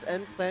insurance,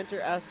 and planter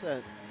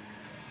asset.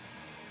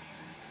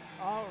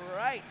 All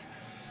right.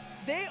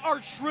 They are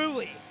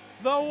truly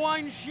the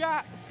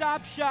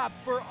one-stop shop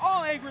for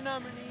all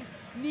agronomy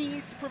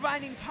needs,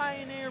 providing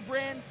Pioneer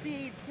brand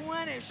seed,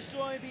 Plenish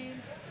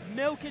soybeans,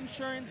 milk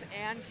insurance,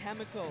 and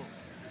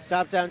chemicals.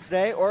 Stop down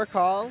today or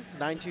call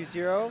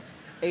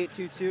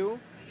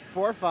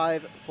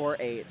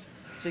 920-822-4548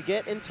 to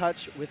get in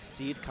touch with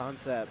Seed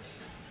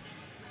Concepts.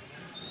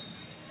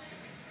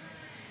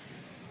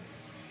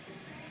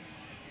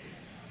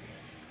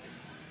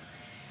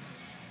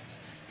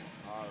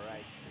 All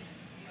right.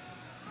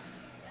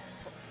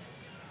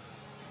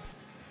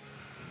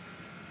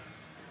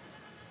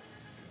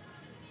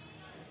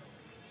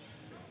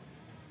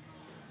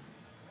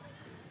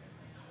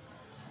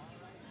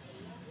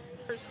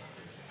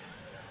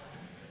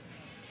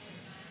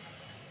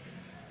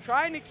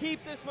 Trying to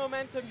keep this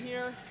momentum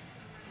here.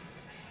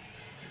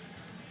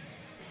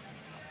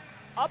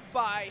 Up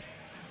by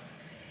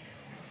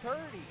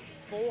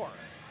 34.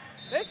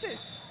 This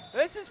is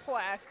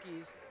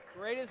Pulaski's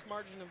greatest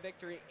margin of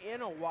victory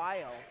in a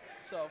while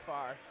so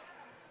far.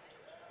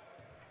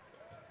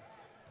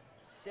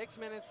 6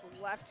 minutes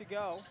left to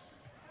go.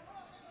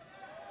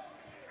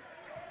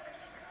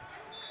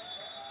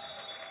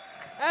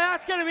 And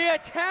that's going to be a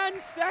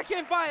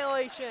 10-second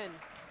violation.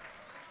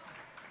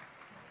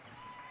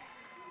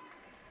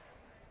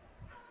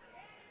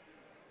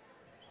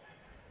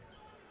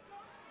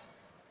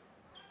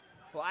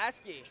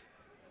 Pulaski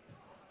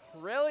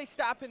really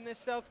stopping this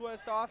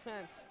Southwest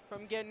offense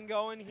from getting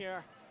going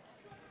here.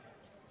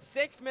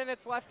 6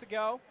 minutes left to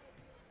go.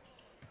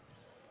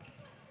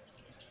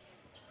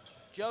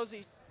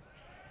 Josie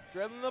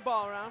dribbling the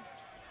ball around.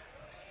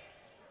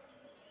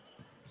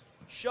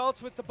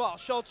 Schultz with the ball.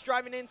 Schultz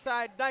driving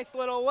inside. Nice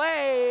little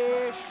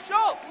lay.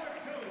 Schultz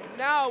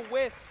now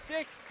with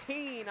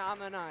 16 on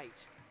the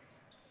night.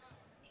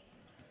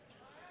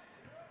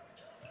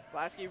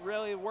 Pulaski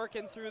really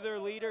working through their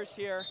leaders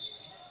here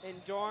in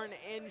Dorn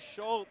and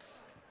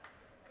Schultz.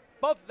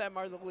 Both of them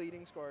are the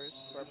leading scorers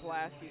for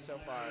Pulaski so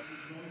far.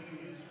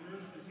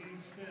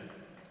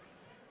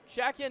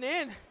 Checking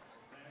in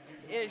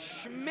is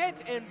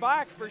Schmidt and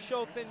Bach for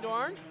Schultz and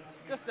Dorn.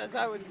 Just as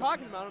I was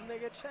talking about them, they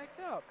get checked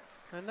out.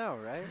 I know,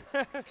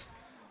 right?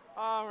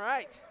 All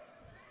right.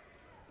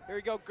 Here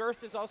we go.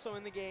 Girth is also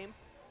in the game.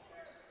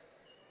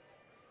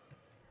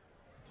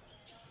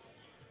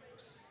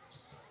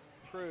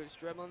 Cruz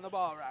dribbling the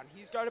ball around.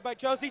 He's guarded by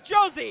Josie.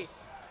 Josie!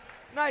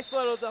 Nice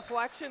little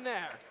deflection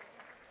there.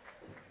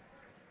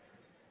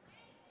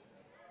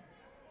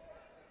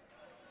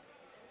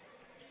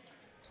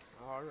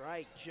 All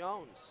right,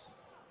 Jones.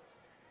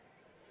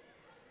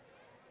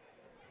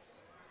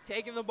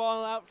 Taking the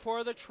ball out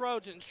for the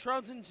Trojans.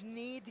 Trojans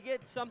need to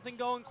get something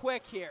going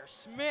quick here.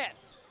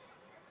 Smith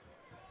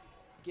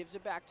gives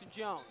it back to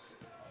Jones.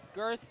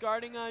 Girth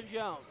guarding on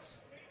Jones.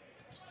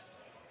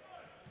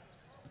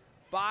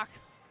 Bach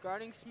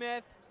guarding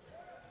Smith.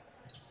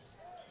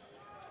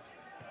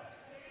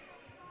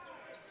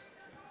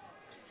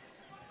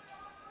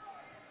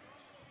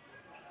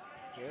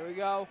 Here we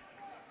go.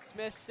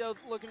 Smith still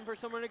looking for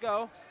somewhere to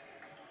go.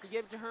 He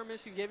gave it to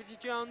Hermes, he gave it to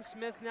Jones.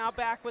 Smith now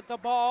back with the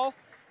ball.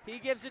 He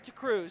gives it to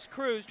Cruz.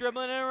 Cruz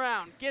dribbling it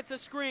around, gets a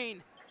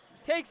screen,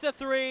 takes a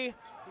three.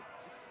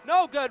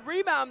 No good.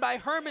 Rebound by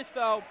Hermes,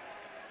 though.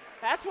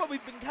 That's what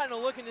we've been kind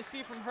of looking to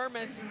see from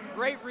Hermes.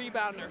 Great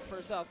rebounder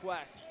for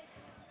Southwest.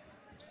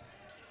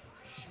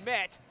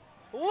 Schmidt.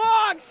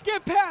 Long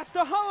skip pass to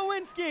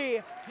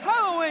Holowinski.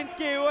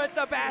 Holowinski with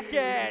the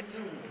basket.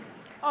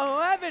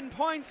 11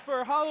 points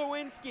for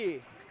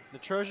Holowinski. The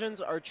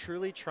Trojans are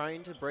truly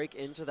trying to break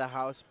into the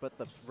house, but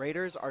the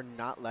Raiders are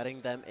not letting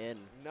them in.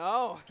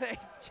 No, they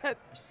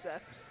just,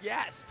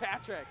 yes,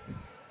 Patrick.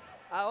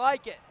 I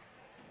like it.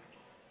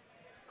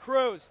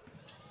 Cruz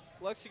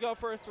looks to go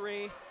for a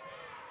three.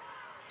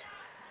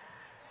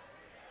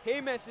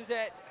 He misses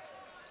it.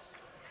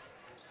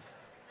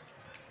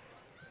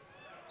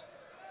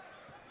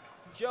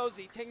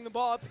 Josie taking the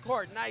ball up the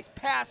court. Nice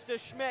pass to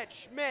Schmidt.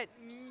 Schmidt,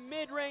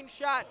 mid-range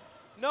shot,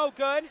 no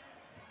good.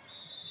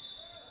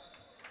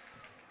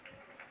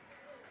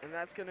 And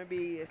that's going to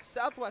be a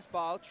Southwest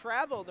ball.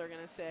 Travel, they're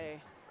going to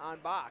say, on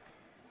Bach.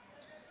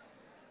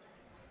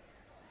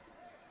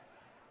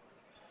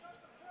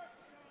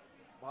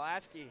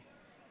 Pulaski.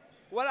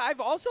 What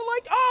I've also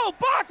liked, oh,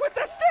 Bach with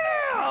the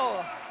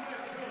steal!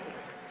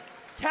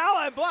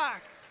 Callan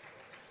Bach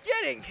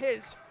getting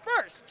his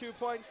first 2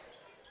 points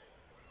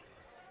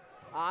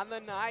on the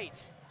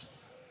night.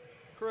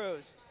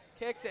 Cruz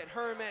kicks it.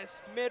 Hermes,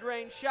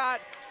 mid-range shot.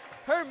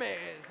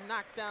 Hermes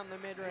knocks down the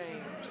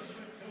mid-range.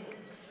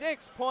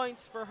 6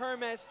 points for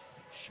Hermes.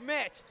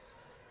 Schmidt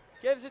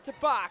gives it to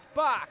Bach.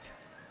 Bach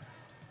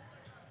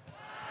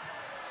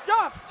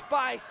stuffed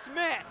by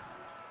Smith.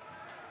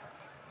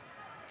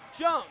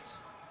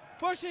 Jones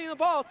pushing the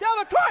ball down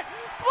the court.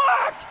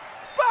 Blocked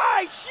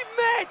by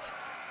Schmidt.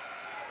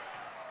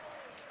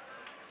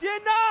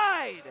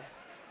 Denied.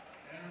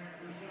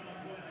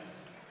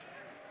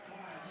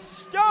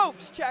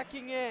 Stokes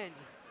checking in.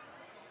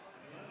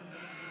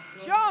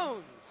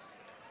 Jones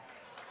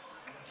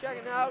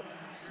checking out.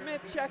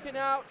 Smith checking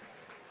out.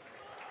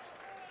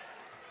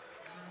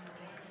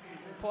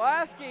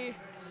 Pulaski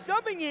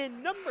subbing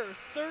in number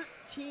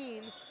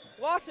 13,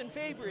 Lawson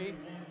Fabry.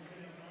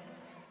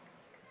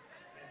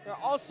 They're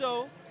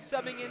also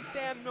subbing in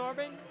Sam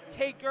Norman.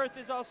 Tate Girth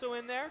is also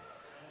in there.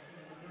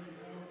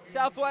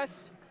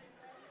 Southwest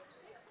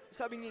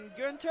subbing in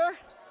Gunter.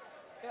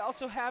 They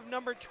also have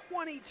number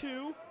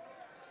 22,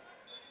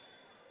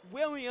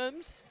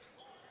 Williams.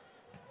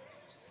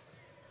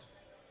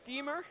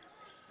 Deemer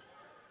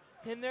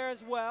in there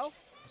as well.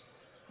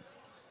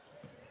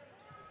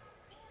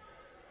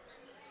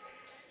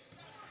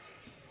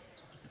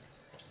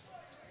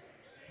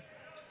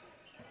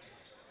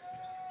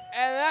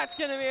 And that's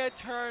going to be a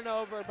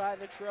turnover by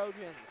the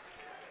Trojans.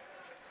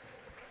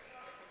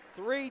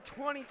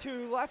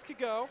 3:22 left to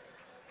go.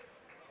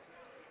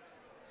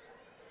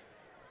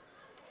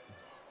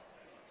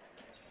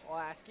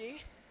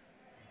 Pulaski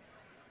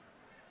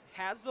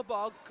has the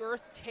ball.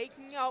 Girth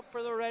taking out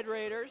for the Red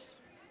Raiders.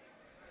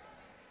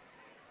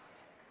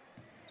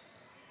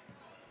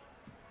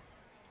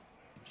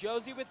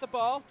 Josie with the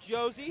ball.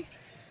 Josie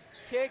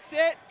kicks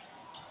it.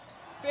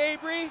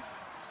 Fabry,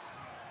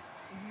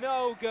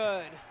 no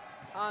good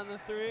on the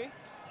three.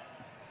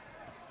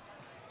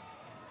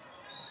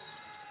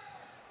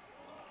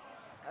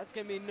 That's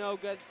going to be no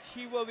good.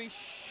 He will be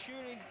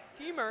shooting.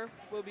 Deemer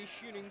will be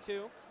shooting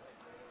too.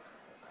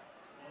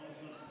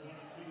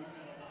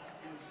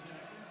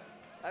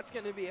 That's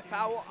going to be a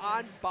foul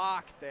on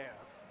Bach there.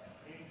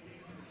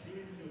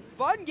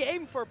 Fun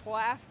game for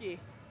Pulaski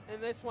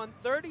in this one.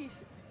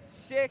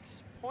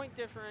 36-point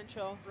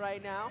differential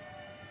right now.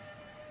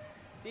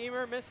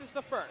 Deemer misses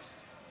the first.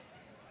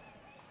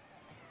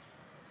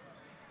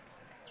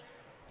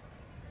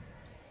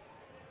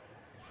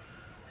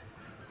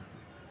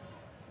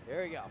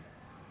 There we go.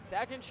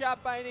 Second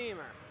shot by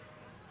Deemer.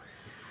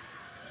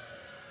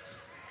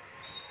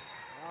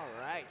 All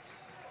right.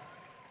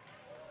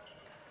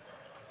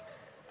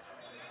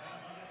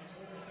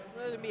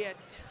 Going to be a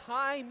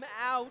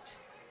timeout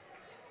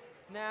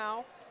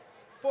now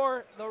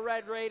for the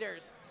Red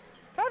Raiders.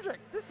 Patrick,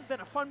 this has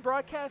been a fun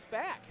broadcast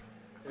back.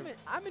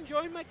 I'm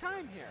enjoying my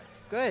time here.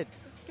 Good.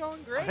 This is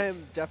going great. I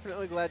am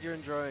definitely glad you're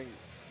enjoying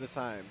the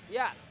time.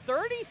 Yeah,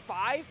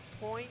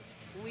 35-point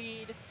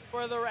lead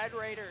for the Red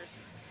Raiders.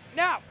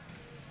 Now,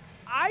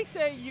 I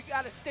say you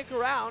got to stick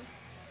around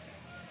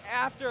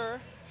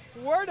after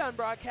we're done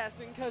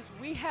broadcasting because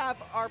we have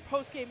our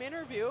post-game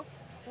interview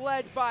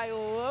led by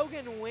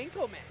Logan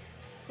Winkleman,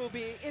 who'll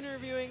be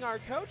interviewing our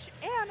coach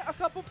and a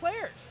couple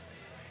players.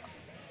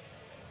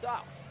 So,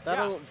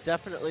 That'll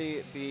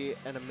definitely be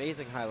an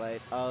amazing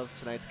highlight of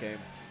tonight's game.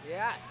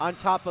 yes. On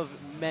top of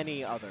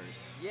many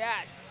others.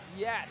 Yes,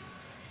 yes.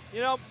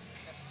 You know,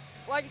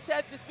 like I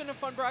said, this has been a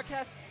fun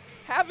broadcast.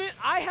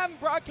 I haven't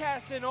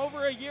broadcast in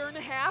over a year and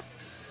a half,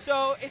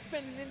 so it's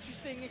been an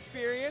interesting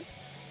experience.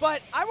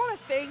 But I want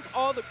to thank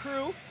all the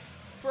crew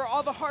for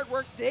all the hard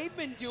work they've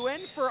been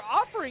doing for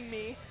offering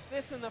me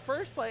this in the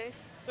first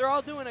place. They're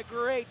all doing a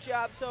great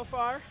job so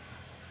far.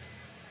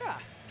 Yeah,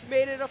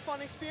 made it a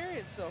fun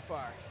experience so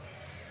far.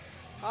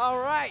 All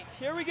right,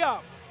 here we go.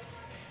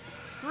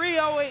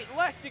 3:08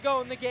 left to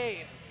go in the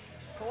game.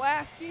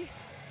 Pulaski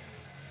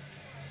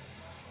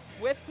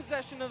with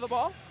possession of the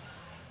ball.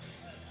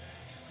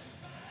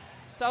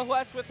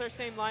 Southwest with their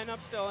same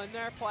lineup still in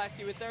there.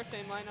 Pulaski with their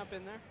same lineup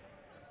in there.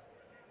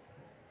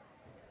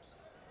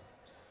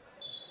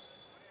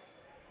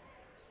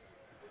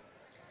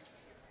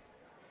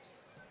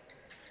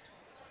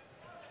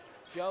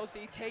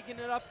 Josie taking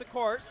it up the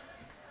court.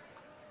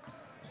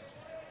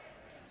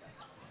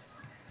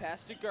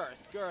 Pass to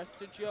Girth. Girth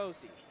to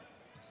Josie.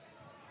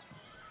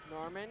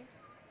 Norman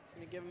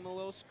gonna give him a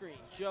little screen.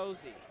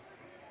 Josie.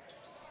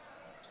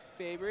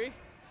 Fabry.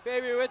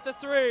 Fabry with the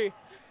three.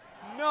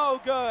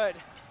 No good.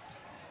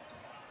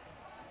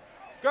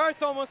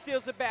 Girth almost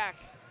steals it back.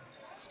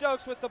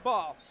 Stokes with the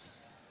ball.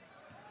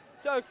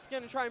 Stokes is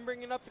gonna try and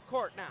bring it up the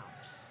court now.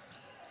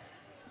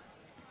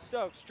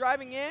 Stokes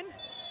driving in.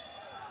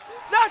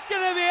 That's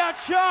gonna be a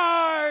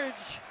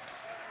charge!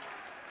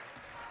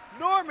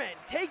 Norman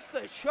takes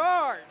the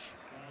charge.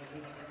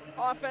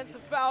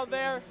 Offensive foul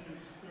there.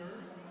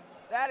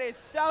 That is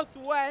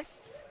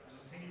Southwest's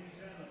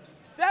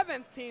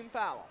 7th team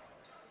foul.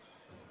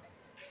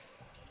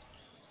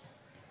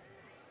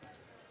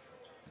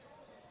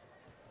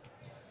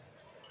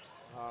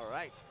 All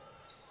right.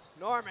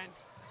 Norman,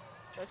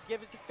 just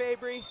give it to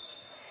Fabry.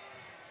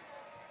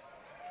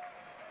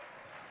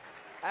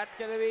 That's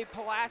going to be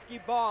Pulaski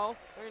ball.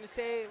 They're going to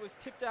say it was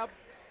tipped up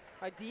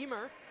by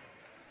Deemer.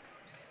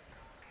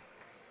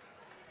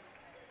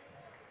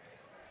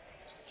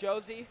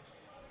 Josie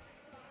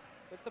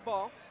with the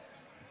ball.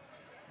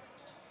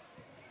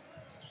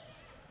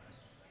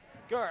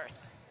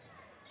 Girth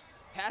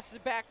passes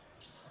it back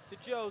to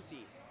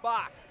Josie.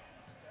 Bach.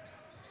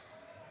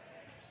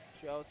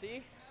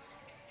 Josie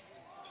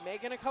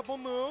making a couple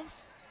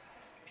moves.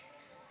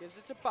 Gives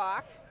it to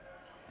Bach.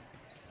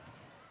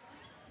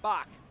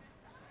 Bach.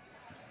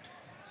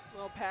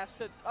 Little pass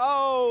to,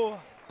 oh!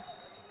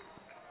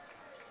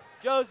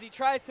 Josie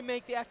tries to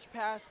make the extra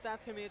pass.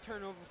 That's going to be a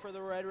turnover for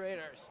the Red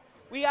Raiders.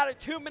 We got a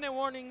 2-minute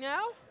warning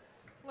now.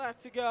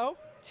 Left to go.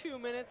 2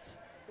 minutes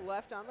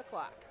left on the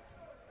clock.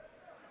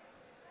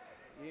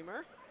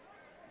 Deemer.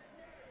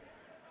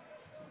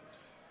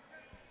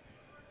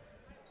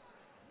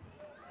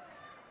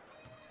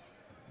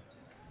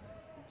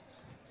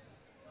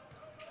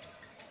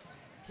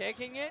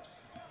 Kicking it.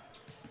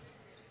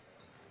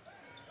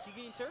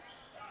 Deeginter.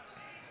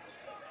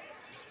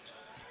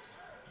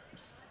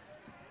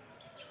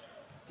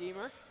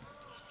 Deemer.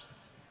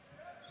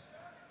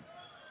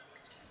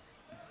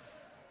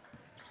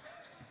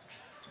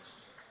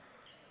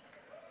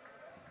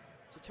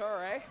 To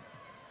Torre.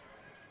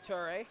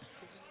 Torre.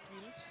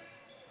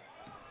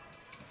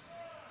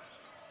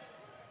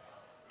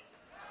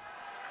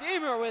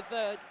 Deemer with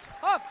a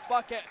tough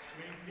bucket.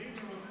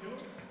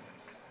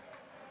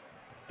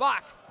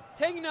 Bach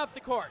taking up the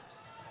court.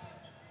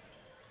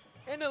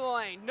 Into the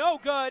lane. No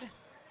good.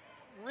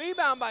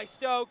 Rebound by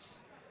Stokes.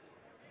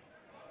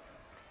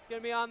 It's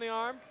going to be on the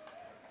arm.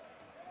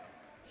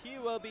 He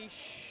will be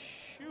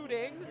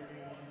shooting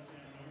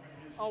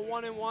a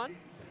 1-and-1.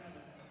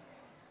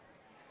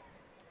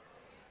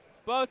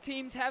 Both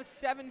teams have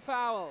 7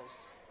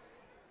 fouls.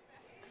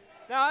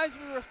 Now, as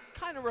we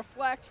kind of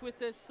reflect with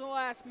this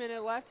last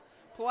minute left,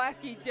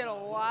 Pulaski did a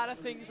lot of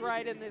things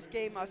right in this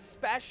game,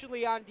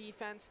 especially on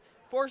defense,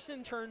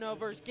 forcing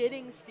turnovers,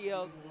 getting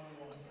steals.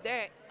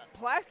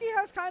 Pulaski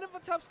has kind of a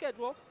tough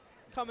schedule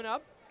coming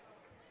up,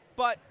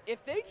 but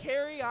if they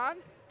carry on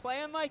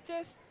playing like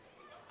this,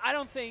 I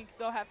don't think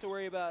they'll have to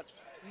worry about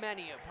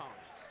many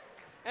opponents.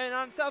 And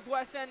on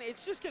Southwest end,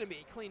 it's just going to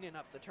be cleaning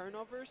up the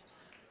turnovers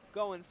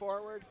going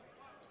forward,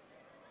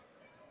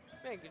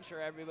 making sure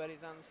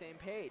everybody's on the same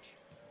page.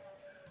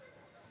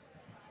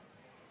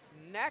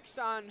 Next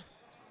on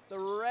the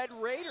Red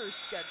Raiders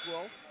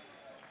schedule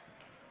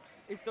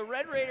is the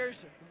Red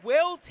Raiders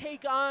will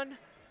take on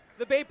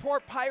the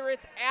Bayport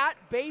Pirates at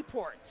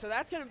Bayport. So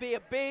that's going to be a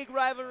big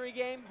rivalry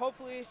game.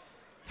 Hopefully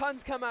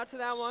tons come out to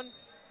that one.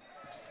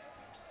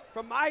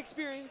 From my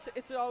experience,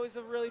 it's always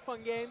a really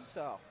fun game.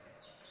 So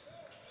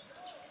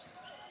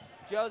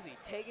Josie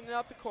taking it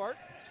up the court.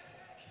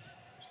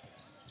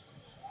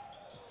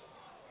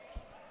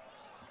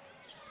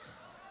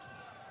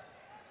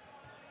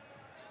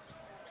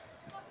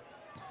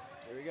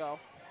 Here we go.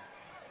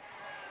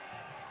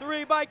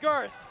 Three by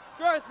Girth.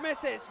 Girth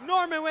misses.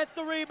 Norman with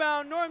the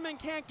rebound. Norman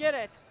can't get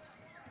it.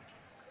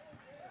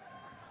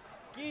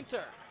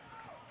 Ginter.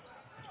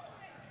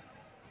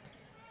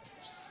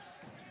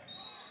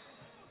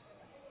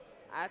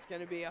 That's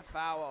going to be a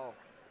foul.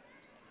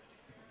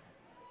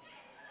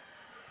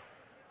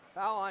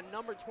 Foul on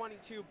number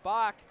 22,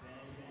 Bach.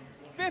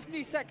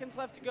 50 seconds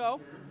left to go.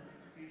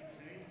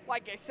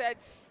 Like I said,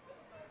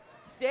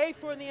 stay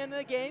for the end of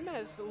the game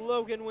as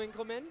Logan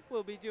Winkleman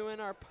will be doing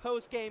our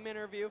post-game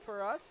interview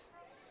for us.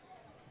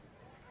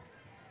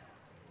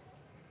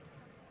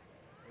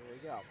 There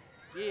we go.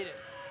 Get it.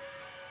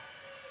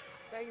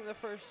 Banging the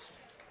first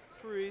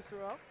free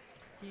throw.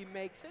 He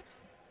makes it.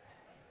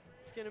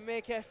 It's going to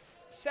make it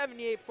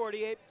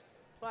 78-48.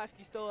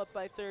 Pulaski still up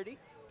by 30.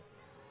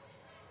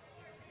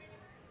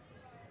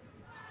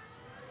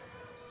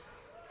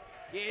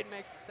 Gade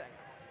makes the second.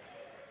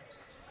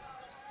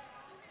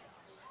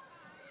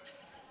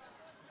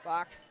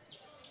 Bach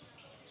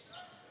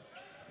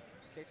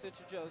kicks it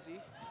to Josie.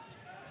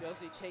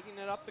 Josie taking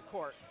it up the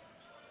court.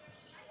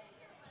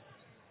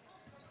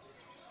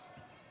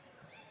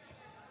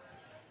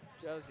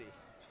 Josie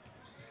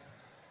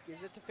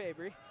gives it to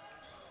Fabry.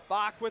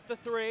 Bach with the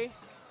three.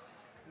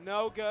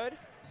 No good.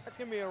 That's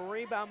going to be a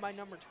rebound by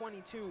number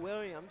 22,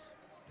 Williams.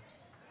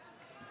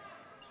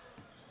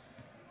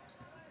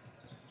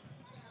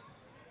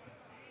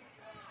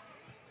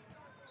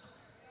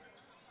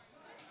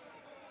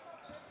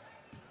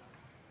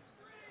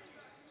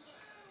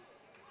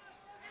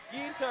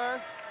 Ginter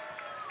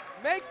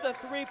makes the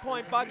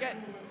three-point bucket.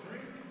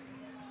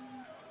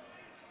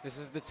 This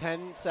is the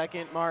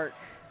 10-second mark.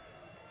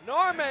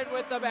 Norman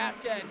with the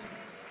basket.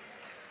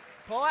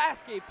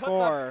 Pulaski puts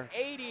up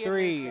 80 in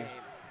this game.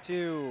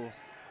 2,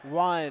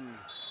 1.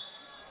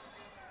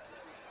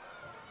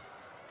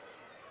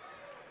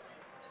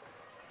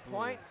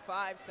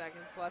 0.5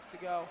 seconds left to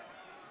go.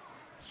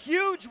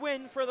 Huge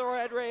win for the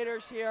Red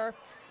Raiders here.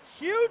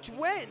 Huge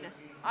win,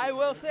 I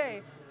will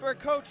say, for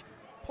Coach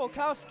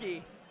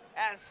Pulaski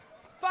as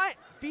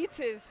beats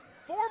his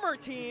former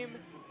team,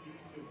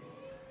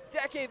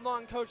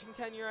 decade-long coaching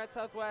tenure at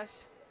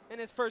Southwest. In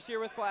his first year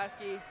with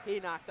Pulaski, he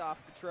knocks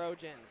off the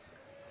Trojans.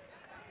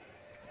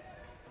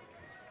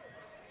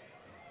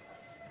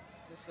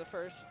 This is the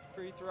first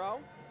free throw.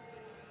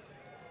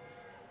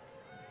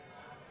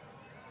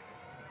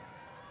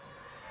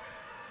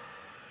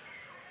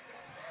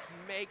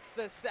 Makes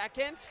the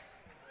second.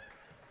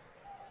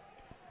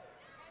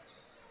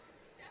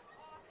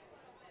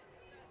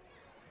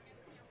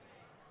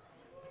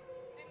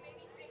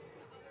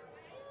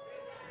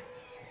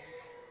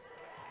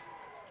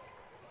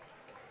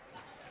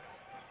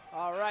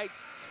 All right,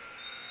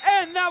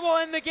 and that will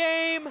end the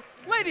game.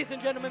 Ladies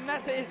and gentlemen,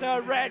 that is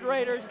a Red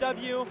Raiders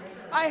W.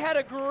 I had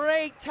a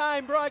great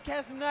time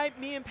broadcasting tonight.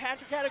 Me and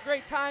Patrick had a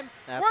great time.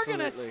 Absolutely. We're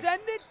going to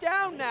send it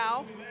down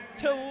now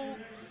to,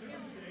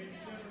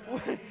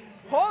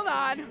 hold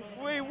on,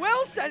 we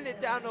will send it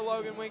down to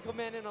Logan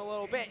Winkleman in a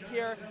little bit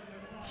here.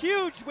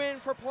 Huge win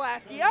for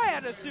Pulaski. I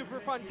had a super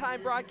fun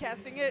time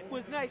broadcasting. It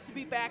was nice to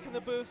be back in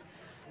the booth.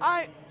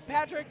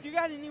 Patrick, do you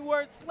got any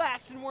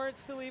lasting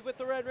words to leave with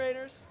the Red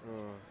Raiders?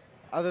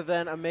 Other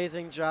than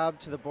amazing job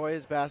to the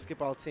boys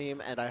basketball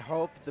team, and I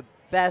hope the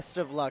best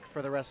of luck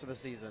for the rest of the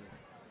season.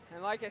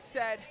 And like I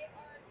said,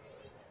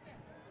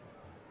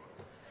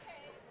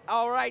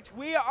 all right,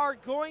 we are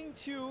going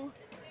to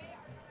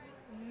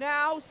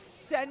now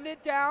send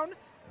it down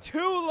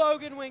to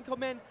Logan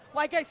Winkleman.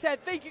 Like I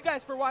said, thank you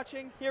guys for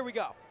watching. Here we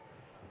go.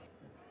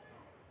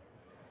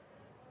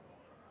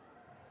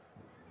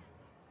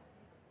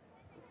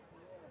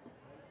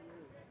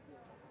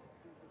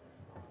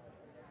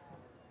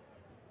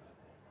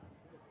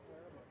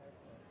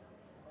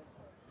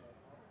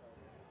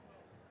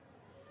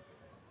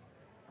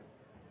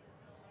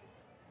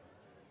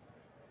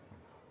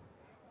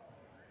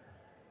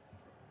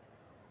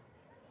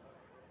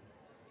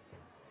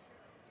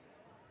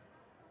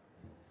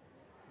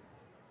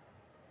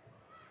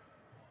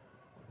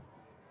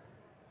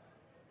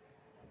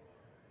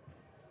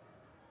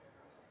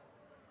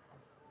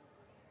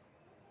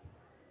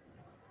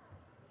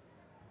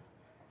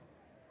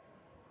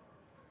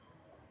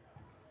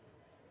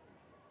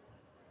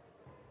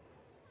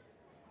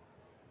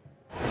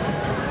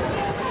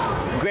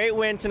 Great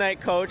win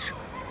tonight, Coach.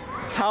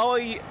 How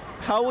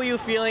were you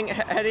feeling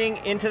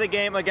heading into the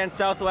game against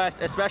Southwest,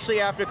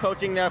 especially after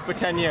coaching there for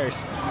 10 years?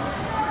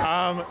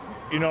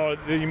 You know,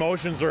 the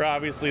emotions are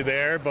obviously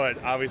there,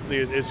 but obviously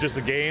it's just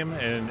a game,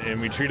 and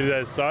we treat it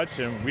as such,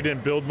 and we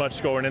didn't build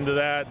much going into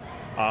that.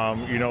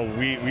 You know,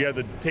 we had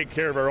to take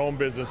care of our own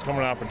business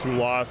coming off of 2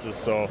 losses,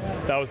 so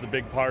that was the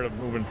big part of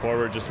moving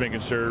forward, just making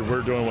sure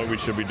we're doing what we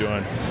should be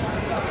doing.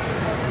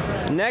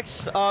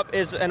 Next up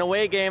is an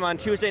away game on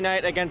Tuesday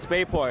night against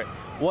Bayport.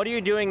 What are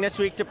you doing this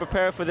week to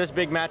prepare for this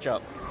big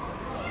matchup?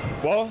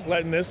 Well,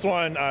 letting this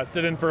one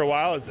sit in for a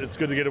while, it's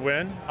good to get a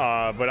win.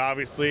 But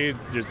obviously,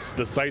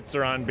 the sights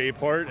are on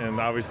Bayport, and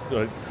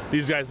obviously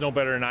these guys know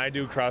better than I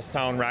do,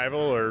 crosstown rival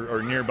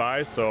or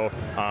nearby. So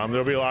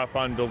there'll be a lot of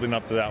fun building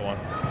up to that one.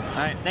 All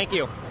right, thank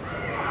you.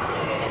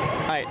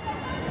 All right,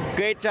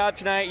 great job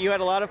tonight. You had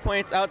a lot of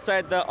points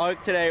outside the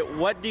arc today.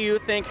 What do you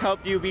think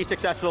helped you be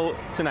successful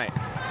tonight?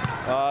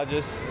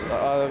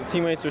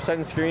 Teammates were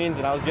setting screens,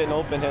 and I was getting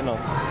open, hitting them.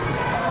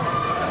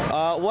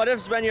 What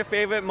has been your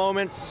favorite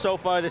moments so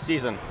far this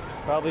season?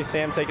 Probably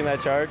Sam taking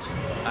that charge.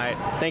 All right,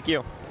 thank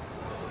you.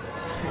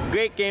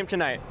 Great game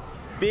tonight.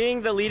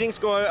 Being the leading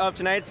scorer of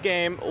tonight's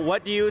game,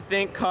 what do you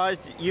think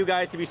caused you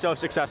guys to be so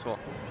successful?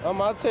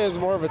 I'd say it was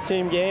more of a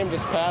team game,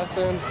 just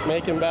passing,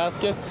 making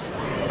baskets.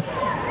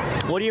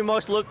 What are you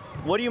most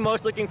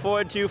looking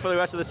forward to for the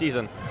rest of the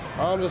season?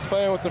 I'm just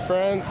playing with the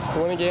friends,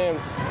 winning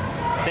games.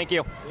 Thank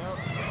you.